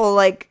the whole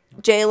like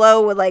J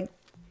Lo with like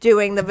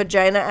doing the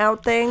vagina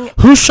out thing.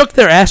 Who shook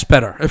their ass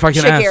better? If I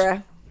can ask.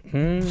 Shakira. For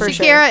Shakira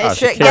sure. is Oh,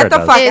 Shit, Shakira get the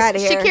does. fuck is out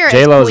of here. Shakira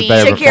J Lo is queen. a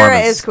better Shakira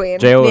performance. is queen.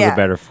 J Lo is Yeah. a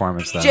better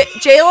performance though.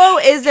 J Lo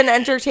is an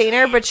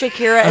entertainer, but Shakira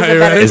is a Right, better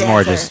right. Is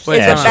more dancer. just- Is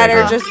yeah, a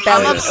better sure. just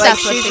I'm better.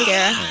 obsessed with she's just-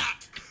 Shakira.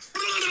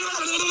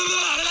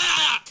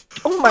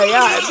 Oh my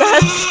god,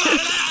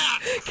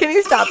 that's. Can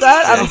you stop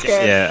that? I'm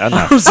scared. Yeah,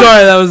 enough. I'm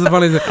sorry. That was the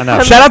funniest thing.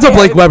 Enough. Shout out to scared.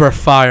 Blake Weber.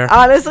 Fire.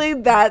 Honestly,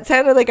 that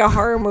sounded like a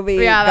horror movie.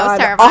 Yeah, that was gone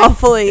terrifying.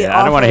 Awfully. Yeah,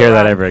 I don't want to awfully hear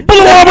that wrong. ever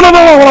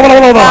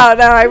again.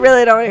 No, I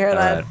really don't want to hear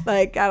that. Alright.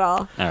 Like at all.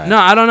 All right. No,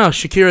 I don't know.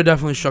 Shakira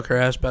definitely shook her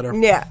ass better.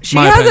 Yeah, she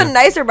My has opinion. a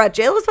nicer butt.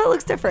 J-Lo's butt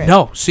looks different.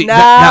 No, see, No,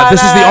 now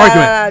this is the no,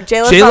 argument. no, no.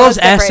 J-Lo's, J-Lo's butt looks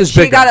ass different. is She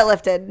bigger. got it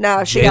lifted.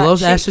 No, she got- J-Lo's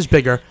she- ass is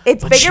bigger.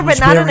 It's but she bigger, was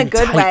but not in a wearing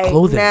good tight way.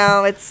 clothing.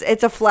 No, it's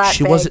a flat.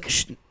 She big.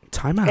 wasn't.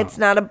 Time out. It's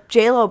not a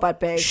J-Lo butt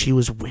big. She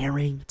was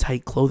wearing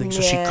tight clothing,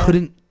 so Yeah. she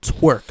couldn't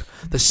twerk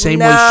the same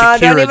no, way Shakira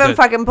don't even did.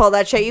 fucking pull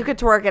that shit. You could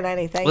twerk in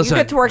anything. Listen,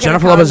 you could twerk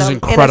Jennifer in a Lopez is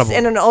condom. incredible.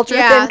 In an ultra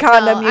Yeah, thin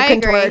condom, no, you I can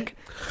agree. twerk.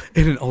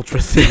 In an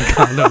ultra thin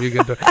condom, you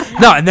can do.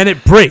 No, and then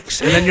it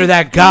breaks, and then you're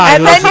that guy.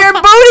 And who then has- your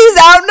booty's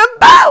out and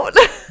about.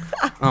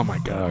 oh my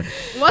god.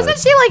 Wasn't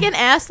she like an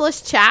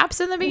assless chaps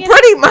in the beginning?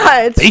 Pretty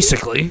much.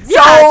 Basically.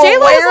 Yeah, So, J-Lo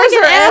was where's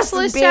like her an ass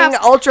assless being chaps.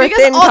 ultra because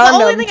thin the only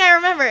condom? thing I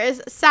remember is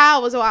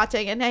Sal was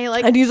watching and he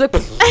like And he's like,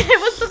 it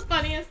was the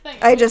funniest thing.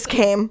 I just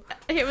came.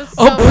 It was so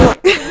Oh.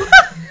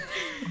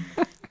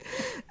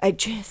 I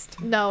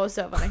just. no, it was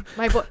so funny.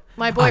 My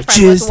I boyfriend was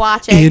jizzed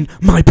watching. in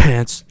my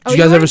pants. Did Oh, you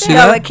you guys were ever see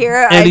there? No, that?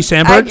 Akira. Andy I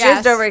Samberg? just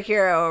Yes. over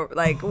Akira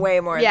like way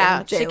more Yeah,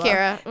 than J-Lo.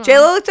 Shakira. Mhm.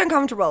 J-Lo looks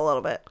uncomfortable a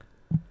little bit.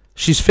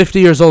 She's 50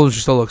 years old and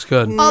she still looks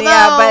good. Although-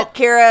 yeah, but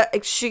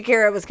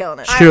Shakira was killing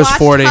it. She I was watched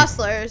 40.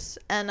 Hustlers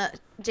and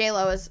J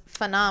Lo is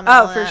phenomenal.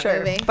 Oh, in for that sure.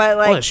 Movie. But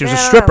like, Well, she was I a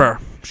don't stripper.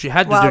 She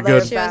had to Well, do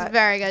there's good. She was that.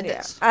 very good. know.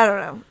 Yeah, I don't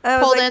know. I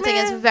was Pole like, dancing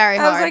is meh. very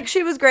I was hard. like,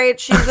 she was great.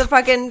 She's a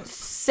fucking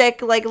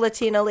sick like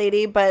Latina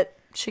lady, but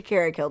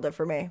Shakira killed it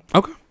for me.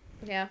 Okay.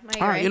 Yeah, I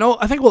agree. All right,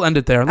 I think we'll end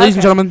it there. Ladies and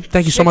Okay. gentlemen,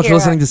 thank you so much for Shakira.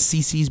 listening to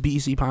CC's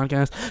BEC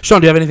podcast.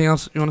 Sean, do you have anything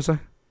else you want to say?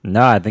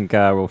 No, I think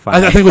we'll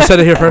find. I think we said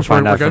it here we'll first.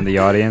 find We're out from good. the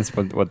audience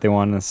what they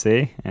want to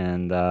see,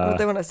 and What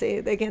they want to see,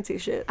 they can't see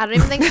shit. I don't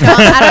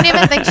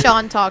even think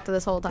Sean talked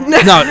this whole time. No,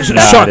 I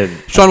Sean.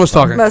 didn't. Sean was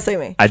talking. Mostly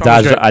me. I Sean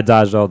was great.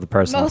 dodged all the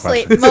personal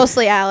questions.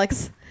 Mostly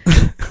Alex.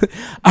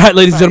 All right,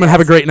 ladies and Sorry, gentlemen, have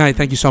a guys. great night.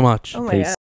 Thank you so much. Oh my Peace. god.